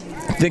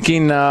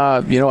thinking,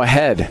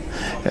 ahead,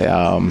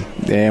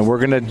 and we're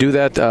going to do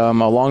that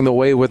along the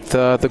way with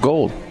the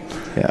Gold.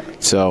 Yeah,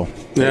 so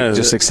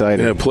just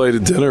excited. Yeah,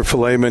 plated dinner,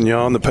 filet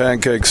mignon, the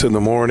pancakes in the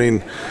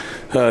morning.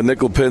 Nick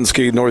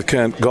Lipinski, North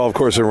Kent Golf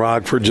Course in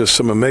Rockford, just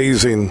some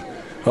amazing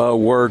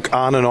work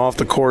on and off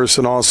the course,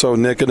 and also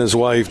Nick and his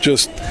wife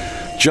just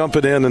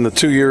jumping in the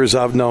 2 years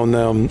I've known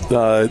them,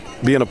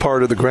 being a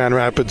part of the Grand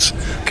Rapids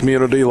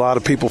community. A lot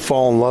of people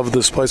fall in love with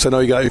this place. I know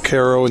you got your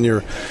Caro and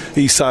your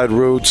East Side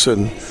roots,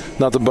 and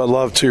nothing but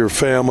love to your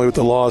family with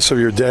the loss of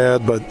your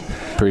dad, but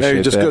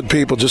you're just good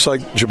people, just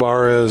like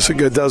Jabara is.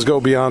 It does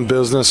go beyond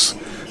business.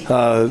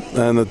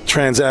 And the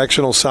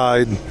transactional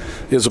side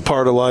is a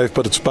part of life,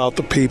 but it's about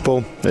the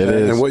people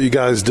and what you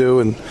guys do.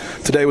 And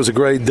today was a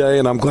great day,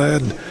 and I'm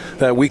glad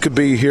that we could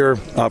be here.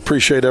 I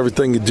appreciate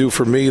everything you do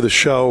for me, the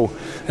show,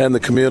 and the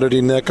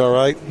community, Nick, all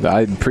right?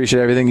 I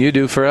appreciate everything you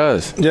do for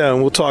us. Yeah,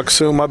 and we'll talk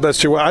soon. My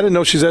best to your wife. I didn't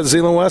know she's at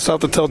Zeeland West. I'll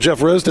have to tell Jeff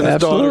Risden.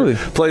 His daughter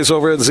plays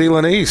over at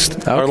Zeeland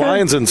East, our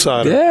Lions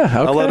insider. Yeah, okay.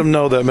 I'll let him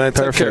know that, man.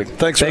 Perfect. Take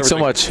care. Thanks so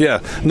much. Yeah,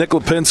 Nick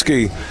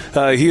Lipinski,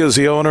 he is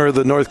the owner of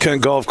the North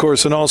Kent Golf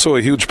Course and also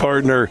a huge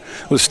partner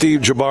with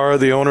Steve Jabara,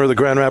 the owner of the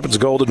Grand Rapids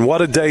Golden.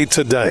 What a day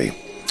today.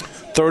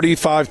 Over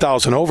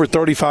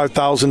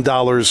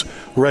 $35,000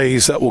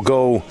 raised that will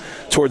go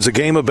towards a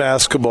game of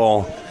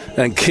basketball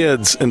and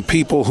kids and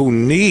people who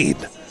need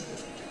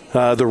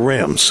the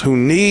rims, who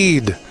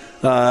need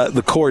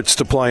the courts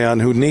to play on,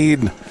 who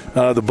need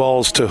the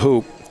balls to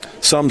hoop.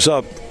 Sums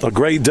up a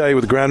great day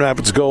with Grand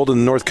Rapids Golden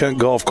and North Kent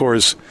Golf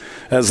Course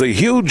as the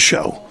Huge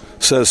Show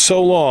says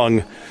so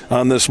long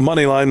on this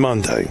Moneyline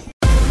Monday.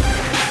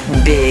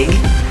 Big,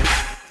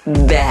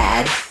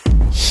 bad,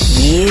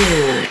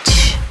 huge.